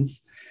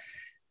sentence,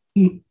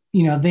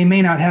 they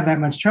may not have that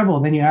much trouble.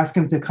 Then you ask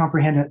them to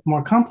comprehend a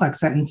more complex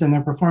sentence and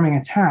they're performing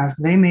a task,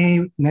 they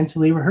may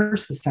mentally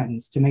rehearse the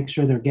sentence to make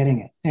sure they're getting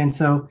it. And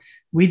so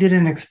we did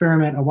an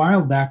experiment a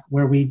while back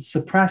where we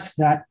suppressed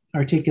that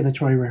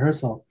articulatory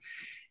rehearsal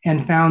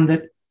and found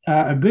that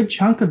a good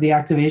chunk of the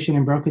activation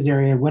in Broca's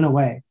area went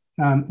away.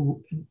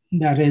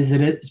 That is,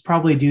 it's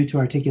probably due to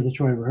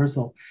articulatory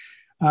rehearsal.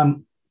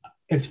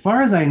 As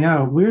far as I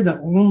know, we're the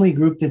only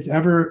group that's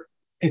ever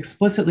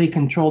explicitly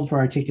controlled for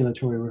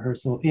articulatory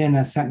rehearsal in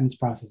a sentence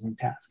processing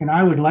task. And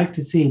I would like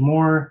to see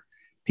more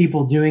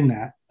people doing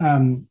that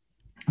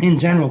in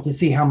general to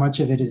see how much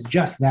of it is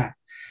just that.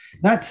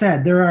 That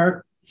said, there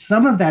are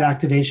some of that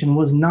activation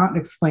was not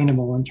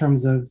explainable in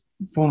terms of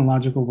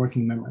phonological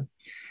working memory.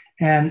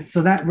 And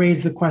so that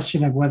raised the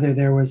question of whether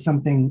there was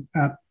something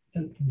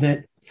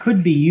that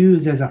could be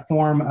used as a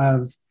form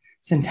of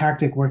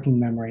syntactic working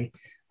memory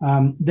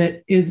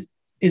that is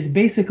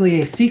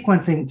basically a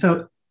sequencing.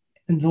 So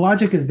the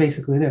logic is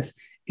basically this: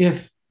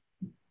 if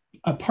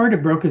a part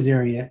of Broca's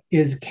area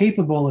is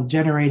capable of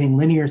generating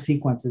linear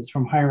sequences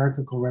from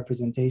hierarchical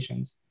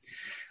representations,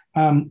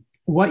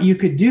 what you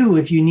could do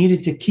if you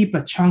needed to keep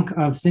a chunk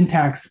of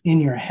syntax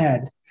in your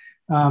head,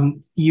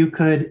 you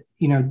could,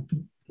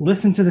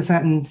 listen to the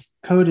sentence,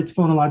 code its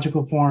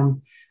phonological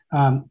form,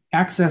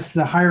 access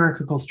the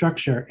hierarchical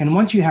structure. And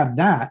once you have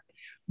that,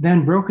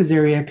 then Broca's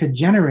area could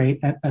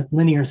generate a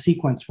linear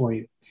sequence for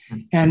you.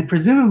 And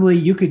presumably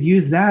you could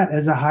use that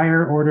as a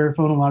higher order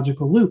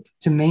phonological loop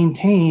to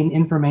maintain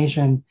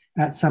information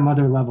at some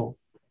other level.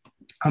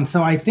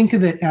 So I think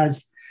of it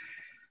as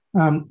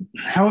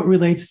how it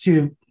relates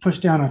to push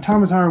down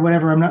automata or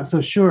whatever, I'm not so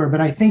sure,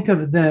 but I think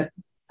of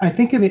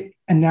it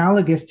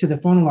analogous to the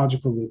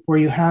phonological loop, where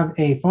you have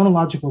a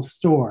phonological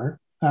store,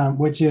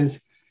 which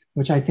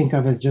I think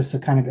of as just a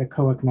kind of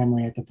echoic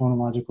memory at the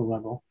phonological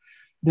level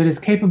that is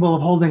capable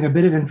of holding a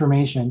bit of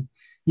information.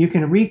 You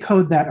can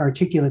recode that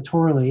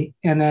articulatorily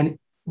and then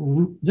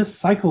just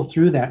cycle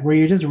through that, where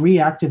you're just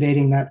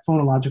reactivating that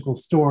phonological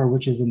store,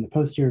 which is in the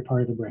posterior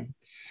part of the brain.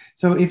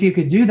 So if you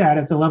could do that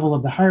at the level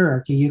of the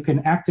hierarchy, you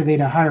can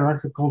activate a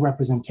hierarchical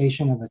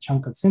representation of a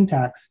chunk of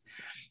syntax,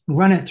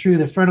 run it through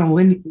the frontal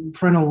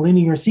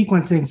linear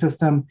sequencing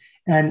system,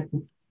 and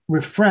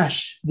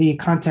refresh the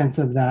contents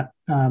of that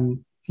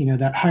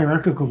that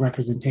hierarchical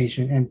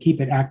representation and keep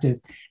it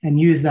active, and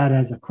use that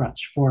as a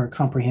crutch for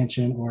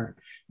comprehension or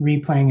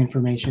replaying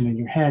information in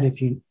your head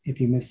if you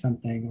miss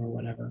something or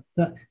whatever.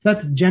 So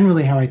that's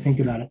generally how I think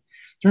about it.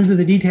 In terms of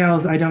the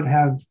details, I don't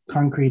have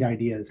concrete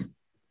ideas.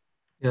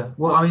 Yeah,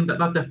 well, I mean, that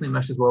definitely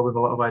meshes well with a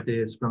lot of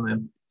ideas from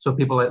him. So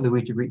people like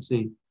Luigi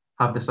Rizzi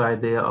have this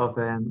idea of,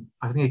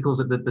 I think he calls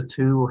it the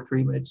 2 or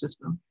 3 merge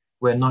system,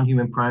 where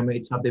non-human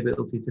primates have the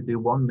ability to do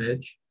one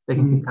merge. They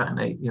can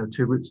concatenate,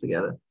 2 roots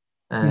together.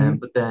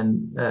 But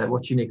then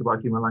what's unique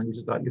about human language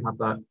is that you have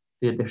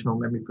the additional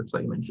memory crutch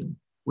that you mentioned,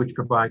 which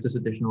provides us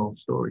additional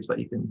stories that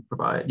you can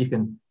provide. You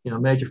can,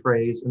 merge a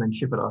phrase and then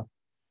ship it off,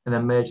 and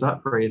then merge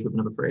that phrase with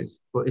another phrase.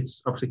 But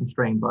it's obviously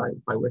constrained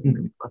by working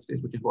memory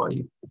capacities, which is why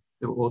you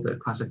do all the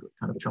classic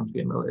kind of Chomsky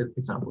and Miller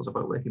examples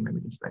about working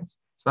memory constraints.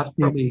 So that's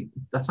probably,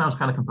 that sounds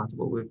kind of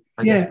compatible with,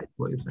 I guess,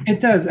 what you're saying. It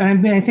does. And I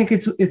mean, I think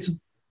it's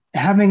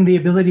having the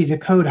ability to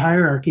code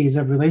hierarchies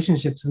of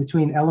relationships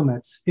between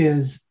elements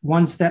is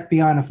one step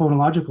beyond a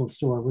phonological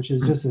store, which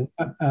is just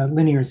a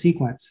linear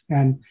sequence.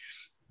 And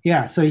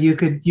so you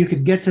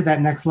could get to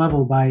that next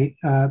level by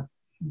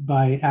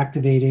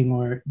activating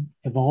or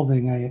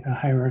evolving a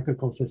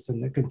hierarchical system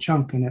that could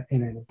chunk in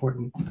an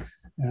important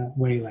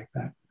way like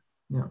that.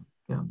 Yeah.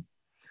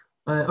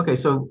 Okay,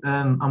 so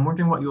I'm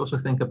wondering what you also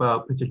think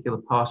about particular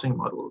parsing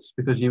models,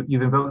 because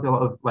you've invoked a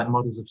lot of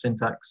models of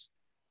syntax,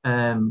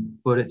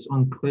 but it's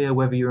unclear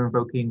whether you're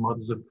invoking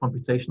models of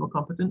computational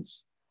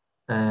competence,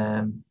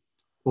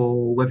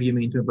 or whether you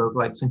mean to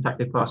invoke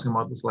syntactic parsing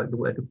models like the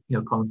work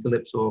of Colin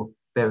Phillips or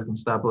Berwick and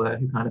Stabler,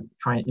 who kind of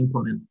try and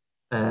implement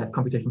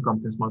computational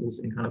competence models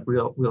in kind of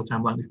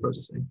real-time language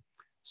processing.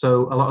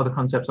 So a lot of the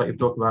concepts that you've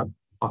talked about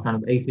are kind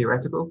of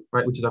a-theoretical,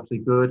 right, which is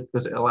absolutely good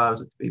because it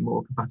allows it to be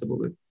more compatible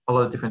with a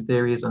lot of different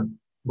theories, and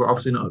we're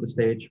obviously not at the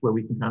stage where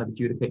we can kind of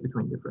adjudicate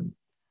between different,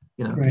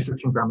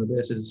 construction grammar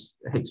versus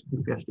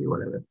HTTP, PHP,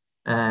 whatever.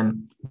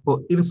 But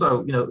even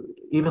so,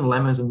 even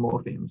lemmas and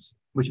morphemes,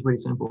 which are pretty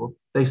simple,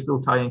 they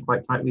still tie in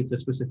quite tightly to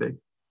specific,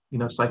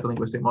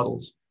 psycholinguistic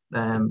models.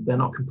 They're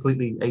not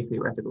completely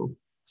a-theoretical.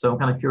 So I'm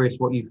kind of curious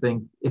what you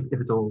think, if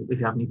at all, if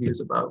you have any views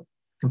about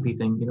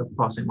competing,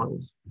 parsing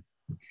models.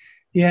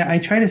 Yeah, I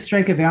try to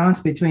strike a balance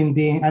between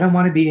being, I don't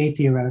want to be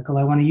atheoretical.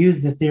 I want to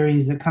use the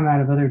theories that come out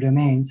of other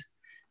domains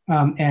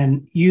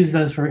and use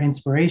those for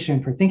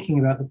inspiration for thinking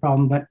about the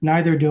problem, but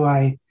neither do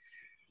I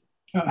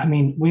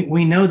mean,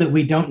 we know that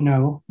we don't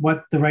know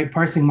what the right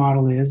parsing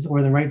model is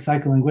or the right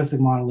psycholinguistic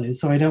model is.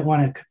 So I don't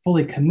want to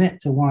fully commit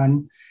to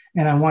one.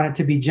 And I want it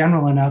to be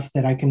general enough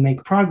that I can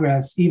make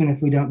progress, even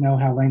if we don't know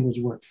how language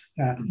works,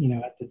 at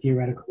the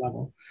theoretical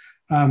level.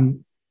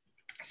 In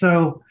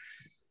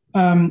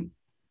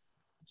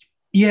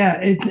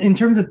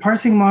terms of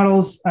parsing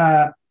models,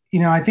 I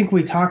think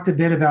we talked a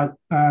bit about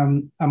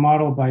a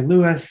model by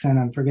Lewis, and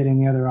I'm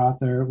forgetting the other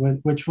author,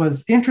 which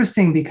was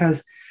interesting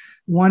because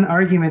one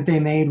argument they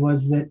made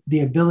was that the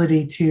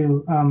ability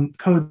to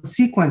code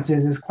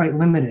sequences is quite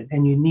limited,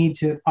 and you need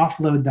to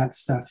offload that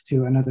stuff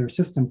to another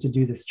system to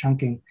do this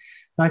chunking.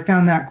 So I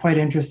found that quite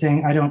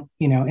interesting. I don't,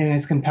 and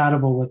it's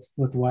compatible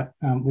with what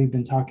we've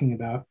been talking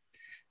about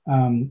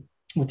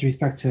with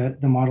respect to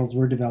the models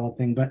we're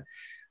developing. But,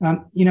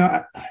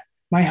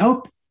 my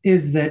hope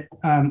is that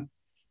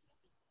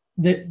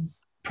that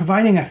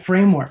providing a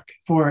framework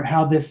for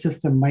how this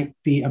system might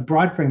be, a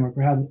broad framework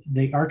for how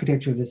the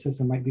architecture of this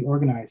system might be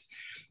organized,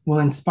 will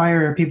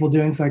inspire people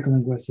doing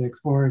psycholinguistics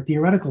or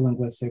theoretical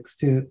linguistics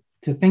to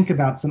think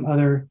about some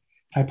other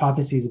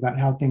hypotheses about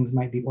how things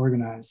might be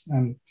organized.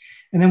 And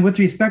then with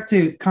respect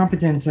to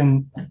competence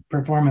and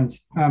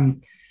performance,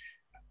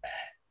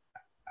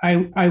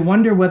 I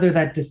wonder whether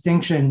that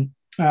distinction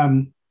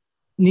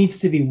needs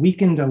to be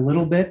weakened a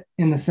little bit,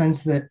 in the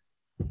sense that,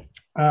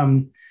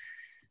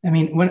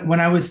 when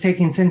I was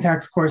taking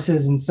syntax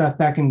courses and stuff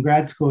back in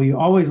grad school, you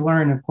always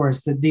learn, of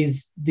course, that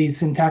these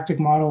syntactic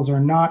models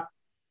are not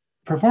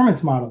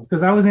performance models,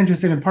 because I was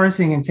interested in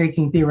parsing and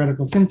taking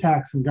theoretical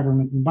syntax and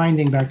government and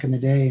binding back in the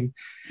day.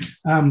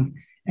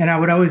 And I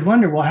would always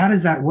wonder, well, how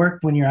does that work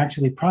when you're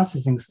actually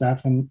processing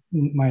stuff? And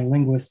my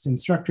linguist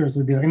instructors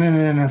would be like,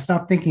 no,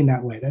 stop thinking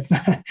that way. That's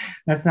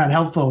not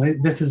helpful.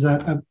 This is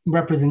a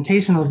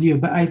representational view.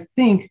 But I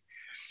think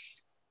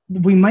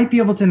we might be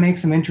able to make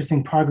some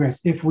interesting progress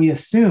if we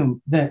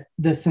assume that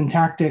the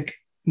syntactic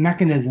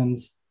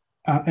mechanisms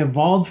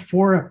evolved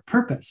for a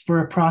purpose, for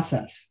a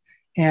process,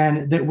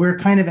 and that we're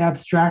kind of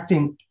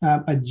abstracting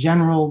a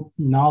general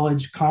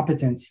knowledge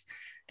competence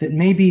that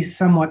may be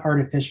somewhat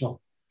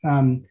artificial.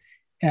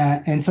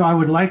 And so I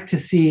would like to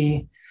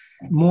see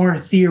more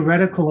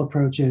theoretical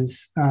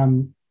approaches,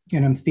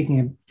 and I'm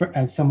speaking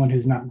as someone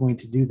who's not going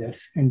to do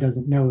this and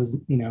doesn't know,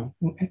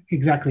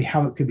 exactly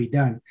how it could be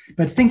done,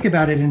 but think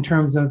about it in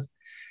terms of,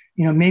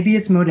 maybe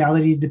it's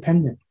modality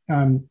dependent,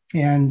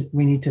 and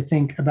we need to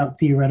think about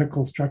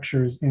theoretical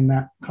structures in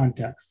that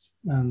context.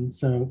 I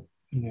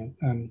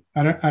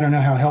don't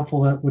know how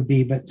helpful that would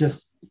be, but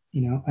just,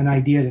 an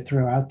idea to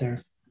throw out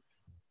there.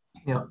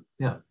 Yeah.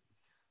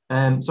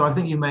 So I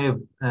think you may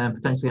have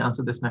potentially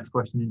answered this next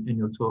question in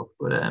your talk,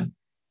 but I'm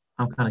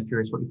kind of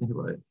curious what you think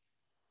about it.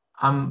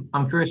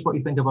 I'm curious what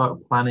you think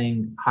about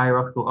planning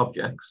hierarchical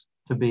objects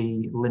to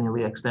be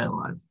linearly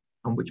externalized,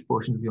 and which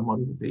portions of your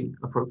model would be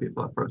appropriate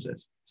for that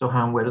process. So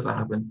how and where does that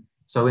happen?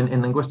 So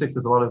in linguistics,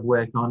 there's a lot of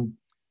work on,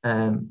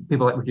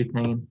 people like Richard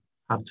Kane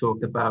have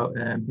talked about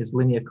his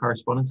linear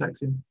correspondence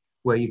axiom,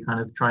 where you kind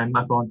of try and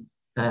map on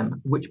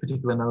which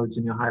particular nodes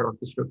in your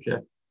hierarchical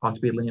structure are to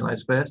be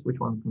linearized first, which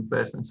one come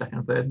first and second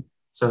and third.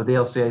 So the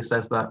LCA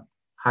says that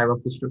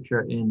hierarchical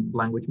structure in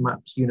language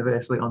maps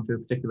universally onto a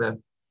particular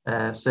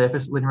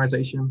surface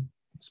linearization,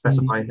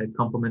 specified head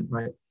complement,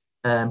 right?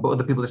 But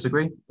other people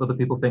disagree. Other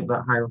people think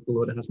that hierarchical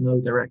order has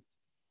no direct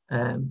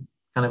kind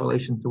of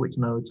relation to which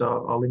nodes are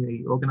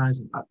linearly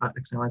organized at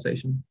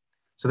externalization.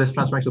 So this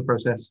transformational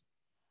process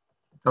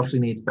obviously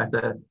needs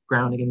better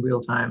grounding in real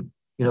time,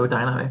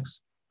 dynamics.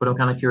 But I'm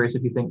kind of curious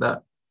if you think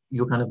that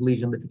your kind of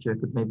lesion literature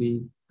could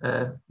maybe,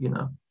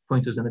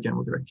 point us in a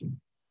general direction.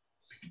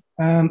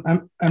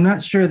 I'm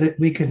not sure that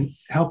we can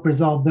help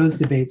resolve those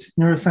debates.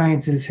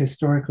 Neuroscience is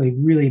historically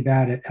really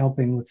bad at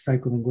helping with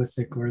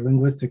psycholinguistic or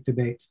linguistic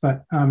debates.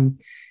 But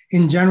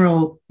in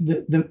general,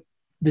 the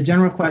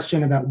general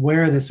question about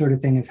where this sort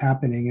of thing is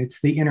happening,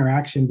 it's the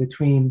interaction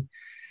between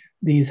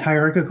these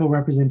hierarchical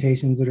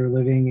representations that are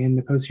living in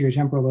the posterior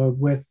temporal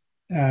lobe with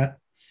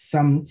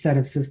some set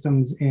of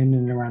systems in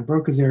and around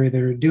Broca's area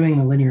that are doing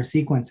the linear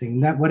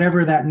sequencing. That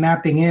whatever that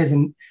mapping is,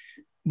 and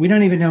we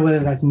don't even know whether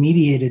that's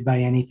mediated by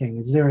anything.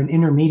 Is there an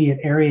intermediate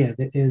area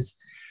that is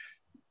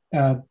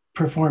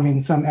performing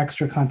some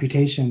extra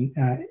computation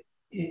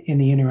in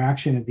the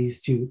interaction of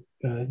these two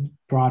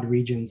broad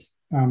regions?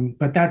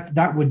 But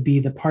that would be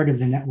the part of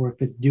the network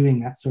that's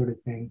doing that sort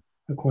of thing,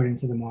 according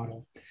to the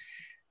model.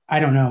 I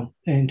don't know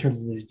in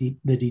terms of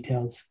the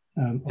details,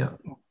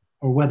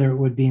 or whether it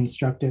would be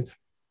instructive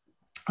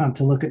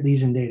to look at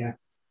lesion data.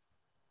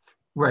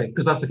 Right,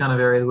 because that's the kind of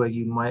area where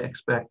you might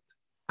expect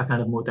a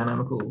kind of more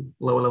dynamical,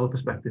 lower level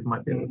perspective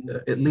might be able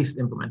to at least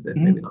implement it,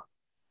 maybe not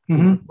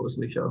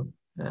mostly show.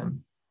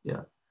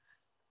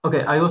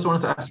 Okay, I also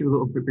wanted to ask you a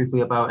little bit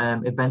briefly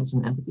about events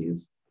and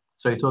entities.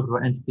 So you talk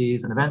about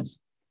entities and events.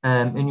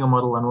 In your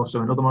model and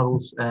also in other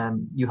models,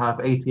 you have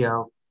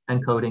ATL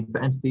encoding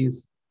for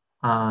entities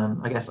and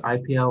I guess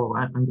IPL or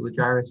angular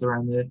gyrus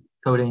around the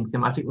coding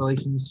thematic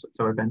relations,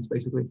 so events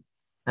basically.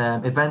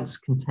 Events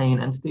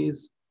contain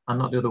entities and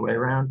not the other way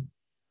around.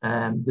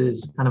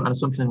 There's kind of an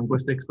assumption in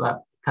linguistics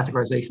that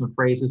categorization of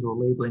phrases or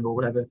labeling or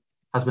whatever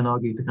has been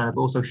argued to kind of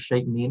also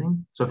shape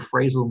meaning. So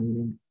phrasal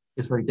meaning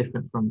is very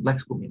different from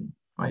lexical meaning,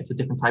 right? It's a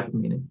different type of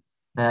meaning.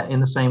 In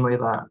the same way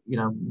that,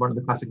 one of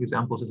the classic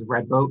examples is a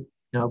red boat.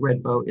 A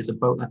red boat is a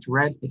boat that's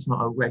red. It's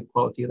not a red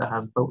quality that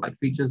has boat-like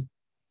features.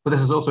 But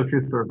this is also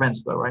true for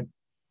events though, right?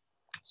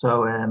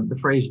 So the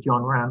phrase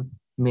John ran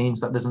means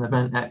that there's an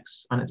event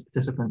X and its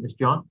participant is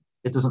John.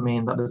 It doesn't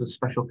mean that there's a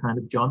special kind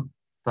of John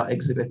that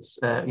exhibits,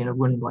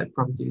 running-like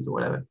properties or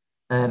whatever.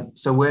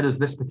 So where does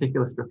this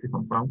particular structure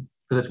come from?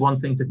 Because it's one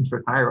thing to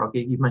construct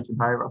hierarchy. You've mentioned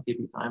hierarchy a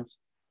few times,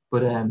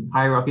 but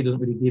hierarchy doesn't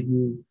really give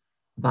you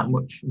that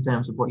much in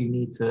terms of what you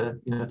need to,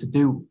 to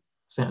do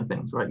certain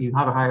things, right? You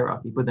have a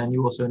hierarchy, but then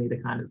you also need a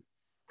kind of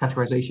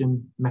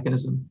categorization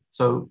mechanism.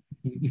 So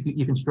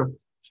you construct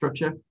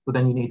structure, but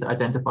then you need to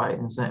identify it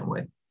in a certain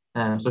way.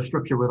 So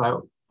structure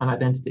without an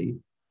identity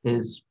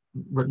is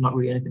not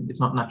really anything.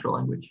 It's not natural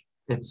language.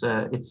 It's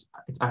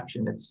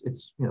action.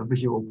 It's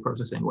visual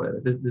processing.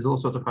 Whatever. There's all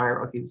sorts of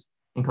hierarchies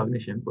in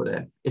cognition,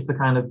 but it's the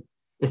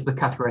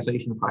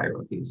categorization of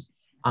hierarchies,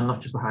 and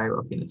not just the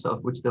hierarchy in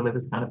itself, which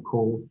delivers the kind of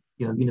core,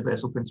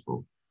 universal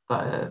principle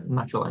that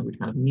natural language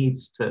kind of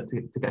needs to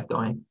get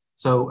going.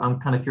 So I'm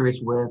kind of curious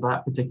where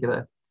that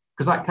particular,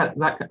 because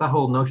that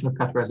whole notion of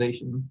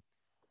categorization,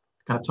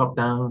 kind of top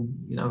down,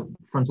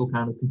 frontal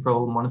kind of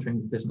control, monitoring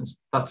the business,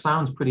 that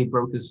sounds pretty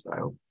broker's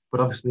style,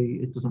 but obviously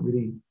it doesn't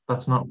really,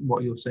 that's not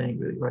what you're saying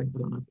really, right? I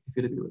don't know if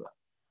you'd agree with that.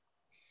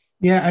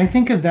 Yeah, I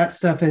think of that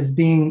stuff as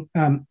being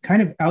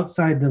kind of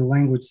outside the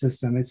language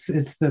system.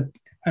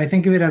 I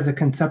think of it as a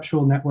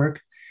conceptual network,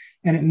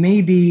 and it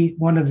may be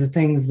one of the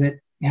things that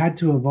had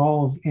to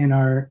evolve in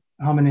our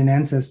hominin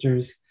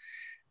ancestors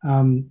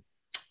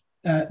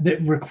that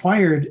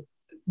required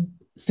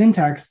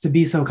syntax to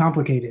be so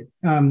complicated.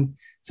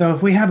 So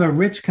if we have a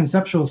rich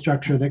conceptual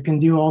structure that can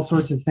do all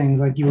sorts of things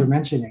like you were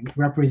mentioning,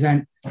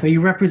 you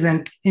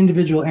represent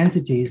individual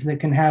entities that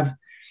can have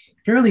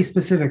fairly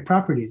specific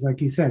properties, like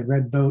you said,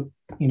 red boat,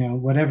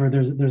 whatever,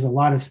 there's a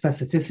lot of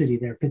specificity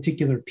there,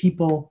 particular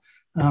people,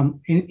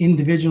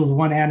 individuals,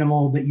 one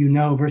animal that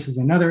versus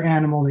another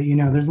animal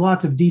that there's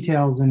lots of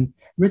details and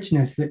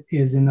richness that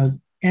is in those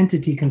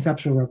entity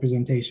conceptual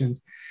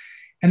representations.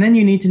 And then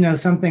you need to know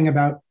something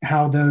about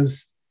how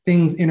those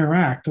things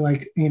interact.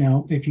 Like,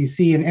 if you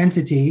see an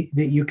entity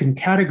that you can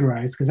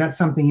categorize, because that's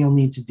something you'll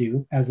need to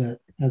do as a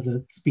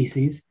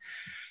species.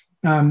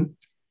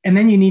 And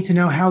then you need to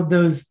know how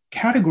those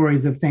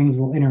categories of things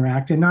will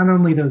interact, and not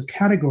only those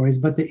categories,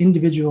 but the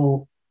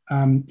individual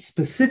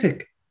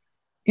specific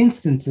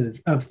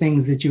instances of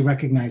things that you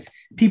recognize,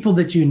 people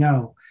that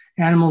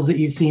animals that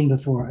you've seen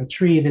before, a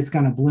tree that's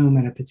going to bloom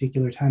at a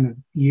particular time of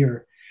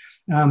year.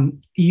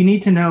 You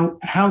need to know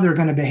how they're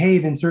going to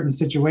behave in certain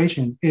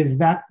situations. Is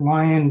that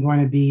lion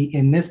going to be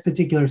in this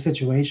particular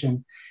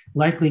situation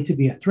likely to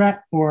be a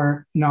threat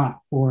or not?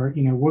 Or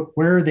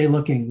where are they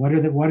looking?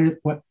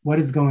 What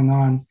is going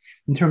on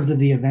in terms of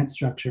the event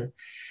structure?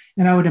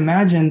 And I would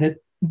imagine that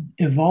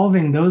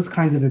evolving those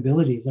kinds of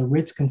abilities, a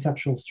rich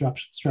conceptual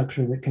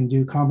structure that can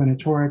do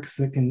combinatorics,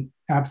 that can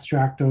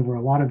abstract over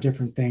a lot of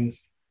different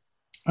things,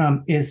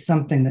 is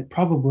something that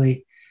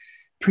probably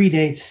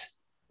predates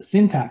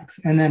syntax.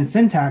 And then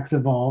syntax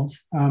evolved,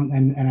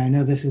 and I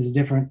know this is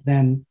different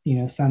than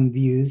some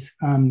views.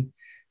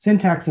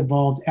 Syntax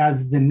evolved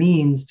as the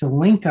means to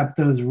link up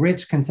those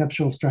rich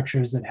conceptual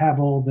structures that have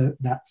all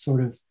that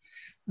sort of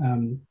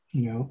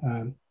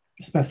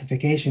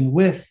specification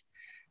with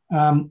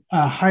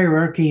a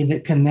hierarchy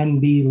that can then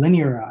be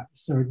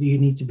linearized, or do you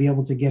need to be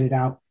able to get it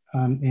out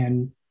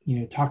and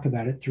talk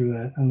about it through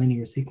a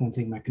linear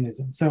sequencing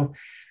mechanism? So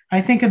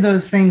I think of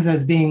those things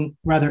as being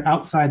rather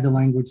outside the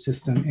language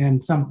system,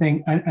 and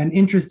an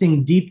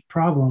interesting, deep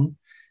problem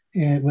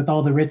with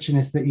all the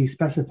richness that you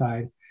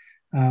specified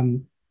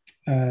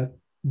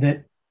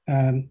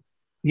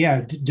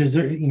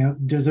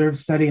deserves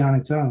study on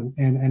its own.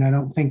 And I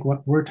don't think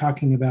what we're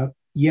talking about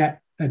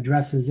yet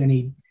addresses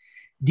any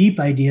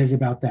deep ideas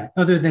about that,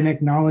 other than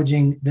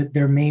acknowledging that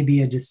there may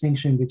be a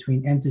distinction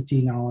between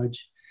entity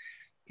knowledge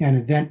and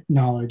event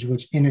knowledge,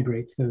 which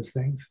integrates those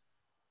things.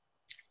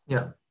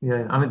 Yeah.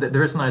 I mean,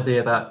 there is an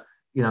idea that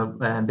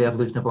the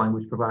evolution of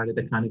language provided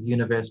a kind of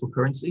universal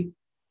currency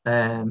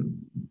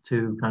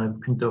to kind of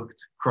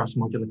conduct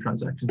cross-modular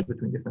transactions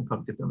between different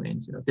cognitive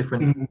domains.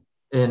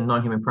 In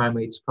non-human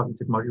primates,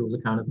 cognitive modules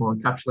are kind of more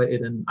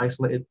encapsulated and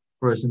isolated,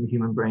 whereas in the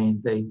human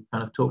brain, they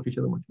kind of talk to each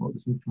other much more.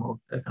 There's much more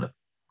kind of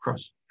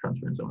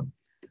cross-transfer and so on.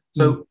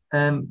 So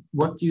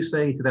what do you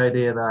say to the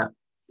idea that,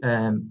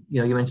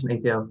 you mentioned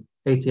ATL.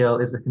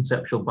 ATL is a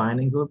conceptual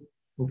binding hub.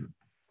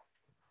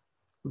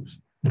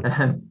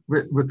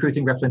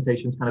 Recruiting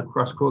representations kind of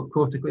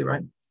cross-cortically,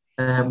 right?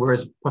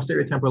 Whereas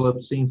posterior temporal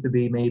lobe seems to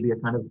be maybe a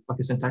kind of like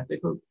a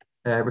syntactic hub,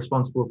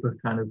 responsible for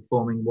kind of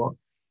forming what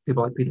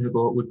people like Peter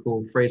Hickok would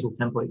call phrasal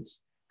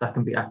templates that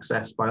can be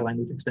accessed by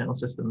language external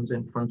systems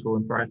in frontal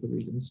and parietal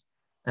regions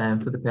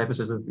for the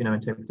purposes of,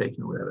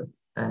 interpretation or whatever.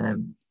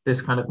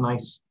 This kind of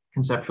nice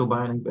conceptual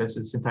binding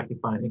versus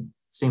syntactic binding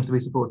seems to be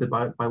supported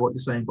by what you're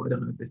saying, but I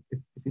don't know if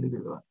you'd agree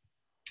with that.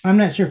 I'm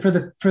not sure. For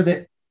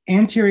the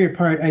anterior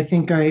part, I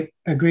think I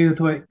agree with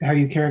how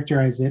you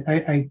characterize it.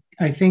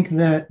 I think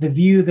that the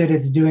view that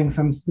it's doing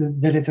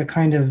that it's a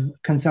kind of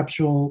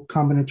conceptual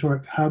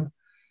combinatoric hub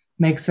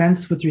makes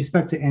sense with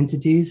respect to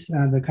entities.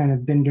 The kind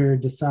of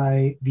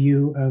Binder-Desai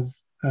view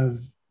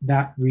of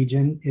that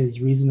region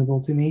is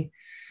reasonable to me.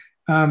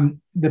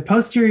 The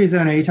posterior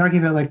zone, are you talking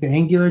about like the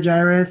angular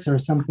gyrus or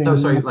something? No,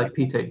 sorry, like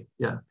PT.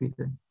 Yeah,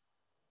 PT.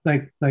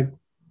 Like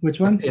which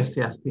one?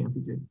 STS,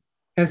 PMPG.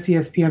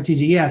 SES,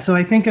 PMTG. Yeah. So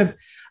I think of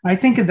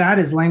that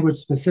as language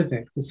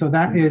specific. So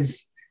that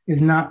is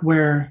not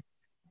where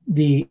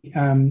the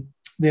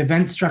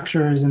event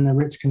structures and the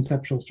rich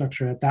conceptual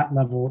structure at that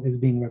level is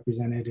being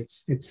represented.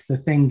 It's the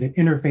thing that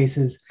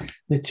interfaces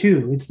the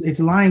two. It's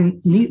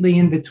lying neatly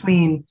in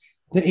between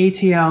the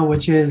ATL,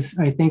 which is,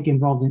 I think,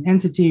 involved in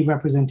entity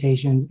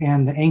representations,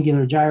 and the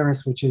angular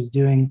gyrus, which is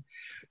doing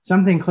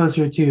something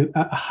closer to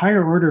a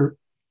higher order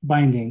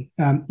binding,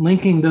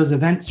 linking those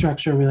event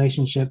structure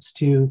relationships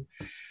to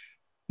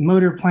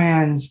motor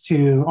plans,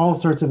 to all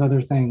sorts of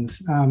other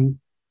things.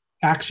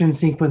 Action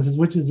sequences,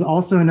 which is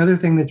also another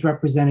thing that's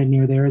represented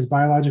near there, is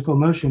biological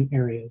motion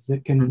areas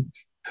that can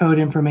code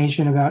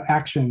information about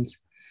actions.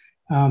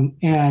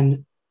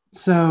 And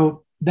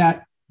so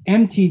that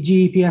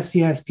MTG,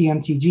 PSTS,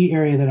 PMTG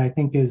area that I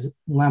think is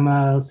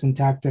lemma,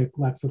 syntactic,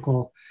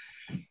 lexical,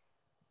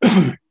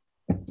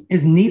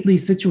 is neatly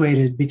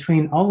situated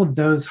between all of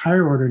those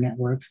higher order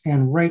networks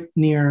and right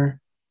near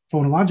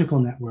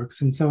phonological networks.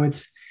 And so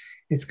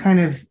it's kind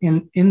of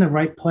in the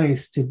right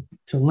place to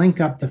link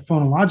up the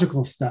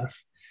phonological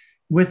stuff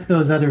with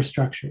those other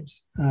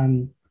structures.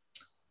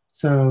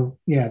 So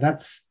yeah,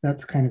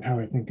 that's kind of how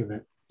I think of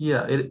it.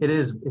 Yeah, it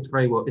is. It's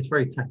very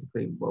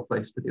technically well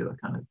placed to do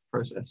that kind of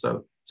process.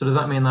 So does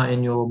that mean that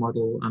in your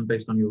model and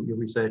based on your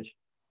research,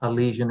 a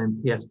lesion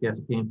in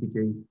PSTS,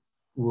 PMPG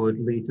would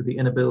lead to the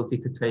inability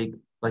to take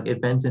like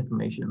event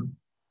information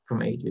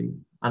from AG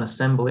and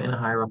assemble it in a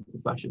hierarchical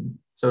fashion?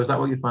 So is that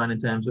what you find in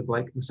terms of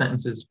like the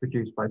sentences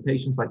produced by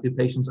patients? Like, do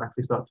patients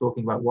actually start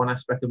talking about one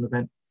aspect of an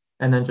event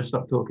and then just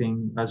stop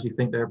talking as you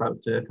think they're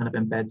about to kind of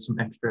embed some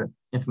extra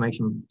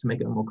information to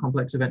make it a more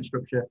complex event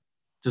structure?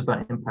 Does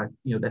that impact,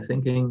 their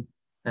thinking?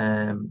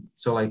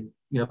 So like,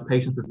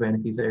 patients with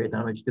Wernicke's area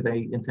damage, do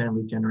they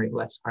internally generate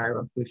less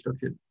hierarchically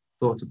structured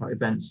thoughts about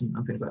events and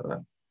things like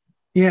that?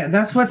 Yeah,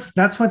 that's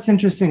what's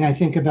interesting, I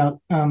think,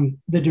 about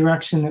the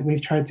direction that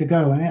we've tried to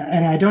go.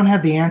 And I don't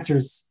have the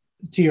answers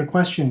to your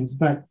questions,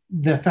 but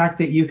the fact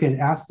that you could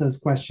ask those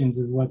questions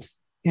is what's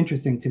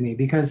interesting to me,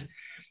 because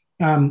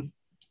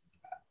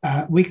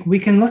we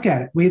can look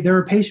at it. There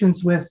are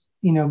patients with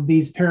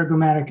these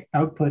paragrammatic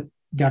output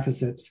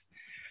deficits,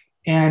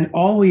 and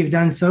all we've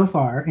done so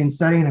far in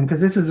studying them, because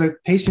this is a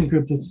patient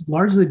group that's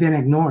largely been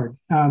ignored,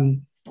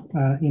 and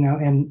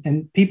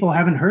people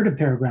haven't heard of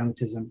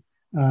paragrammatism.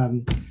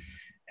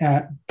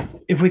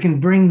 If we can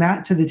bring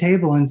that to the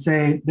table and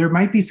say there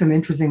might be some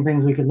interesting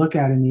things we could look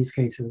at in these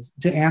cases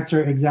to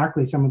answer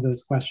exactly some of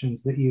those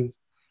questions that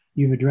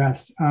you've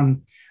addressed.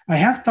 I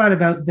have thought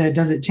about the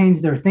does it change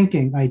their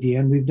thinking idea,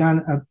 and we've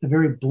done a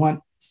very blunt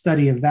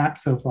study of that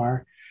so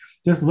far,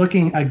 just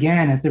looking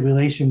again at the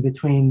relation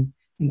between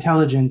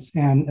intelligence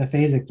and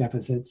aphasic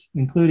deficits,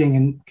 including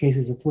in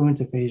cases of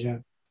fluent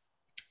aphasia.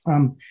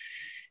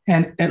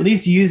 And at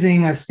least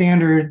using a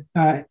standard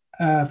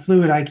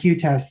fluid IQ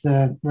test,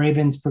 the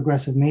Raven's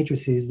progressive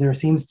matrices, there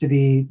seems to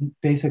be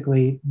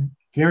basically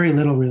very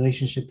little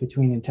relationship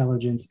between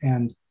intelligence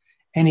and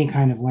any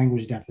kind of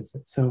language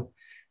deficit. So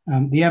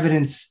the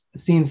evidence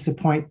seems to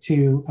point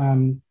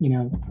to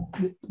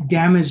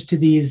damage to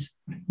these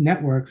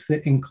networks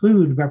that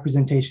include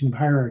representation of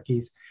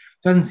hierarchies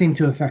doesn't seem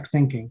to affect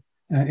thinking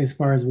as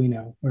far as we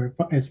know, or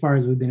as far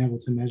as we've been able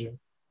to measure.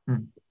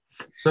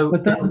 So,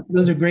 but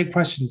those are great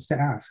questions to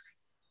ask.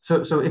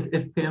 So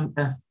if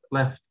PMF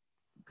left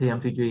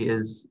PMTG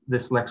is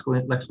this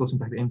lexical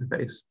syntactic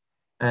interface,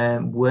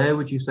 where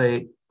would you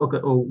say, okay,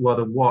 or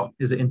rather, what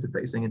is it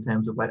interfacing in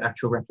terms of like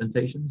actual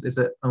representations? Is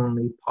it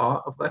only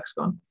part of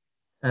lexicon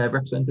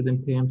represented in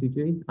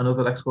PMTG, and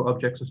other lexical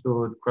objects are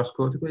stored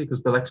cross-cortically?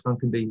 Because the lexicon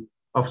can be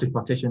obviously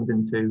partitioned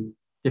into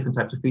different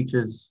types of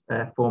features,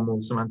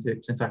 formal,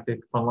 semantic, syntactic,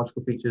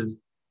 phonological features.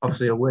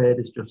 Obviously, a word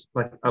is just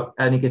like,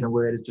 any given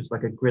word is just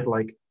like a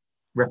grid-like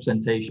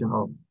representation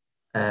of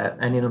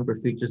any number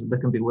of features. There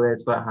can be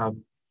words that have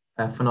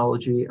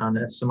phonology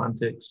and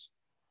semantics,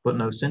 but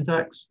no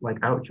syntax, like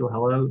ouch or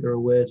hello. There are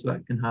words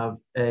that can have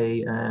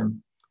a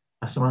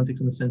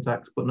semantics and a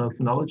syntax, but no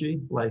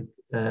phonology, like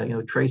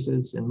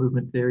traces in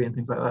movement theory and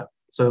things like that.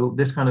 So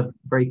this kind of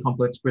very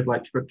complex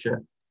grid-like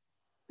structure,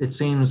 it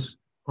seems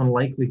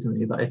unlikely to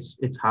me that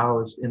it's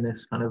housed in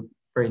this kind of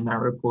very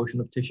narrow portion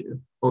of tissue.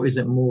 Or is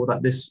it more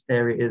that this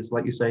area is,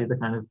 like you say, the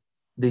kind of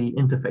the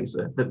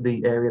interfacer, that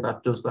the area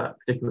that does that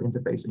particular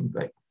interfacing,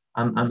 right?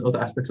 And other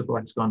aspects of the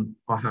lexicon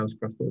are housed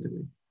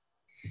cross-cortically?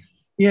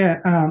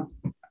 Yeah,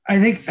 I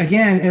think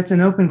again, it's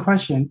an open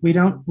question. We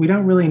don't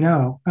really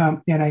know,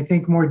 and I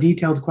think more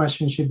detailed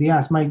questions should be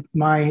asked. I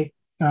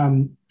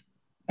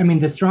mean,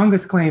 the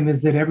strongest claim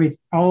is that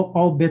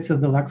all bits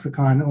of the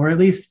lexicon, or at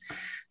least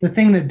the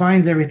thing that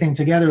binds everything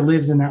together,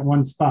 lives in that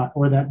one spot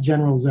or that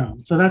general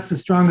zone. So that's the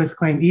strongest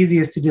claim,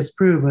 easiest to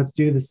disprove. Let's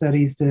do the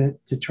studies to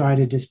try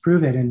to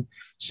disprove it and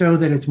show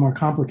that it's more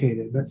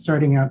complicated. But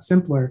starting out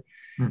simpler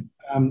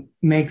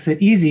makes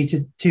it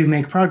easy to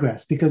make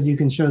progress, because you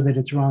can show that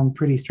it's wrong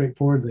pretty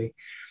straightforwardly.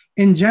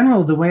 In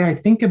general, the way I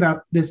think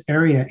about this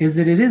area is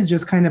that it is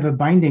just kind of a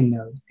binding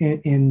node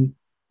in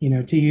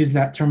to use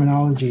that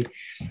terminology,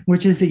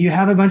 which is that you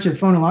have a bunch of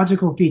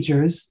phonological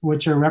features,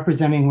 which are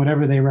representing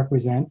whatever they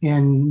represent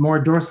in more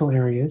dorsal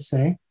areas,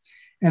 say.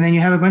 And then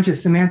you have a bunch of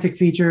semantic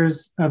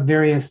features of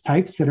various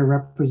types that are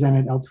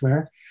represented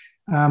elsewhere.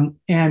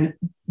 And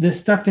the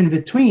stuff in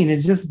between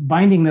is just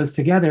binding those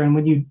together. And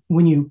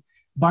when you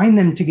bind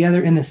them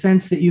together in the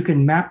sense that you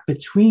can map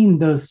between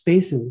those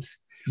spaces,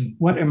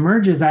 what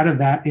emerges out of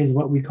that is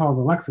what we call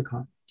the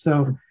lexicon.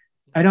 So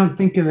I don't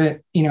think of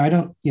it,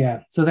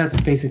 so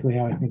that's basically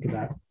how I think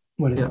about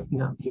what it's.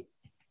 Yeah.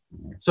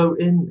 So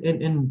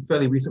in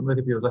fairly recent work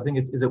of yours, I think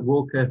is it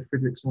Walker,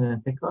 Fredrickson,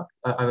 and Hickok,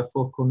 either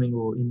forthcoming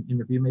or in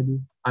review maybe?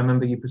 I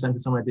remember you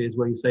presented some ideas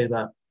where you say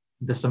that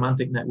the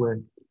semantic network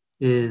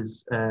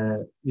is,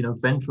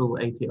 ventral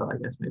ATL, I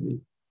guess maybe,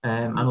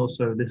 and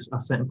also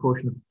a certain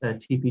portion of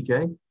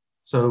TPJ.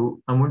 So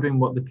I'm wondering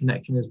what the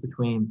connection is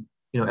between,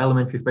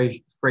 elementary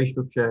phrase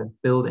structure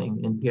building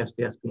in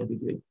PSTS,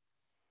 PNPG,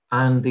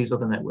 and these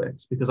other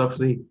networks, because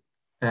obviously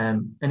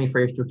any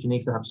phrase structure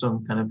needs to have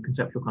some kind of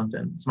conceptual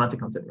content,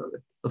 semantic content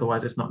rather,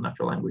 otherwise it's not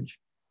natural language.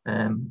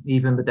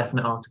 Even the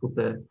definite article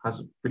there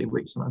has pretty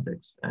rich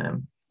semantics,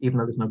 even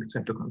though there's no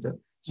conceptual content.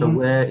 So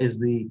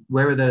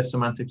where are the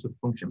semantics of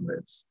function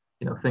words?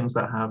 Things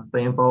that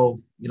they involve,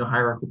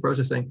 hierarchical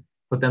processing,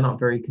 but they're not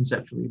very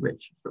conceptually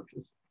rich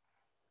structures.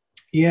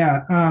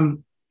 Yeah.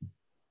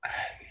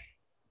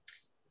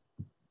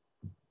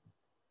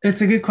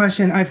 It's a good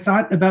question. I've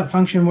thought about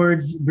function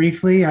words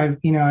briefly. I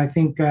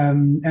think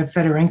Ev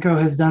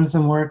Fedorenko has done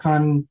some work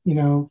on,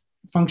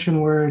 function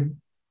word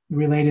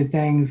related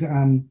things.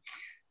 I'm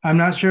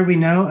not sure we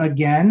know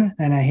again,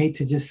 and I hate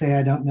to just say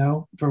I don't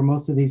know for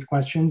most of these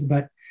questions,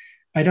 but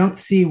I don't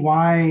see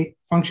why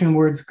function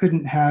words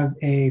couldn't have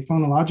a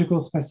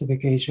phonological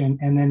specification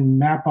and then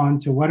map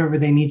onto whatever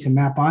they need to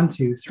map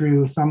onto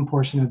through some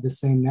portion of the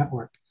same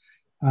network.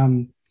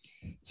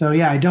 So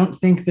yeah, I don't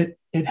think that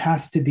it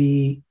has to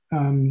be.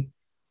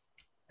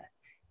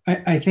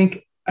 I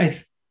think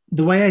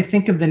the way I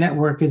think of the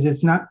network is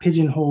it's not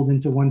pigeonholed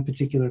into one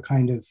particular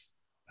kind of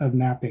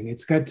mapping.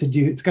 It's got to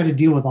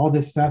deal with all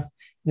this stuff.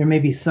 There may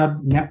be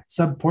sub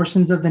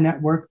portions of the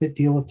network that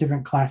deal with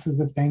different classes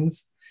of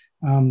things.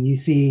 You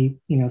see,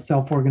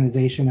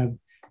 self-organization of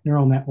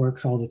neural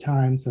networks all the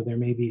time. So there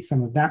may be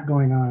some of that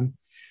going on.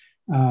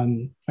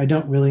 I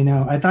don't really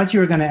know. I thought you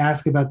were going to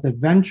ask about the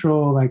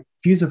ventral, like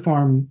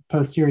fusiform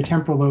posterior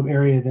temporal lobe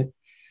area that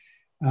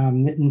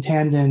Nitin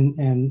Tandon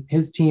and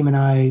his team and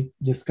I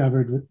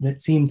discovered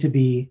that seemed to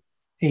be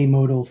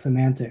amodal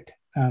semantic.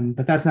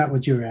 But that's not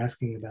what you were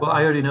asking about. Well,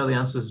 I already know the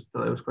answers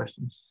to those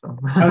questions. So.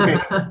 Okay.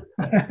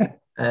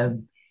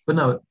 But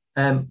no,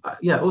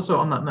 also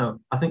on that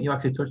note, I think you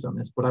actually touched on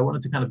this, but I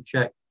wanted to kind of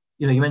check,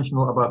 you mentioned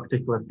a lot about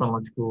particular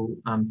phonological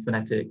and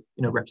phonetic,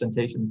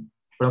 representations,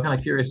 but I'm kind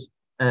of curious,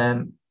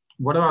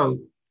 what about,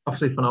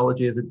 obviously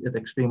phonology is an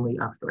extremely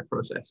abstract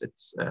process.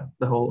 It's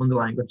the whole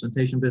underlying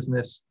representation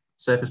business,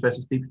 surface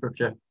versus deep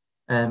structure.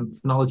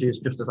 Phonology is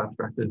just as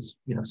abstract as,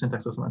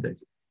 syntax or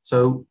semantics.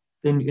 So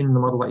in the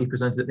model that you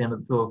presented at the end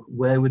of the talk,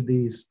 where would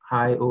these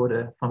high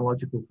order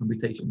phonological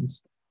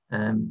computations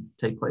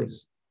take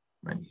place,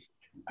 right?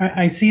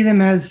 I see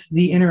them as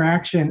the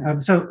interaction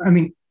of,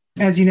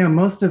 as you know,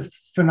 most of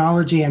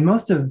phonology and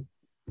most of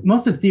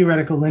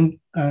theoretical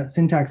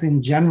syntax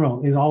in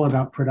general is all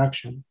about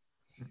production,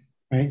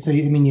 right? So,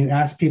 you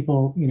ask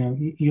people,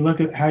 you look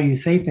at how you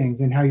say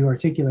things and how you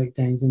articulate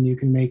things, and you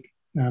can make,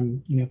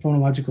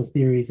 phonological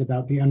theories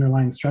about the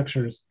underlying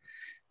structures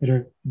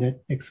that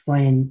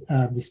explain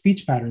the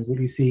speech patterns that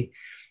you see.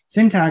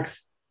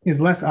 Syntax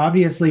is less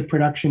obviously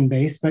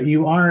production-based, but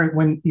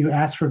when you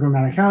ask for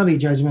grammaticality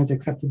judgments,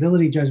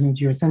 acceptability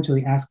judgments, you're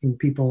essentially asking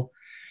people,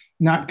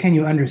 not can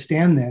you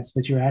understand this,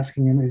 but you're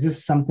asking them, is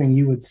this something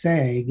you would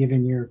say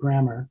given your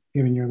grammar,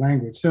 given your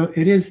language? So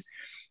it is,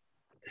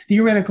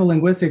 theoretical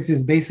linguistics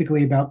is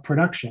basically about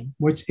production,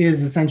 which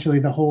is essentially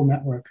the whole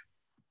network.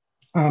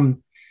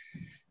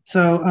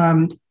 So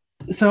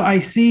I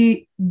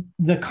see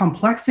the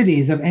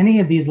complexities of any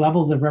of these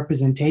levels of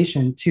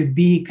representation to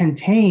be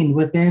contained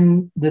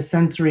within the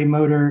sensory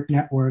motor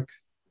network.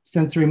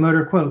 Sensory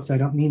motor quotes, I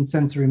don't mean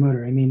sensory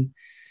motor. I mean,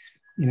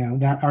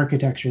 that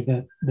architecture,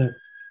 the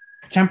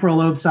temporal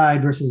lobe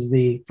side versus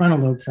the frontal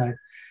lobe side,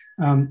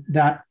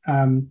 the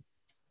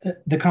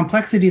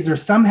complexities are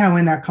somehow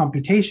in that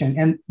computation.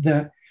 And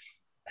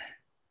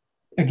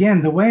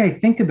again, the way I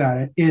think about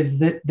it is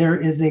that there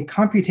is a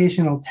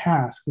computational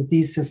task that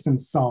these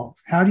systems solve.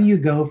 How do you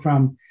go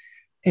from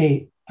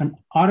an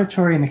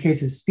auditory, in the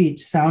case of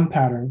speech, sound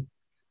pattern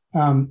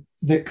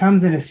that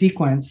comes in a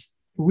sequence,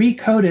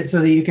 recode it so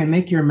that you can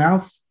make your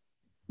mouth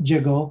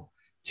jiggle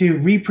to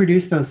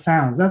reproduce those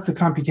sounds. That's the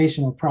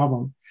computational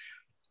problem.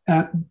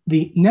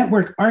 The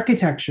network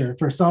architecture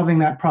for solving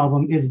that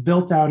problem is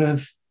built out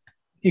of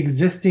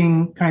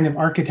existing kind of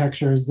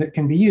architectures that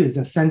can be used,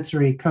 a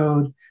sensory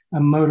code,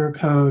 a motor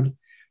code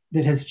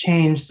that has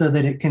changed so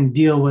that it can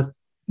deal with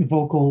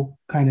vocal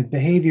kind of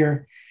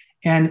behavior.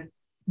 And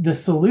the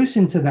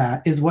solution to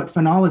that is what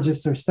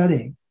phonologists are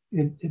studying.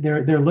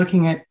 They're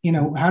looking at,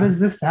 how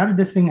did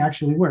this thing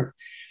actually work?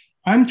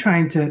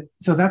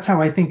 So that's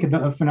how I think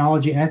about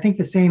phonology. And I think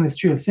the same is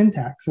true of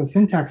syntax. So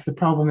syntax, the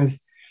problem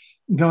is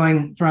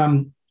going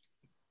from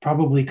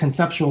probably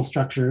conceptual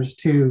structures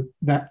to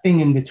that thing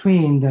in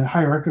between, the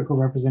hierarchical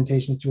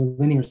representations, to a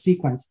linear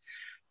sequence.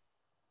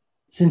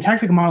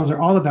 Syntactic models are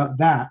all about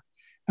that.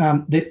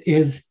 That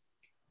is,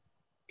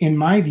 in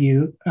my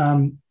view,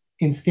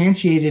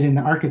 instantiated in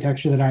the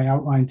architecture that I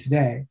outlined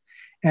today.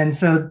 And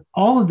so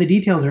all of the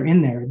details are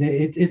in there.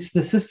 It's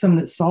the system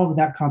that solved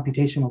that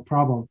computational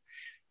problem.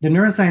 The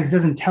neuroscience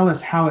doesn't tell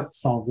us how it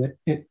solved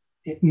it.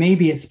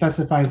 Maybe it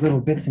specifies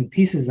little bits and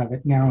pieces of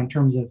it now in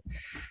terms of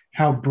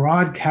how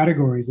broad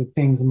categories of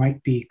things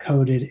might be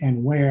coded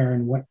and where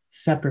and what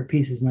separate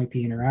pieces might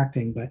be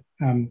interacting.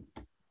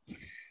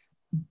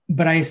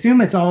 But I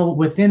assume it's all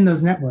within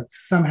those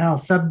networks, somehow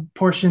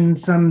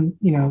sub-portions, some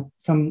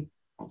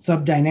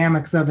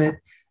sub-dynamics of it.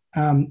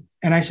 And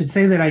I should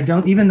say that I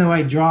don't, even though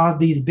I draw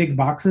these big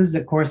boxes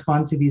that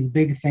correspond to these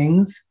big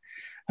things,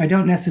 I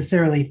don't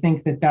necessarily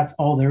think that that's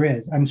all there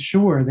is. I'm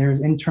sure there's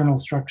internal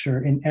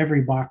structure in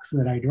every box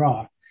that I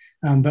draw.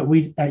 But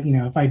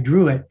if I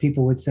drew it,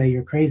 people would say,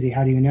 "You're crazy.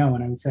 How do you know?"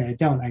 And I would say, "I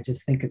don't. I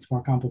just think it's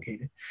more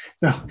complicated."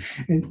 So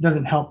it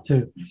doesn't help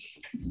to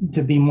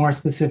be more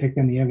specific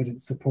than the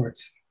evidence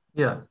supports.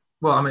 Yeah.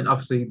 Well, I mean,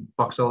 obviously,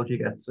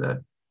 boxology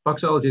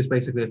boxology is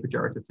basically a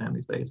pejorative term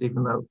these days,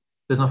 even though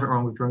there's nothing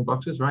wrong with drawing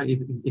boxes, right?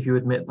 If you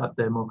admit that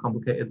they're more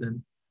complicated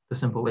than the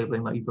simple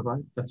labeling that you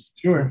provide, that's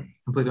sure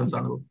completely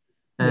understandable.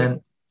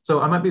 So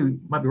I might be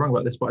wrong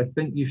about this, but I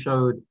think you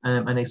showed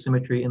an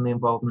asymmetry in the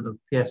involvement of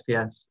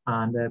PSTS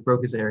and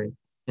Broca's area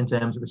in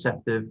terms of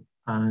receptive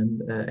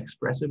and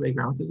expressive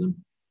agrammatism.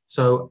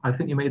 So I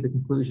think you made the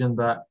conclusion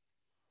that,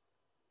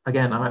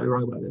 again, I might be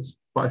wrong about this,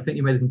 but I think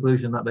you made the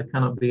conclusion that there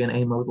cannot be an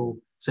amodal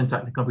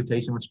syntactic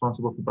computation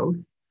responsible for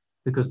both,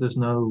 because there's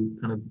no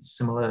kind of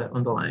similar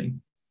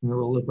underlying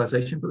neural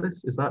localization for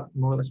this. Is that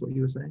more or less what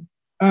you were saying?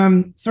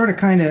 Sort of,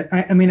 kind of.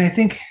 I mean, I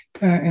think,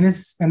 and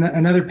this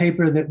another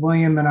paper that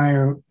William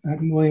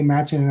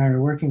Matchin and I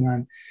are working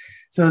on.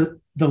 So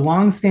the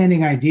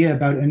long-standing idea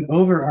about an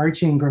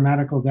overarching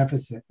grammatical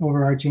deficit,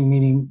 overarching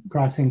meaning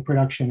crossing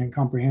production and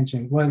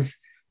comprehension, was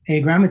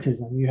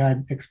agrammatism. You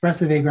had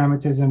expressive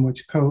agrammatism,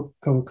 which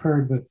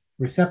co-occurred with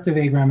receptive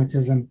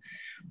agrammatism,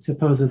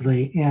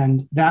 supposedly,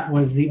 and that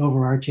was the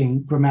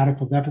overarching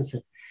grammatical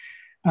deficit.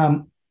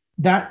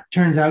 That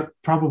turns out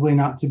probably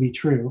not to be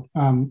true.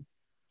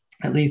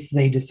 At least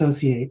they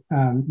dissociate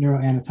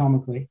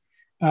neuroanatomically.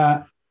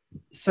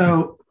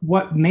 So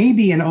what may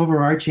be an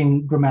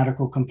overarching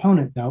grammatical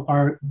component, though,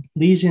 are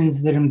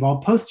lesions that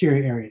involve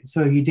posterior areas.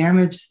 So you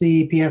damage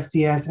the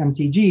PSTS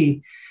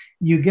MTG,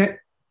 you get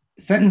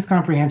sentence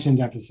comprehension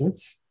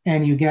deficits,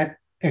 and you get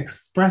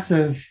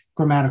expressive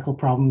grammatical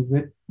problems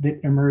that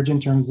emerge in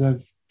terms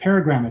of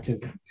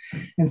paragrammatism.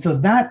 And so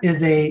that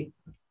is a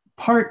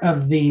part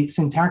of the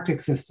syntactic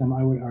system,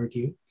 I would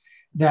argue,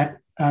 that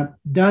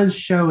does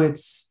show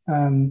its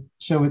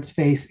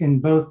face in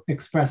both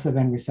expressive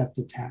and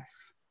receptive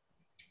tasks.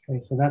 Okay,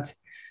 so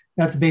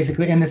that's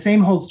basically, and the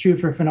same holds true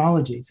for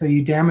phonology. So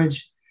you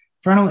damage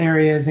frontal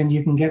areas and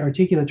you can get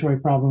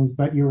articulatory problems,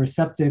 but your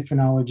receptive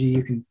phonology,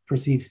 you can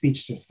perceive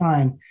speech just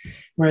fine.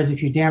 Whereas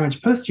if you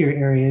damage posterior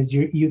areas,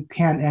 you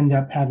can end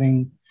up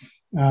having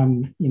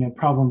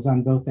problems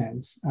on both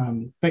ends.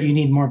 But you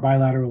need more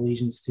bilateral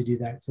lesions to do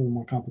that. It's a little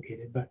more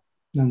complicated, but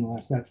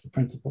nonetheless, that's the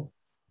principle.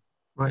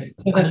 Right.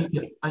 So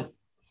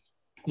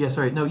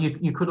sorry. No,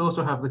 you could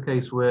also have the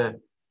case where,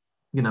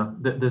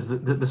 there's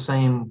the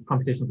same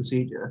computational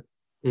procedure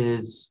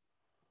is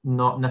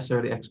not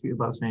necessarily executed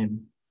by the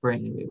same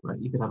brain area, right?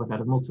 You could have a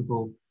kind of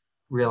multiple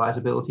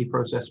realizability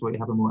process where you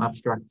have a more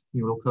abstract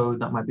neural code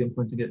that might be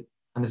influencing it,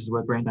 and this is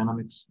where brain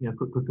dynamics,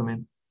 could come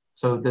in.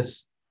 So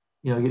this,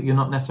 you're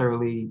not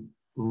necessarily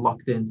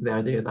locked into the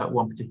idea that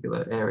one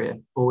particular area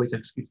always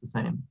executes the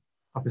same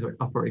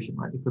operation,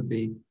 right? It could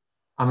be.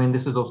 I mean,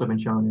 this has also been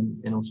shown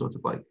in all sorts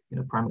of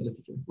primate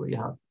literature where you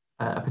have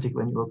a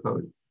particular neural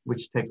code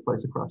which takes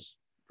place across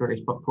various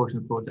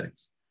portions of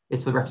cortex.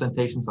 It's the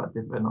representations that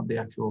differ, not the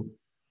actual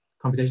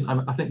computation.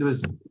 I think there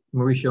was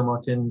Mauricio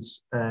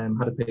Martins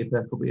had a paper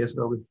a couple of years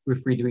ago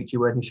with Friederici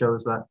where he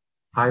shows that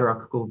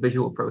hierarchical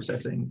visual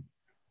processing,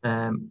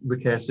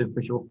 recursive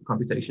visual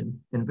computation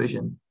in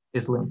vision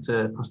is linked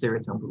to posterior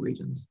temporal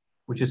regions,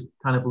 which is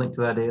kind of linked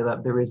to the idea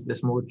that there is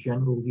this more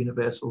general,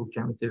 universal,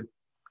 generative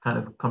kind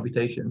of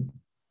computation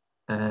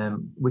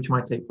which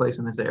might take place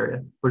in this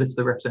area, but it's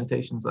the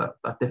representations that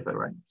differ,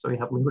 right? So you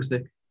have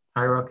linguistic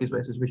hierarchies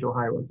versus visual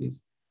hierarchies.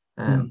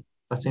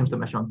 That seems to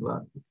mesh onto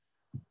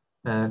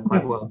that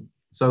quite well.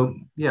 So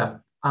yeah,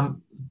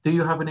 do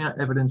you have any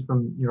evidence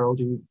from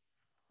neurology?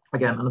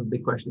 Again, another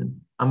big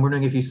question. I'm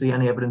wondering if you see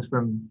any evidence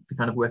from the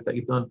kind of work that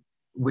you've done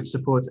which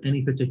supports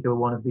any particular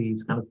one of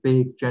these kind of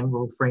big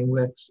general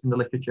frameworks in the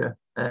literature,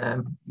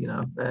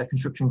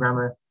 construction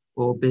grammar,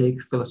 or big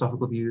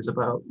philosophical views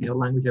about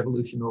language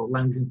evolution or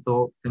language and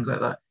thought, things like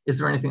that. Is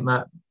there anything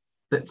that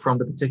from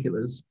the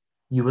particulars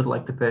you would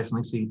like to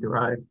personally see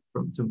derived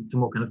from to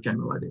more kind of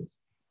general ideas?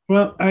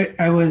 Well,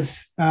 I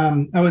was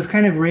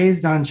kind of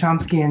raised on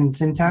Chomskyan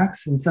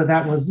syntax, and so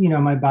that was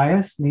my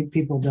bias.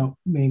 People don't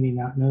maybe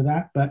not know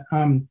that, but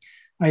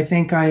I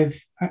think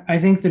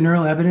the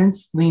neural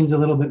evidence leans a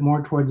little bit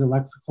more towards a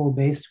lexical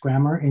based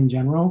grammar in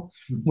general.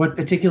 What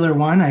particular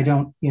one? I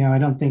don't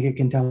think it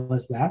can tell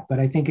us that, but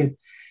I think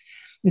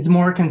it's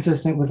more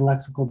consistent with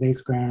lexical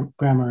based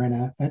grammar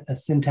and a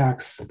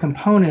syntax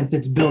component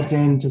that's built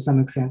in to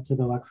some extent to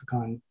the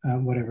lexicon,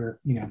 however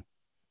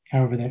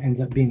that ends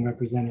up being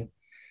represented.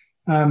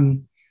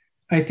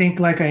 I think,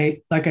 like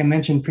I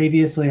mentioned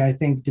previously, I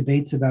think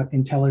debates about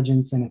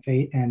intelligence and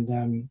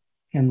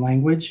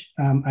language.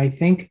 I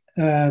think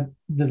the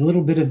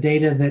little bit of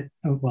data the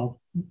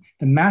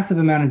massive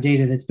amount of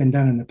data that's been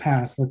done in the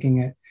past,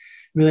 looking at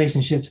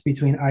relationships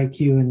between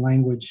IQ and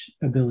language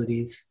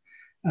abilities,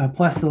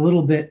 plus the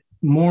little bit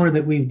more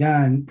that we've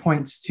done,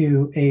 points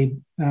to a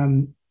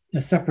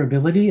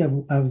separability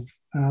of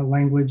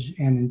language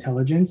and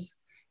intelligence.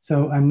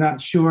 So I'm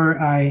not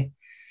sure I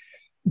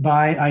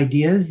buy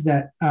ideas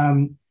that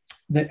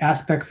that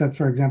aspects of,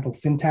 for example,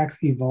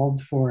 syntax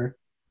evolved for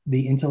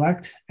the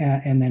intellect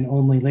and then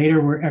only later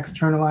were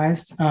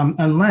externalized,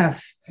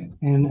 unless,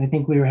 and I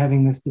think we were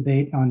having this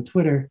debate on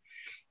Twitter,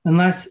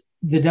 unless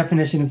the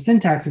definition of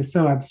syntax is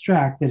so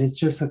abstract that it's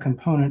just a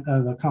component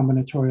of a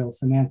combinatorial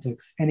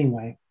semantics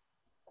anyway.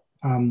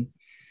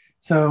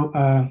 So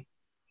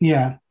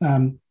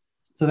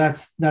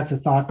that's a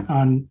thought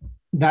on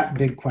that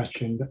big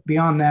question. But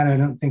beyond that, I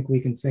don't think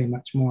we can say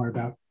much more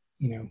about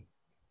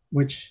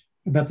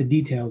about the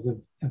details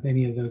of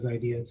any of those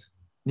ideas.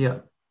 Yeah.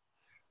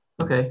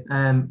 Okay.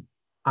 I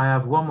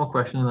have one more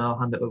question, and I'll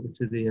hand it over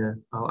to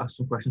I'll ask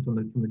some questions from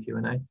the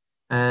Q&A.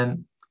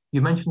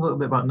 You mentioned a little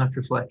bit about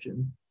natural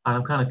selection, and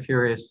I'm kind of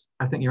curious.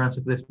 I think your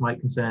answer to this might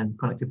concern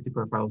connectivity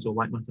profiles or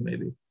white matter,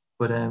 maybe.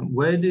 But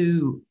where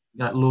do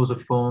laws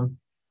of form,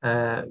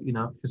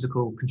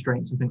 physical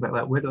constraints and things like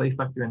that, where do they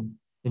factor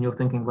in your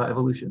thinking about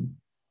evolution?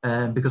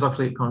 Because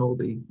obviously it can't all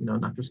be,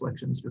 natural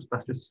selection.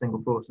 That's just a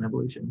single force in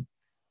evolution.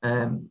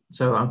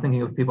 So I'm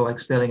thinking of people like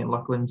Sterling and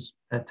Laughlin's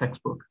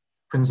textbook,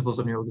 Principles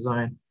of Neural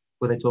Design,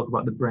 where they talk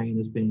about the brain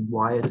as being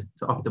wired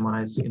to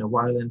optimize,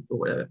 wiring or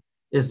whatever.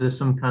 Is there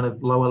some kind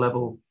of lower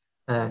level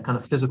kind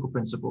of physical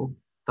principle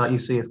that you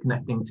see as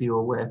connecting to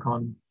your work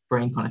on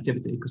brain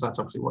connectivity? Because that's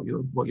obviously what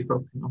you're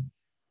focusing on.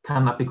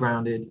 Can that be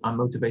grounded and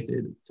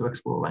motivated to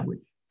explore language?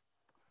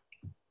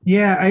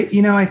 Yeah,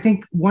 I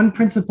think one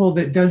principle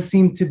that does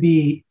seem to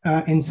be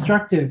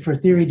instructive for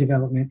theory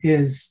development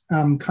is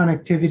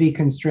connectivity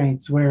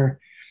constraints, where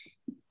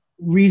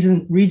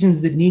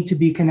regions that need to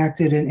be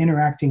connected and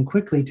interacting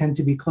quickly tend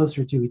to be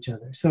closer to each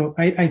other. So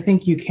I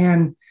think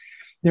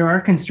there are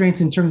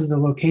constraints in terms of the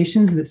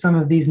locations that some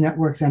of these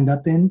networks end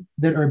up in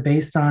that are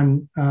based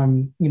on,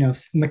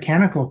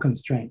 mechanical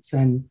constraints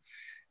and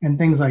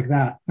things like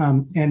that.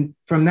 And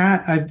from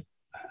that,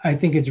 I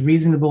think it's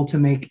reasonable to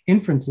make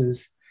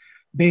inferences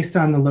based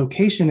on the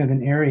location of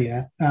an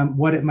area,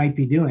 what it might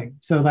be doing.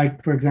 So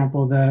like, for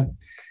example, the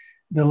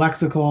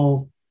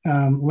lexical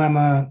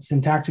lemma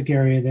syntactic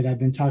area that I've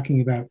been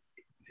talking about,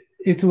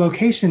 its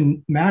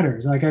location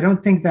matters. Like, I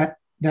don't think that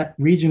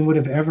region would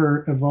have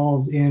ever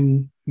evolved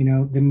in,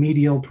 the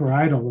medial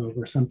parietal lobe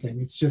or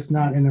something. It's just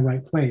not in the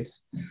right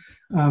place.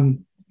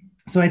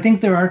 So I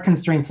think there are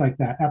constraints like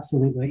that,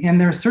 absolutely. And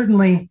there's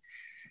certainly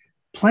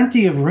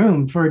plenty of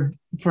room for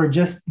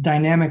just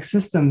dynamic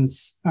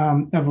systems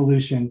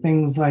evolution,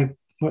 things like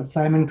what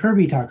Simon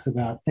Kirby talks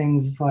about,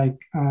 things like,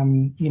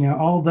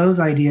 all those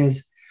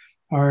ideas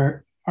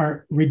are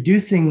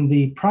reducing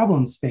the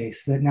problem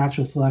space that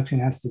natural selection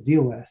has to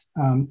deal with.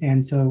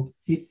 And so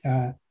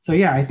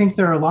I think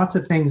there are lots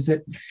of things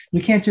that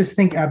we can't just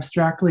think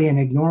abstractly and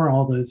ignore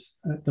all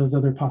those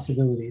other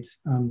possibilities.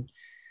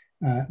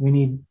 We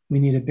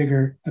need a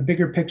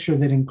bigger picture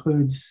that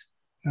includes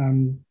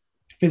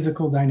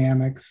physical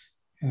dynamics,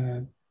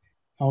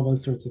 all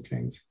those sorts of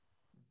things.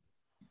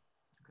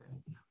 Okay.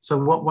 So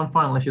one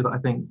final issue that I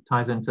think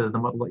ties into the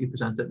model that you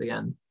presented at the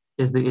end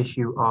is the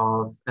issue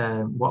of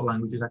what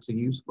language is actually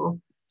used for.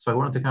 So I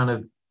wanted to kind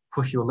of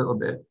push you a little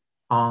bit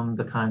on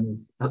the kind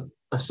of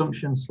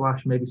assumption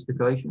 / maybe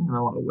stipulation in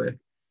a lot of work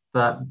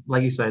that,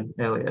 like you said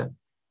earlier,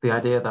 the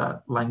idea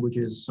that language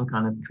is some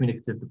kind of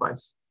communicative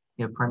device,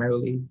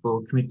 primarily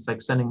for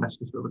like sending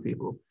messages to other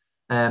people.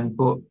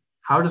 But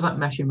how does that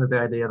mesh in with the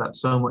idea that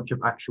so much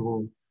of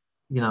actual,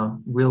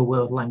 real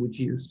world language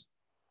use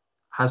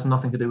has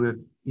nothing to do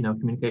with,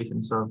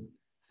 communication? So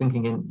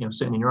thinking in,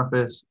 sitting in your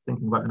office,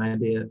 thinking about an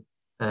idea,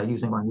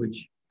 using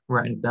language,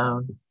 writing it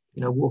down,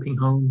 walking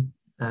home,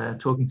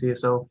 talking to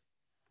yourself,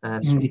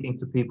 speaking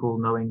to people,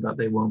 knowing that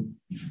they won't,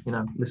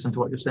 listen to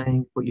what you're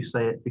saying, but you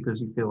say it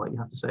because you feel like you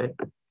have to say it.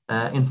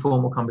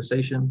 Informal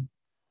conversation,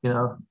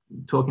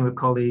 talking with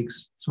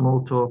colleagues,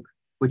 small talk,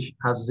 which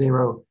has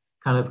zero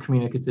kind of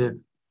communicative,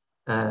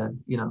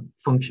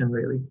 function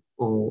really,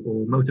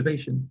 or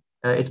motivation.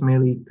 It's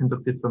merely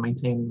conducted for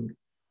maintaining,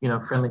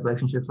 friendly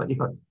relationships. Like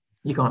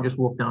you can't just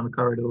walk down the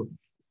corridor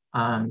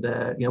and,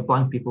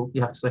 blind people.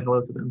 You have to say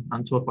hello to them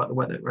and talk about the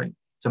weather, right?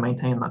 To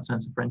maintain that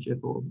sense of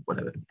friendship or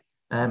whatever.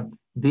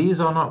 These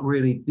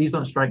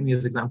don't strike me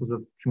as examples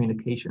of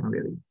communication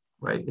really,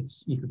 right?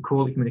 You could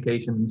call it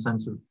communication in the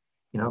sense of,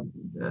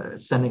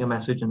 sending a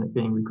message and it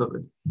being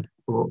recovered,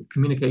 or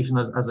communication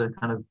as a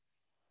kind of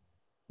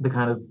the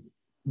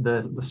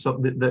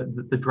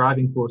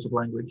driving force of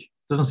language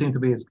doesn't seem to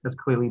be as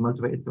clearly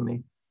motivated for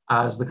me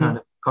as the kind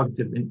of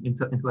cognitive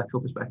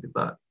intellectual perspective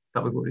that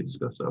we've already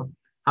discussed. So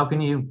how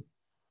can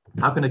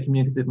a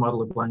communicative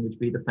model of language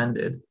be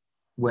defended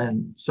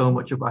when so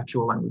much of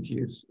actual language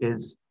use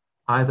is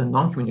either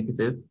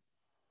non-communicative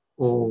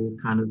or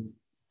kind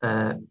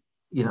of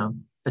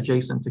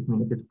adjacent to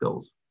communicative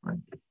goals, right?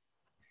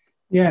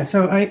 Yeah,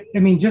 so I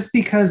mean, just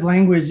because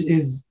language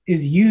is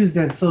used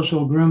as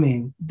social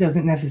grooming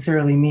doesn't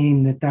necessarily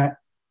mean that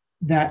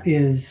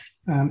is.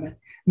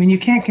 You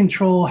can't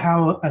control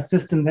how a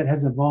system that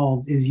has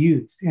evolved is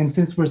used, and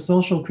since we're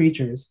social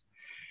creatures,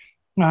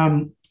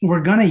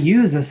 we're going to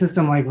use a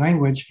system like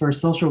language for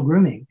social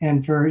grooming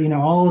and for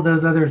all of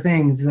those other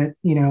things that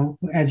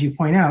as you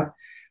point out,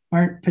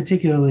 aren't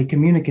particularly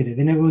communicative.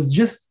 And it was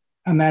just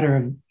a matter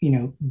of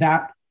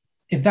that.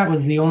 If that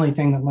was the only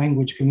thing that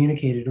language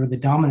communicated, or the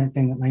dominant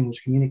thing that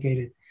language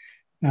communicated,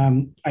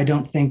 I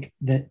don't think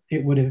that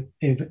it would have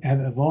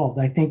evolved.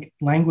 I think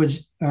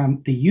language,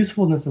 the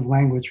usefulness of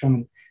language from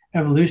an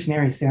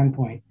evolutionary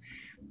standpoint,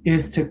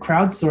 is to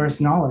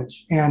crowdsource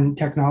knowledge and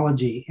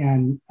technology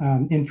and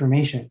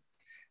information.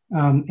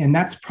 And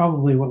that's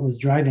probably what was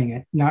driving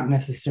it, not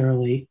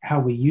necessarily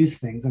how we use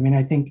things.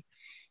 I think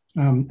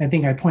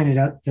I pointed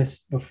out this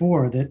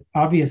before, that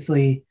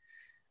obviously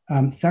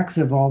sex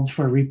evolved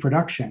for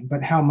reproduction,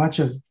 but how much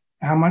of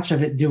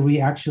it do we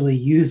actually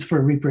use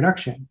for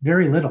reproduction?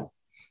 Very little,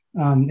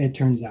 it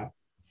turns out.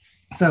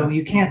 So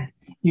you can't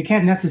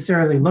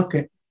necessarily look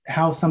at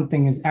how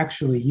something is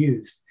actually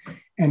used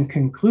and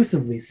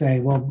conclusively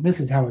say, well, this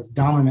is how it's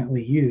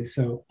dominantly used,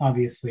 so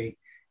obviously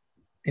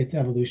its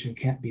evolution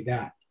can't be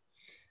that.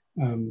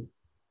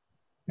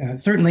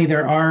 Certainly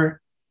there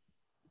are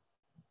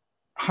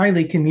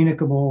highly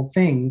communicable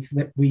things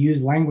that we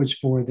use language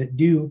for that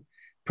do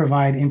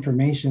provide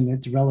information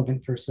that's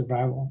relevant for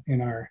survival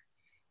in our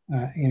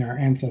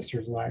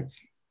ancestors' lives.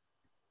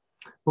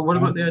 But what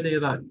about the idea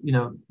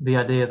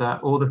that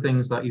all the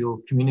things that you're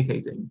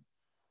communicating,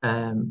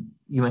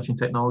 you mentioned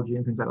technology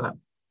and things like that,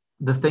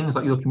 the things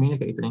that you're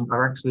communicating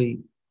are actually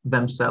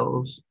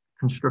themselves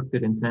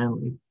constructed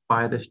internally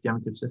by this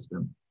generative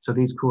system. So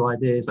these cool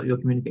ideas that you're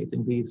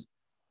communicating, these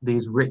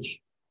rich,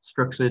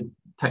 structured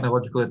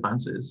technological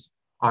advances,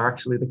 are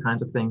actually the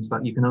kinds of things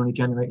that you can only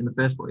generate in the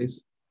first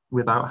place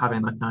without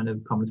having that kind of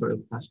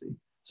combinatorial capacity.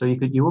 So you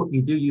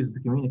do use it to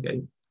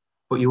communicate,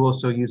 but you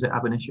also use it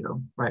ab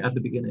initio, right at the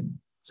beginning.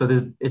 So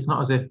it's not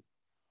as if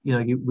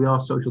we are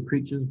social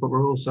creatures, but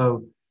we're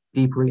also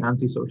deeply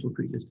antisocial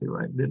creatures too,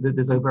 right?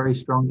 There's a very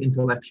strong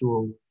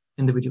intellectual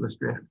individualist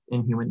drift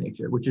in human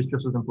nature, which is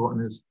just as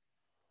important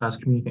as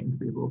communicating to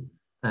people.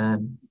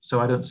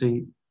 So I don't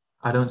see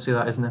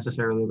that as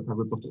necessarily a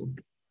rebuttal.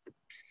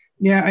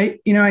 Yeah, I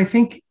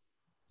think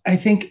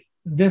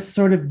this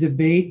sort of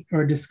debate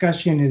or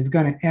discussion is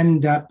going to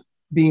end up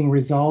being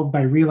resolved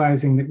by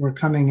realizing that we're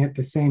coming at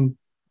the same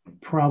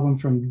problem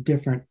from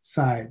different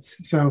sides.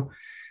 So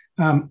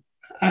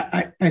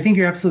I think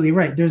you're absolutely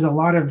right. There's a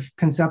lot of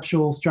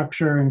conceptual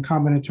structure and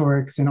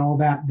combinatorics and all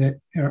that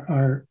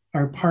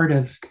are part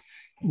of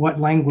what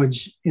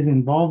language is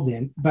involved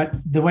in. But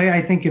the way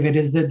I think of it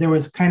is that there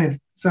was kind of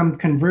some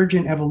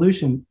convergent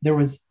evolution. There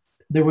was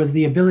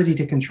the ability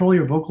to control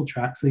your vocal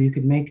tract, so you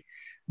could make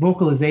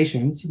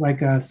vocalizations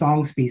like a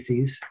song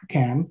species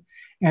can,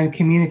 and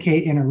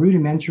communicate in a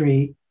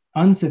rudimentary,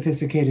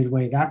 unsophisticated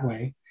way that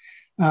way.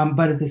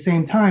 But at the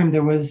same time,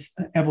 there was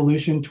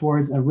evolution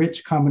towards a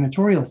rich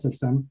combinatorial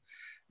system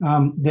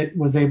that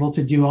was able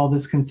to do all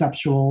this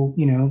conceptual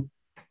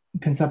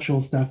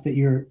stuff that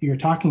you're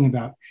talking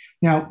about.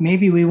 Now,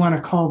 maybe we want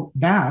to call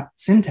that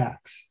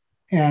syntax.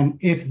 And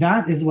if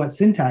that is what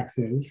syntax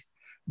is,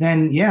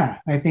 then yeah,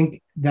 I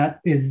think that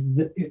is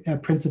a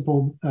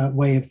principled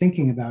way of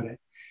thinking about it.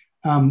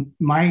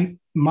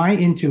 My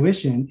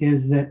intuition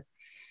is that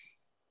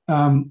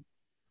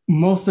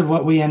most of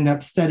what we end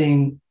up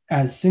studying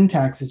as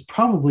syntax is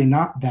probably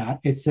not that.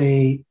 It's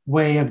a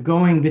way of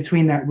going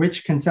between that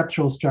rich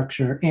conceptual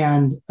structure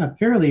and a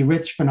fairly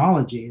rich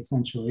phonology,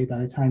 essentially, by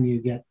the time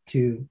you get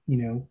to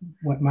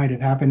what might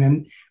have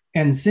happened.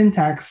 And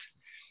syntax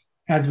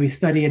as we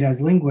study it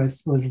as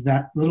linguists, was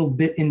that little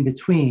bit in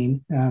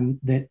between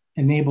that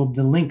enabled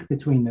the link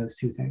between those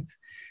two things.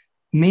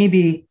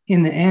 Maybe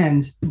in the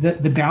end,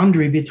 the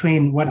boundary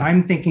between what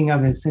I'm thinking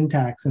of as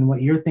syntax and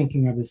what you're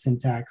thinking of as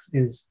syntax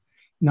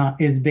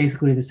is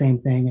basically the same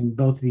thing, and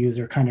both views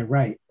are kind of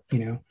right,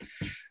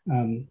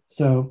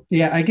 So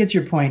yeah, I get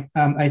your point.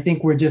 I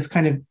think we're just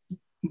kind of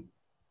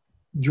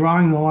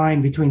drawing the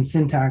line between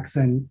syntax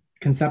and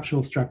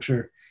conceptual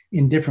structure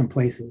in different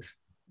places.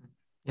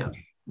 Yeah.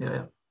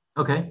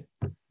 Okay.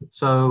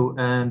 So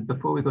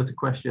before we go to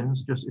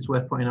questions, it's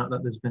worth pointing out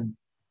that there's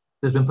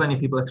been plenty of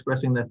people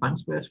expressing their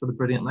thanks first for the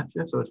brilliant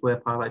lecture, so it's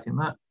worth highlighting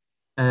that.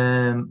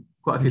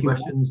 Quite a few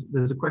questions.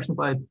 There's a question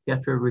by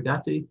Pietro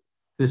Rigatti,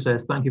 who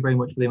says, "Thank you very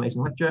much for the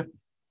amazing lecture.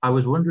 I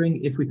was wondering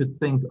if we could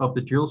think of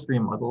the dual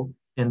stream model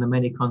in the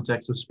many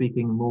contexts of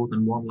speaking more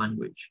than one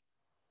language."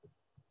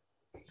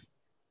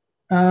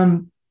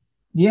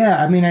 Yeah,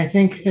 I mean, I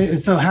think,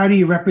 so how do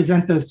you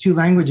represent those two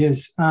languages?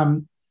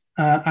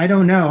 I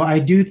don't know. I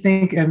do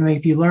think, I mean,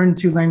 if you learn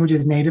two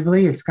languages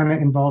natively, it's going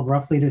to involve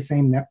roughly the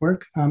same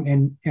network,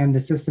 and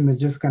the system is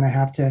just going to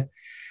have to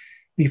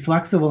be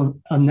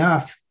flexible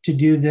enough to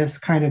do this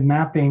kind of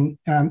mapping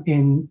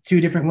in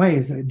two different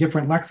ways: a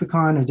different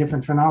lexicon, a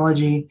different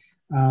phonology,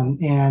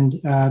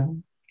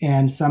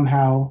 and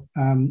somehow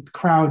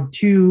crowd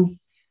two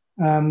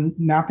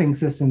mapping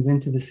systems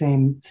into the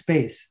same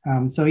space.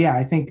 So yeah,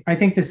 I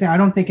think this. I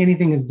don't think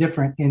anything is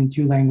different in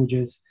two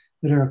languages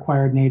that are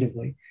acquired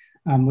natively.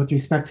 With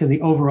respect to the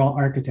overall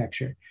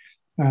architecture.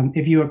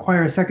 If you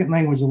acquire a second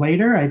language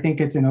later, I think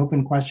it's an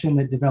open question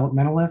that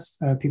developmentalists,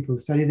 people who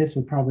study this,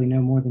 would probably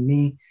know more than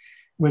me,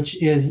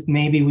 which is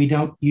maybe we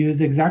don't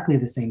use exactly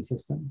the same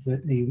systems,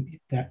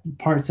 that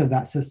parts of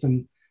that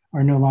system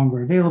are no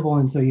longer available,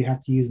 and so you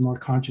have to use more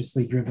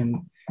consciously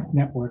driven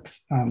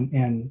networks.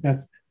 And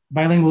that's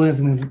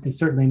bilingualism is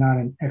certainly not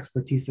an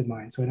expertise of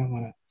mine, so I don't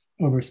want to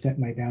overstep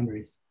my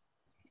boundaries.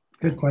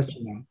 Good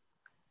question, though.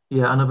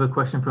 Yeah, another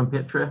question from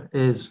Petra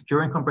is,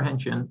 during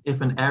comprehension,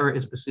 if an error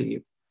is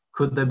perceived,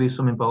 could there be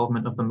some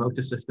involvement of the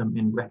motor system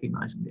in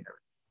recognizing the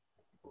error?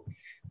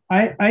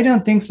 I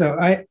don't think so.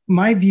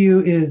 My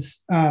view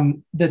is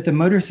that the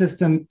motor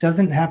system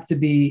doesn't have to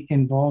be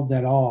involved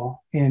at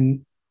all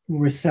in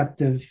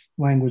receptive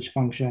language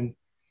function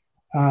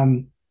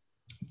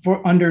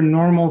for under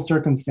normal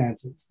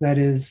circumstances. That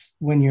is,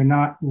 when you're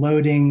not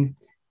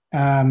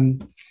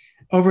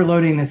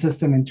overloading the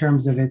system in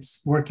terms of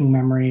its working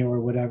memory or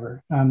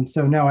whatever.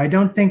 So no, I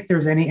don't think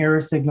there's any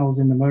error signals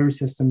in the motor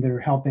system that are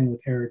helping with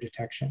error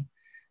detection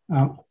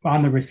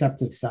on the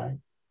receptive side.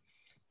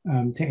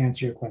 To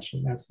answer your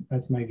question,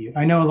 that's my view.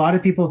 I know a lot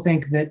of people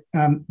think that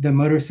the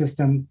motor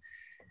system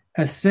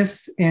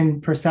assists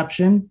in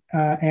perception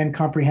and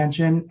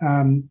comprehension.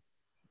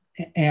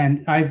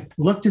 And I've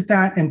looked at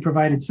that and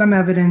provided some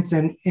evidence.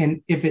 And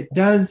if it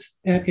does,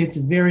 it's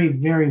very,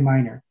 very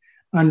minor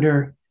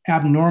under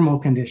abnormal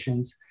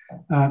conditions,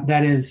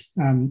 that is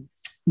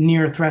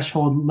near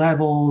threshold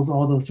levels,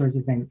 all those sorts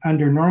of things.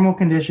 Under normal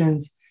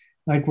conditions,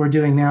 like we're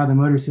doing now, the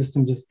motor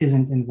system just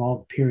isn't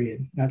involved,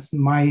 period. That's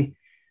my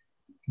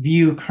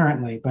view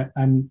currently, but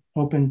I'm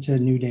open to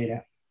new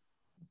data.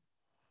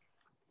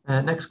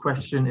 Next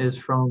question is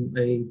from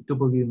a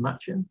W.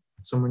 Machin,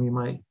 someone you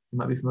might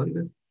be familiar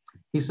with.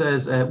 He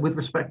says, with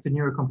respect to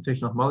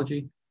neurocomputational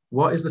homology,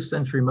 what is the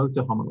sensory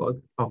motor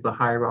homologue of the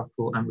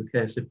hierarchical and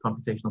recursive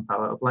computational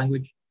power of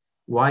language?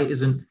 Why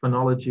isn't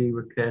phonology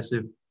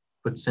recursive,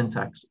 but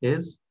syntax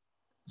is?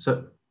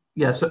 So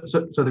yeah, so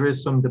there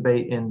is some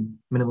debate in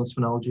minimalist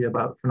phonology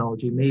about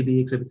phonology maybe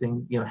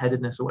exhibiting,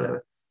 headedness or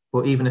whatever.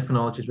 But even if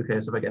phonology is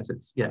recursive, I guess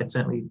it's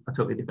certainly a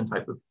totally different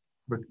type of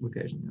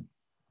recursion. Yeah.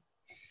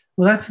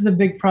 Well, that's the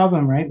big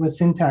problem, right, with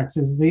syntax,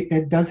 is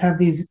it does have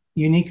these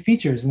unique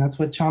features, and that's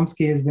what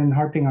Chomsky has been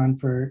harping on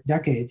for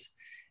decades.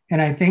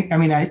 And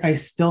I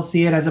still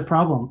see it as a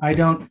problem. I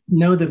don't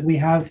know that we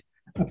have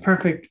a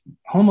perfect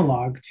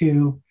homologue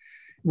to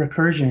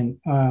recursion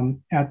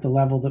at the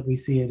level that we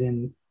see it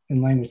in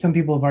language. Some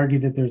people have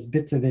argued that there's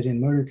bits of it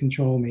in motor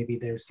control, maybe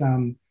there's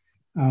some.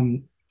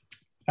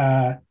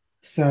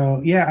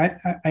 So yeah,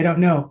 I don't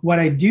know. What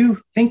I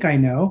do think I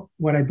know,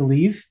 what I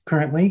believe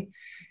currently,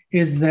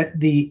 is that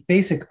the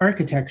basic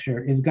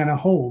architecture is going to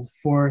hold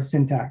for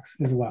syntax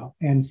as well.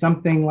 And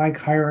something like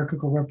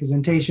hierarchical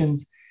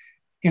representations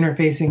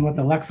interfacing with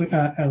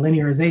a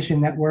linearization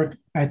network,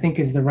 I think,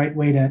 is the right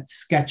way to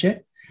sketch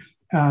it.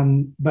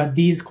 But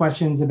these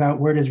questions about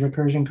where does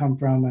recursion come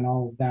from and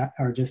all of that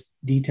are just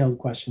detailed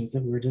questions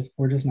that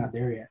we're just not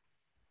there yet.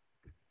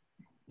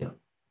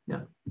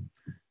 Yeah.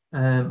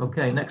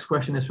 Okay, next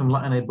question is from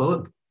Latin A.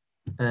 Bullock.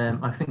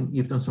 I think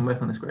you've done some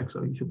work on this, Greg,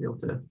 so you should be able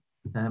to,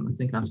 I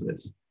think, answer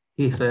this.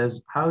 He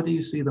says, how do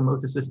you see the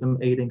motor system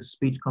aiding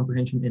speech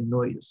comprehension in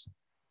noise?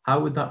 How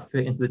would that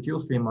fit into the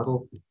dual stream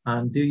model?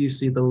 And do you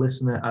see the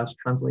listener as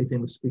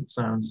translating the speech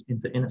sounds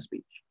into inner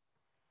speech?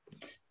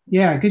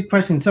 Yeah, good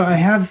question. So I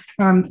have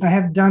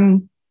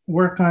done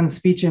work on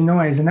speech and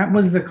noise, and that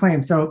was the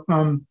claim. So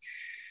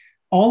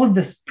all of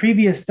the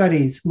previous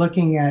studies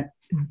looking at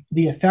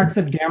the effects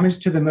of damage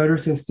to the motor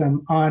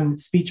system on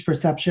speech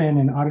perception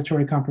and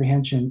auditory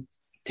comprehension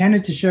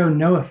tended to show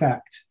no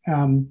effect.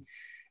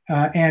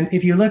 And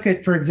if you look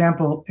at, for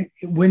example,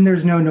 when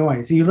there's no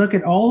noise, you look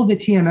at all of the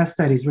TMS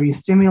studies where you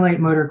stimulate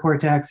motor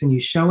cortex and you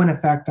show an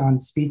effect on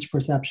speech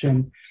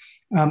perception,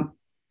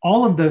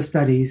 all of those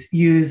studies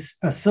use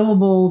a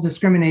syllable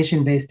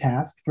discrimination-based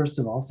task, first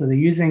of all. So they're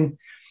using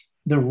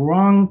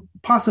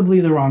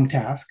possibly the wrong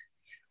task,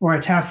 or a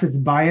task that's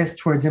biased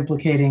towards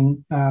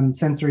implicating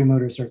sensory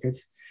motor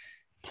circuits.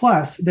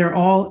 Plus, they're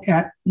all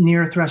at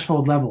near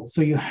threshold levels.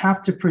 So you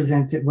have to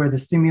present it where the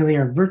stimuli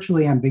are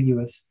virtually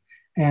ambiguous.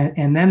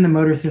 And then the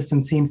motor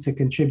system seems to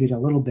contribute a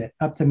little bit,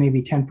 up to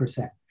maybe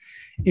 10%.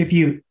 If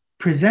you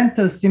present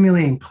those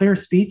stimuli in clear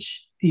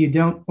speech, you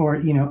don't,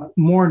 or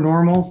more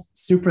normal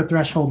super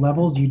threshold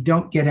levels, you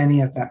don't get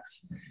any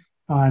effects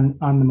on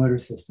the motor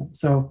system.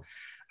 So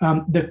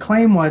the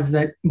claim was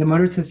that the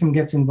motor system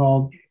gets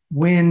involved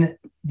when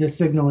the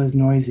signal is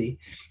noisy,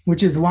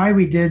 which is why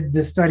we did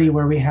the study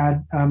where we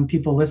had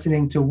people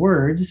listening to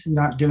words,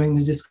 not doing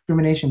the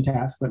discrimination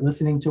task, but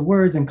listening to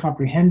words and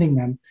comprehending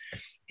them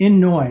in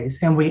noise.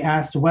 And we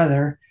asked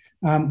whether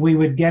we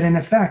would get an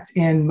effect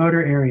in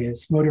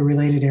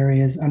motor-related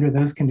areas under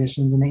those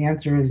conditions. And the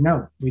answer is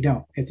no, we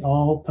don't. It's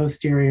all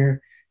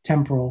posterior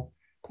temporal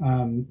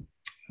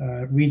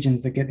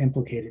regions that get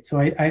implicated. So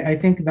I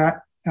think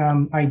that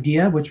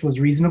idea, which was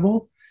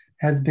reasonable,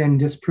 has been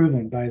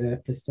disproven by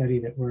the study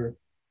that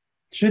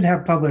should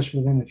have published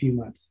within a few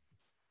months.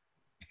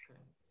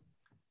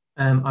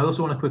 I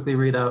also want to quickly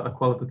read out a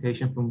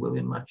qualification from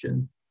William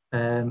Machen.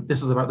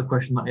 This is about the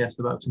question that I asked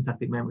about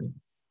syntactic memory.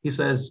 He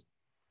says,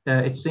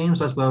 it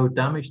seems as though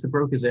damage to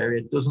Broca's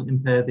area doesn't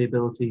impair the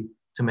ability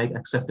to make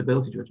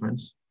acceptability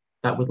judgments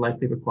that would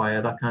likely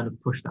require that kind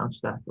of push down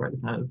stack, right?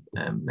 The kind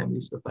of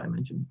memory stuff that I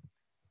mentioned.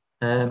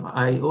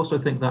 I also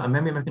think that a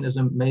memory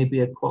mechanism may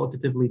be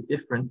qualitatively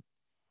different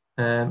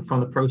from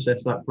the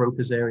process that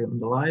Broca's area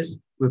underlies,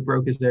 with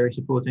Broca's area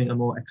supporting a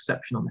more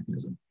exceptional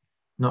mechanism,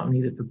 not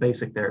needed for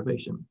basic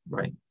derivation,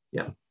 right?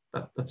 Yeah,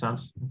 that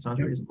sounds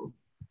reasonable.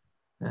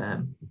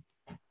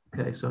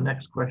 Okay, so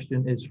next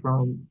question is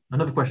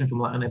another question from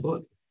Latin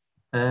book.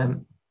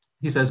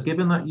 He says,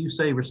 given that you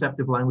say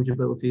receptive language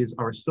abilities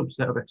are a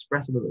subset of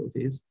expressive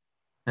abilities,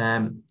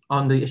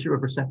 on the issue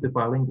of receptive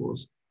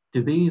bilinguals,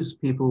 do these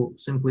people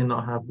simply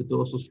not have the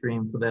dorsal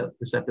stream for their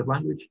receptive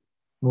language?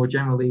 More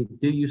generally,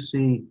 do you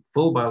see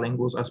full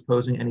bilinguals as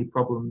posing any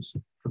problems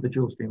for the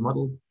dual stream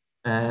model?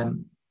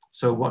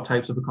 So what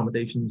types of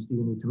accommodations do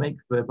you need to make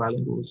for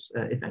bilinguals,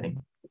 if any?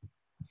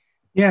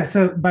 Yeah,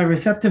 so by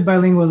receptive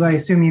bilinguals, I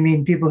assume you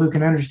mean people who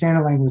can understand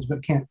a language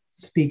but can't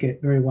speak it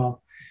very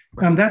well.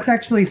 That's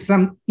actually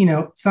some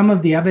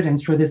of the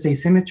evidence for this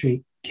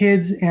asymmetry.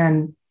 Kids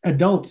and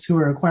adults who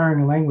are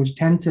acquiring a language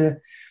tend to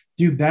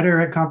do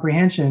better at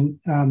comprehension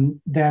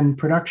than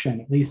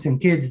production. At least in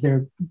kids,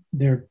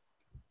 their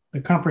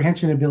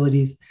comprehension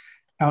abilities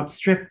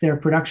outstrip their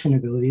production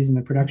abilities, and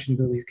the production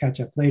abilities catch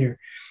up later.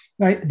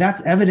 Right? That's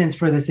evidence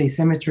for this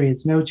asymmetry.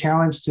 It's no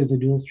challenge to the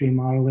dual stream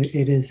model.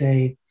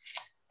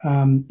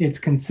 It's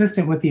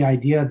consistent with the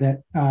idea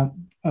that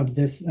of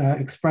this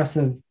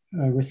expressive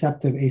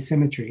receptive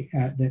asymmetry.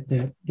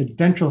 The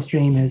ventral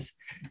stream is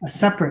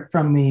separate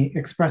from the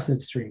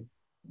expressive stream,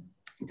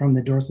 from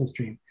the dorsal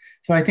stream.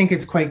 So I think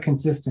it's quite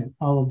consistent.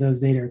 All of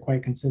those data are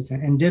quite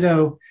consistent. And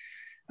ditto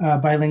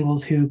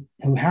bilinguals who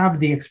have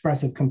the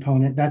expressive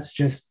component, that's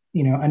just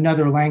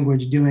another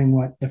language doing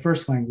what the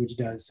first language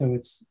does. So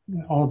it's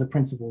all the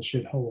principles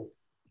should hold.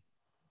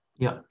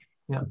 Yeah.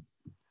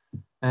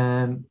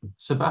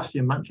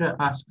 Sebastian Mancha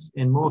asks,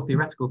 in more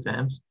theoretical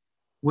terms,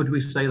 would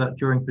we say that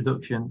during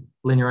production,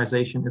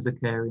 linearization is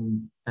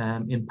occurring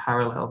in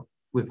parallel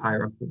with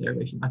hierarchical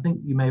derivation? I think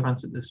you may have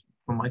answered this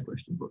from my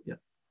question, but yeah.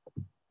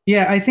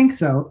 Yeah, I think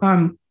so.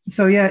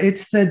 So yeah,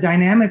 it's the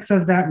dynamics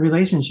of that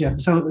relationship.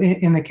 So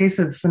in the case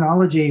of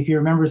phonology, if you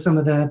remember some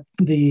of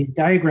the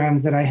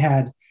diagrams that I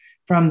had,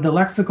 from the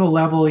lexical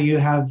level, you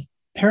have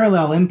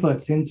parallel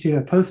inputs into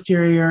a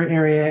posterior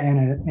area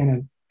and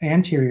an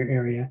anterior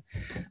area,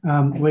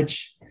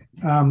 which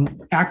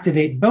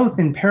activate both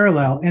in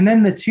parallel, and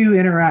then the two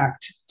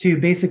interact to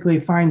basically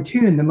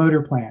fine-tune the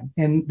motor plan.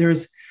 And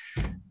there's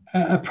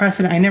a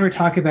precedent, I never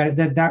talk about it,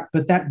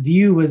 but that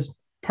view was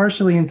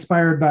partially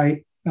inspired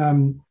by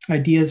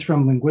ideas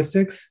from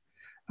linguistics,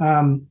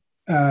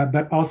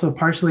 but also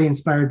partially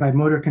inspired by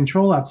motor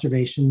control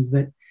observations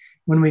that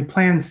when we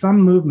plan some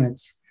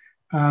movements,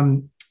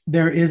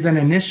 there is an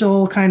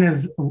initial kind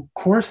of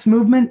coarse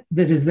movement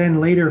that is then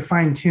later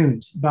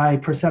fine-tuned by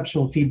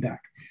perceptual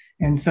feedback.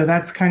 And so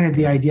that's kind of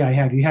the idea I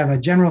have. You have a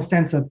general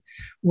sense of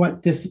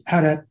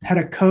how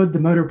to code the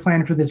motor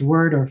plan for this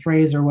word or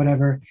phrase or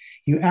whatever.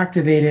 You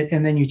activate it,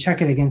 and then you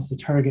check it against the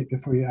target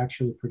before you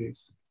actually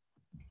produce,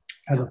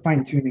 as a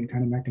fine-tuning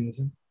kind of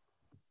mechanism.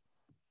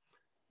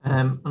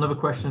 Another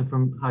question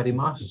from Heidi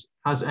Moss.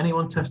 Has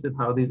anyone tested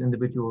how these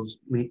individuals,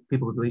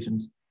 people with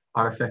lesions,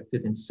 are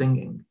affected in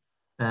singing?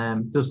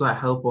 Does that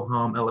help or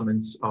harm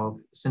elements of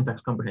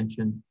syntax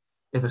comprehension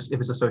if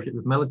it's associated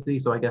with melody.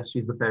 So I guess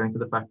she's referring to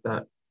the fact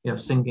that, you know,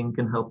 singing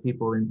can help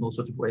people in all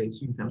sorts of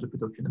ways in terms of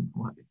production and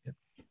what have you. Yeah.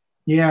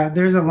 Yeah,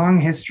 there's a long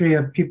history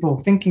of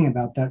people thinking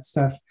about that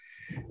stuff.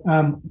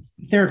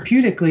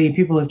 Therapeutically,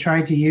 people have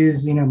tried to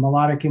use, you know,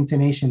 melodic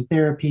intonation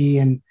therapy,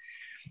 and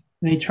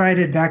they tried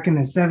it back in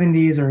the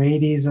 70s or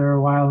 80s or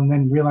a while, and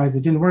then realized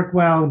it didn't work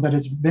well, but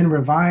it's been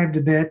revived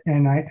a bit,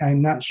 and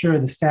I'm not sure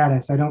the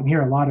status. I don't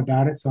hear a lot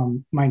about it, so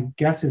my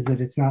guess is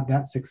that it's not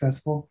that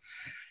successful.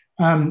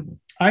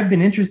 I've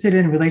been interested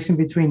in relation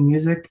between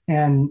music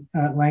and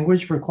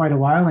language for quite a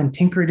while and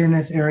tinkered in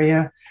this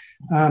area.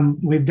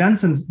 We've done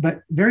some,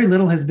 but very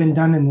little has been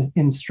done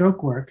in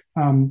stroke work,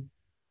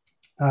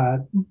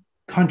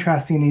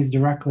 contrasting these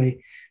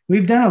directly.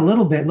 We've done a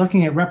little bit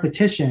looking at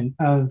repetition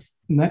of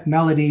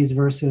melodies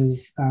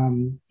versus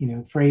you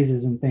know,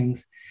 phrases and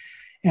things.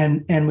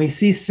 And we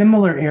see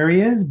similar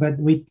areas, but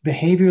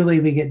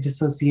behaviorally we get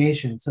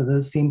dissociation. So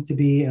those seem to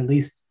be, at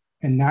least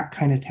in that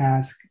kind of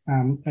task,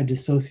 a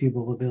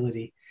dissociable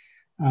ability.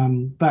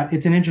 But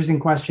it's an interesting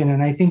question,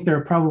 and I think there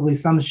are probably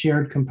some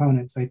shared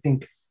components. I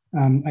think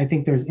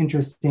there's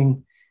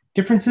interesting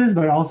differences,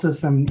 but also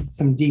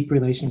some deep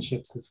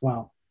relationships as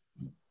well.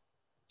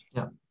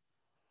 Yeah.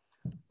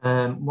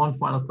 One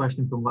final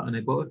question from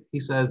Latin Book. He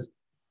says,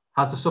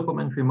 has the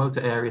supplementary motor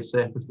area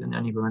surfaced in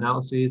any of your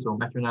analyses or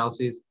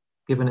meta-analyses,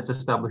 given its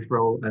established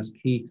role as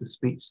key to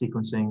speech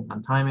sequencing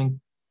and timing,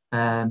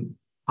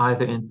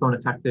 either in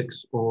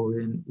phonotactics or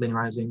in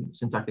linearizing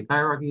syntactic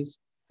hierarchies?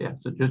 Yeah,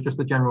 so just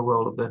the general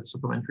role of the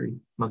supplementary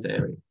motor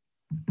area.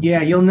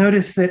 Yeah, you'll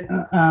notice that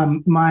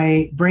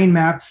my brain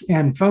maps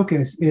and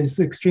focus is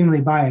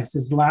extremely biased.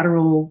 It's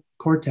lateral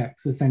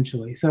cortex,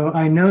 essentially. So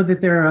I know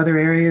that there are other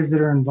areas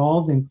that are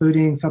involved,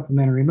 including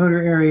supplementary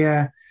motor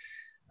area,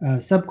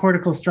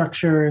 subcortical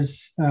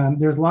structures.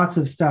 There's lots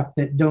of stuff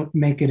that don't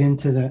make it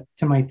into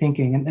my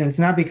thinking. And it's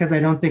not because I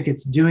don't think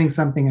it's doing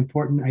something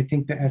important. I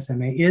think the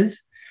SMA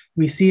is.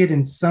 We see it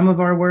in some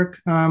of our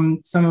work,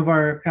 some of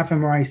our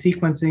fMRI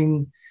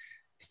sequencing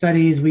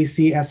studies, we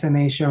see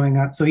SMA showing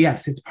up. So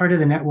yes, it's part of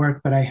the network,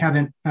 but I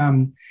haven't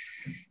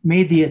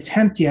made the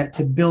attempt yet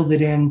to build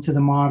it into the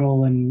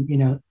model and, you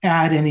know,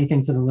 add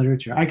anything to the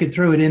literature. I could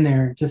throw it in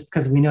there just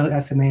because we know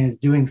SMA is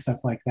doing stuff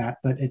like that,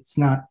 but it's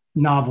not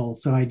novel,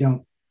 so I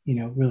don't, you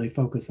know, really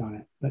focus on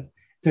it. But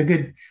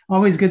it's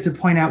always good to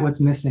point out what's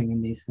missing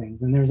in these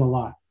things, and there's a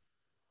lot.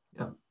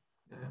 Yeah.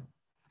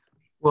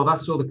 Well,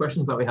 that's all the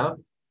questions that we have.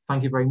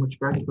 Thank you very much,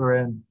 Greg, for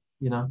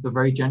you know, the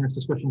very generous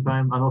discussion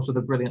time and also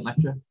the brilliant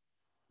lecture.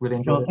 Really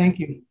enjoyed it. Thank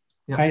you.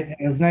 Yeah.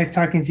 It was nice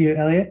talking to you,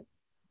 Elliot,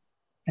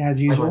 as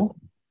usual.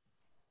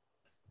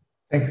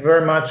 Thank you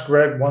very much,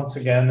 Greg, once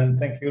again, and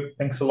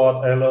thanks a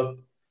lot, Elliot.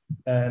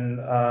 And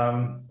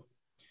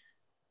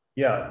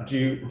yeah,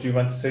 do you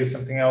want to say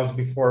something else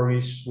before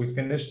we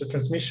finish the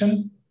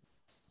transmission?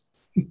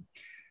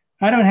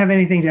 I don't have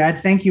anything to add.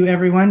 Thank you,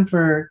 everyone,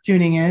 for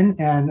tuning in.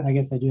 And I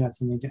guess I do have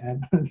something to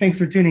add. Thanks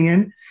for tuning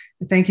in.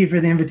 Thank you for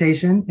the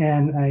invitation.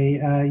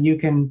 And you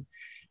can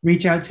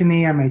reach out to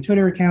me on my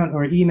Twitter account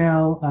or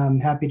email. I'm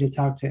happy to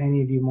talk to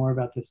any of you more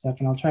about this stuff.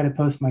 And I'll try to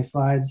post my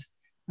slides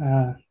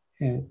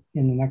in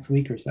the next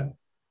week or so.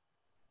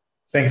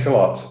 Thanks a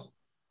lot.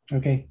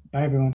 Okay. Bye, everyone.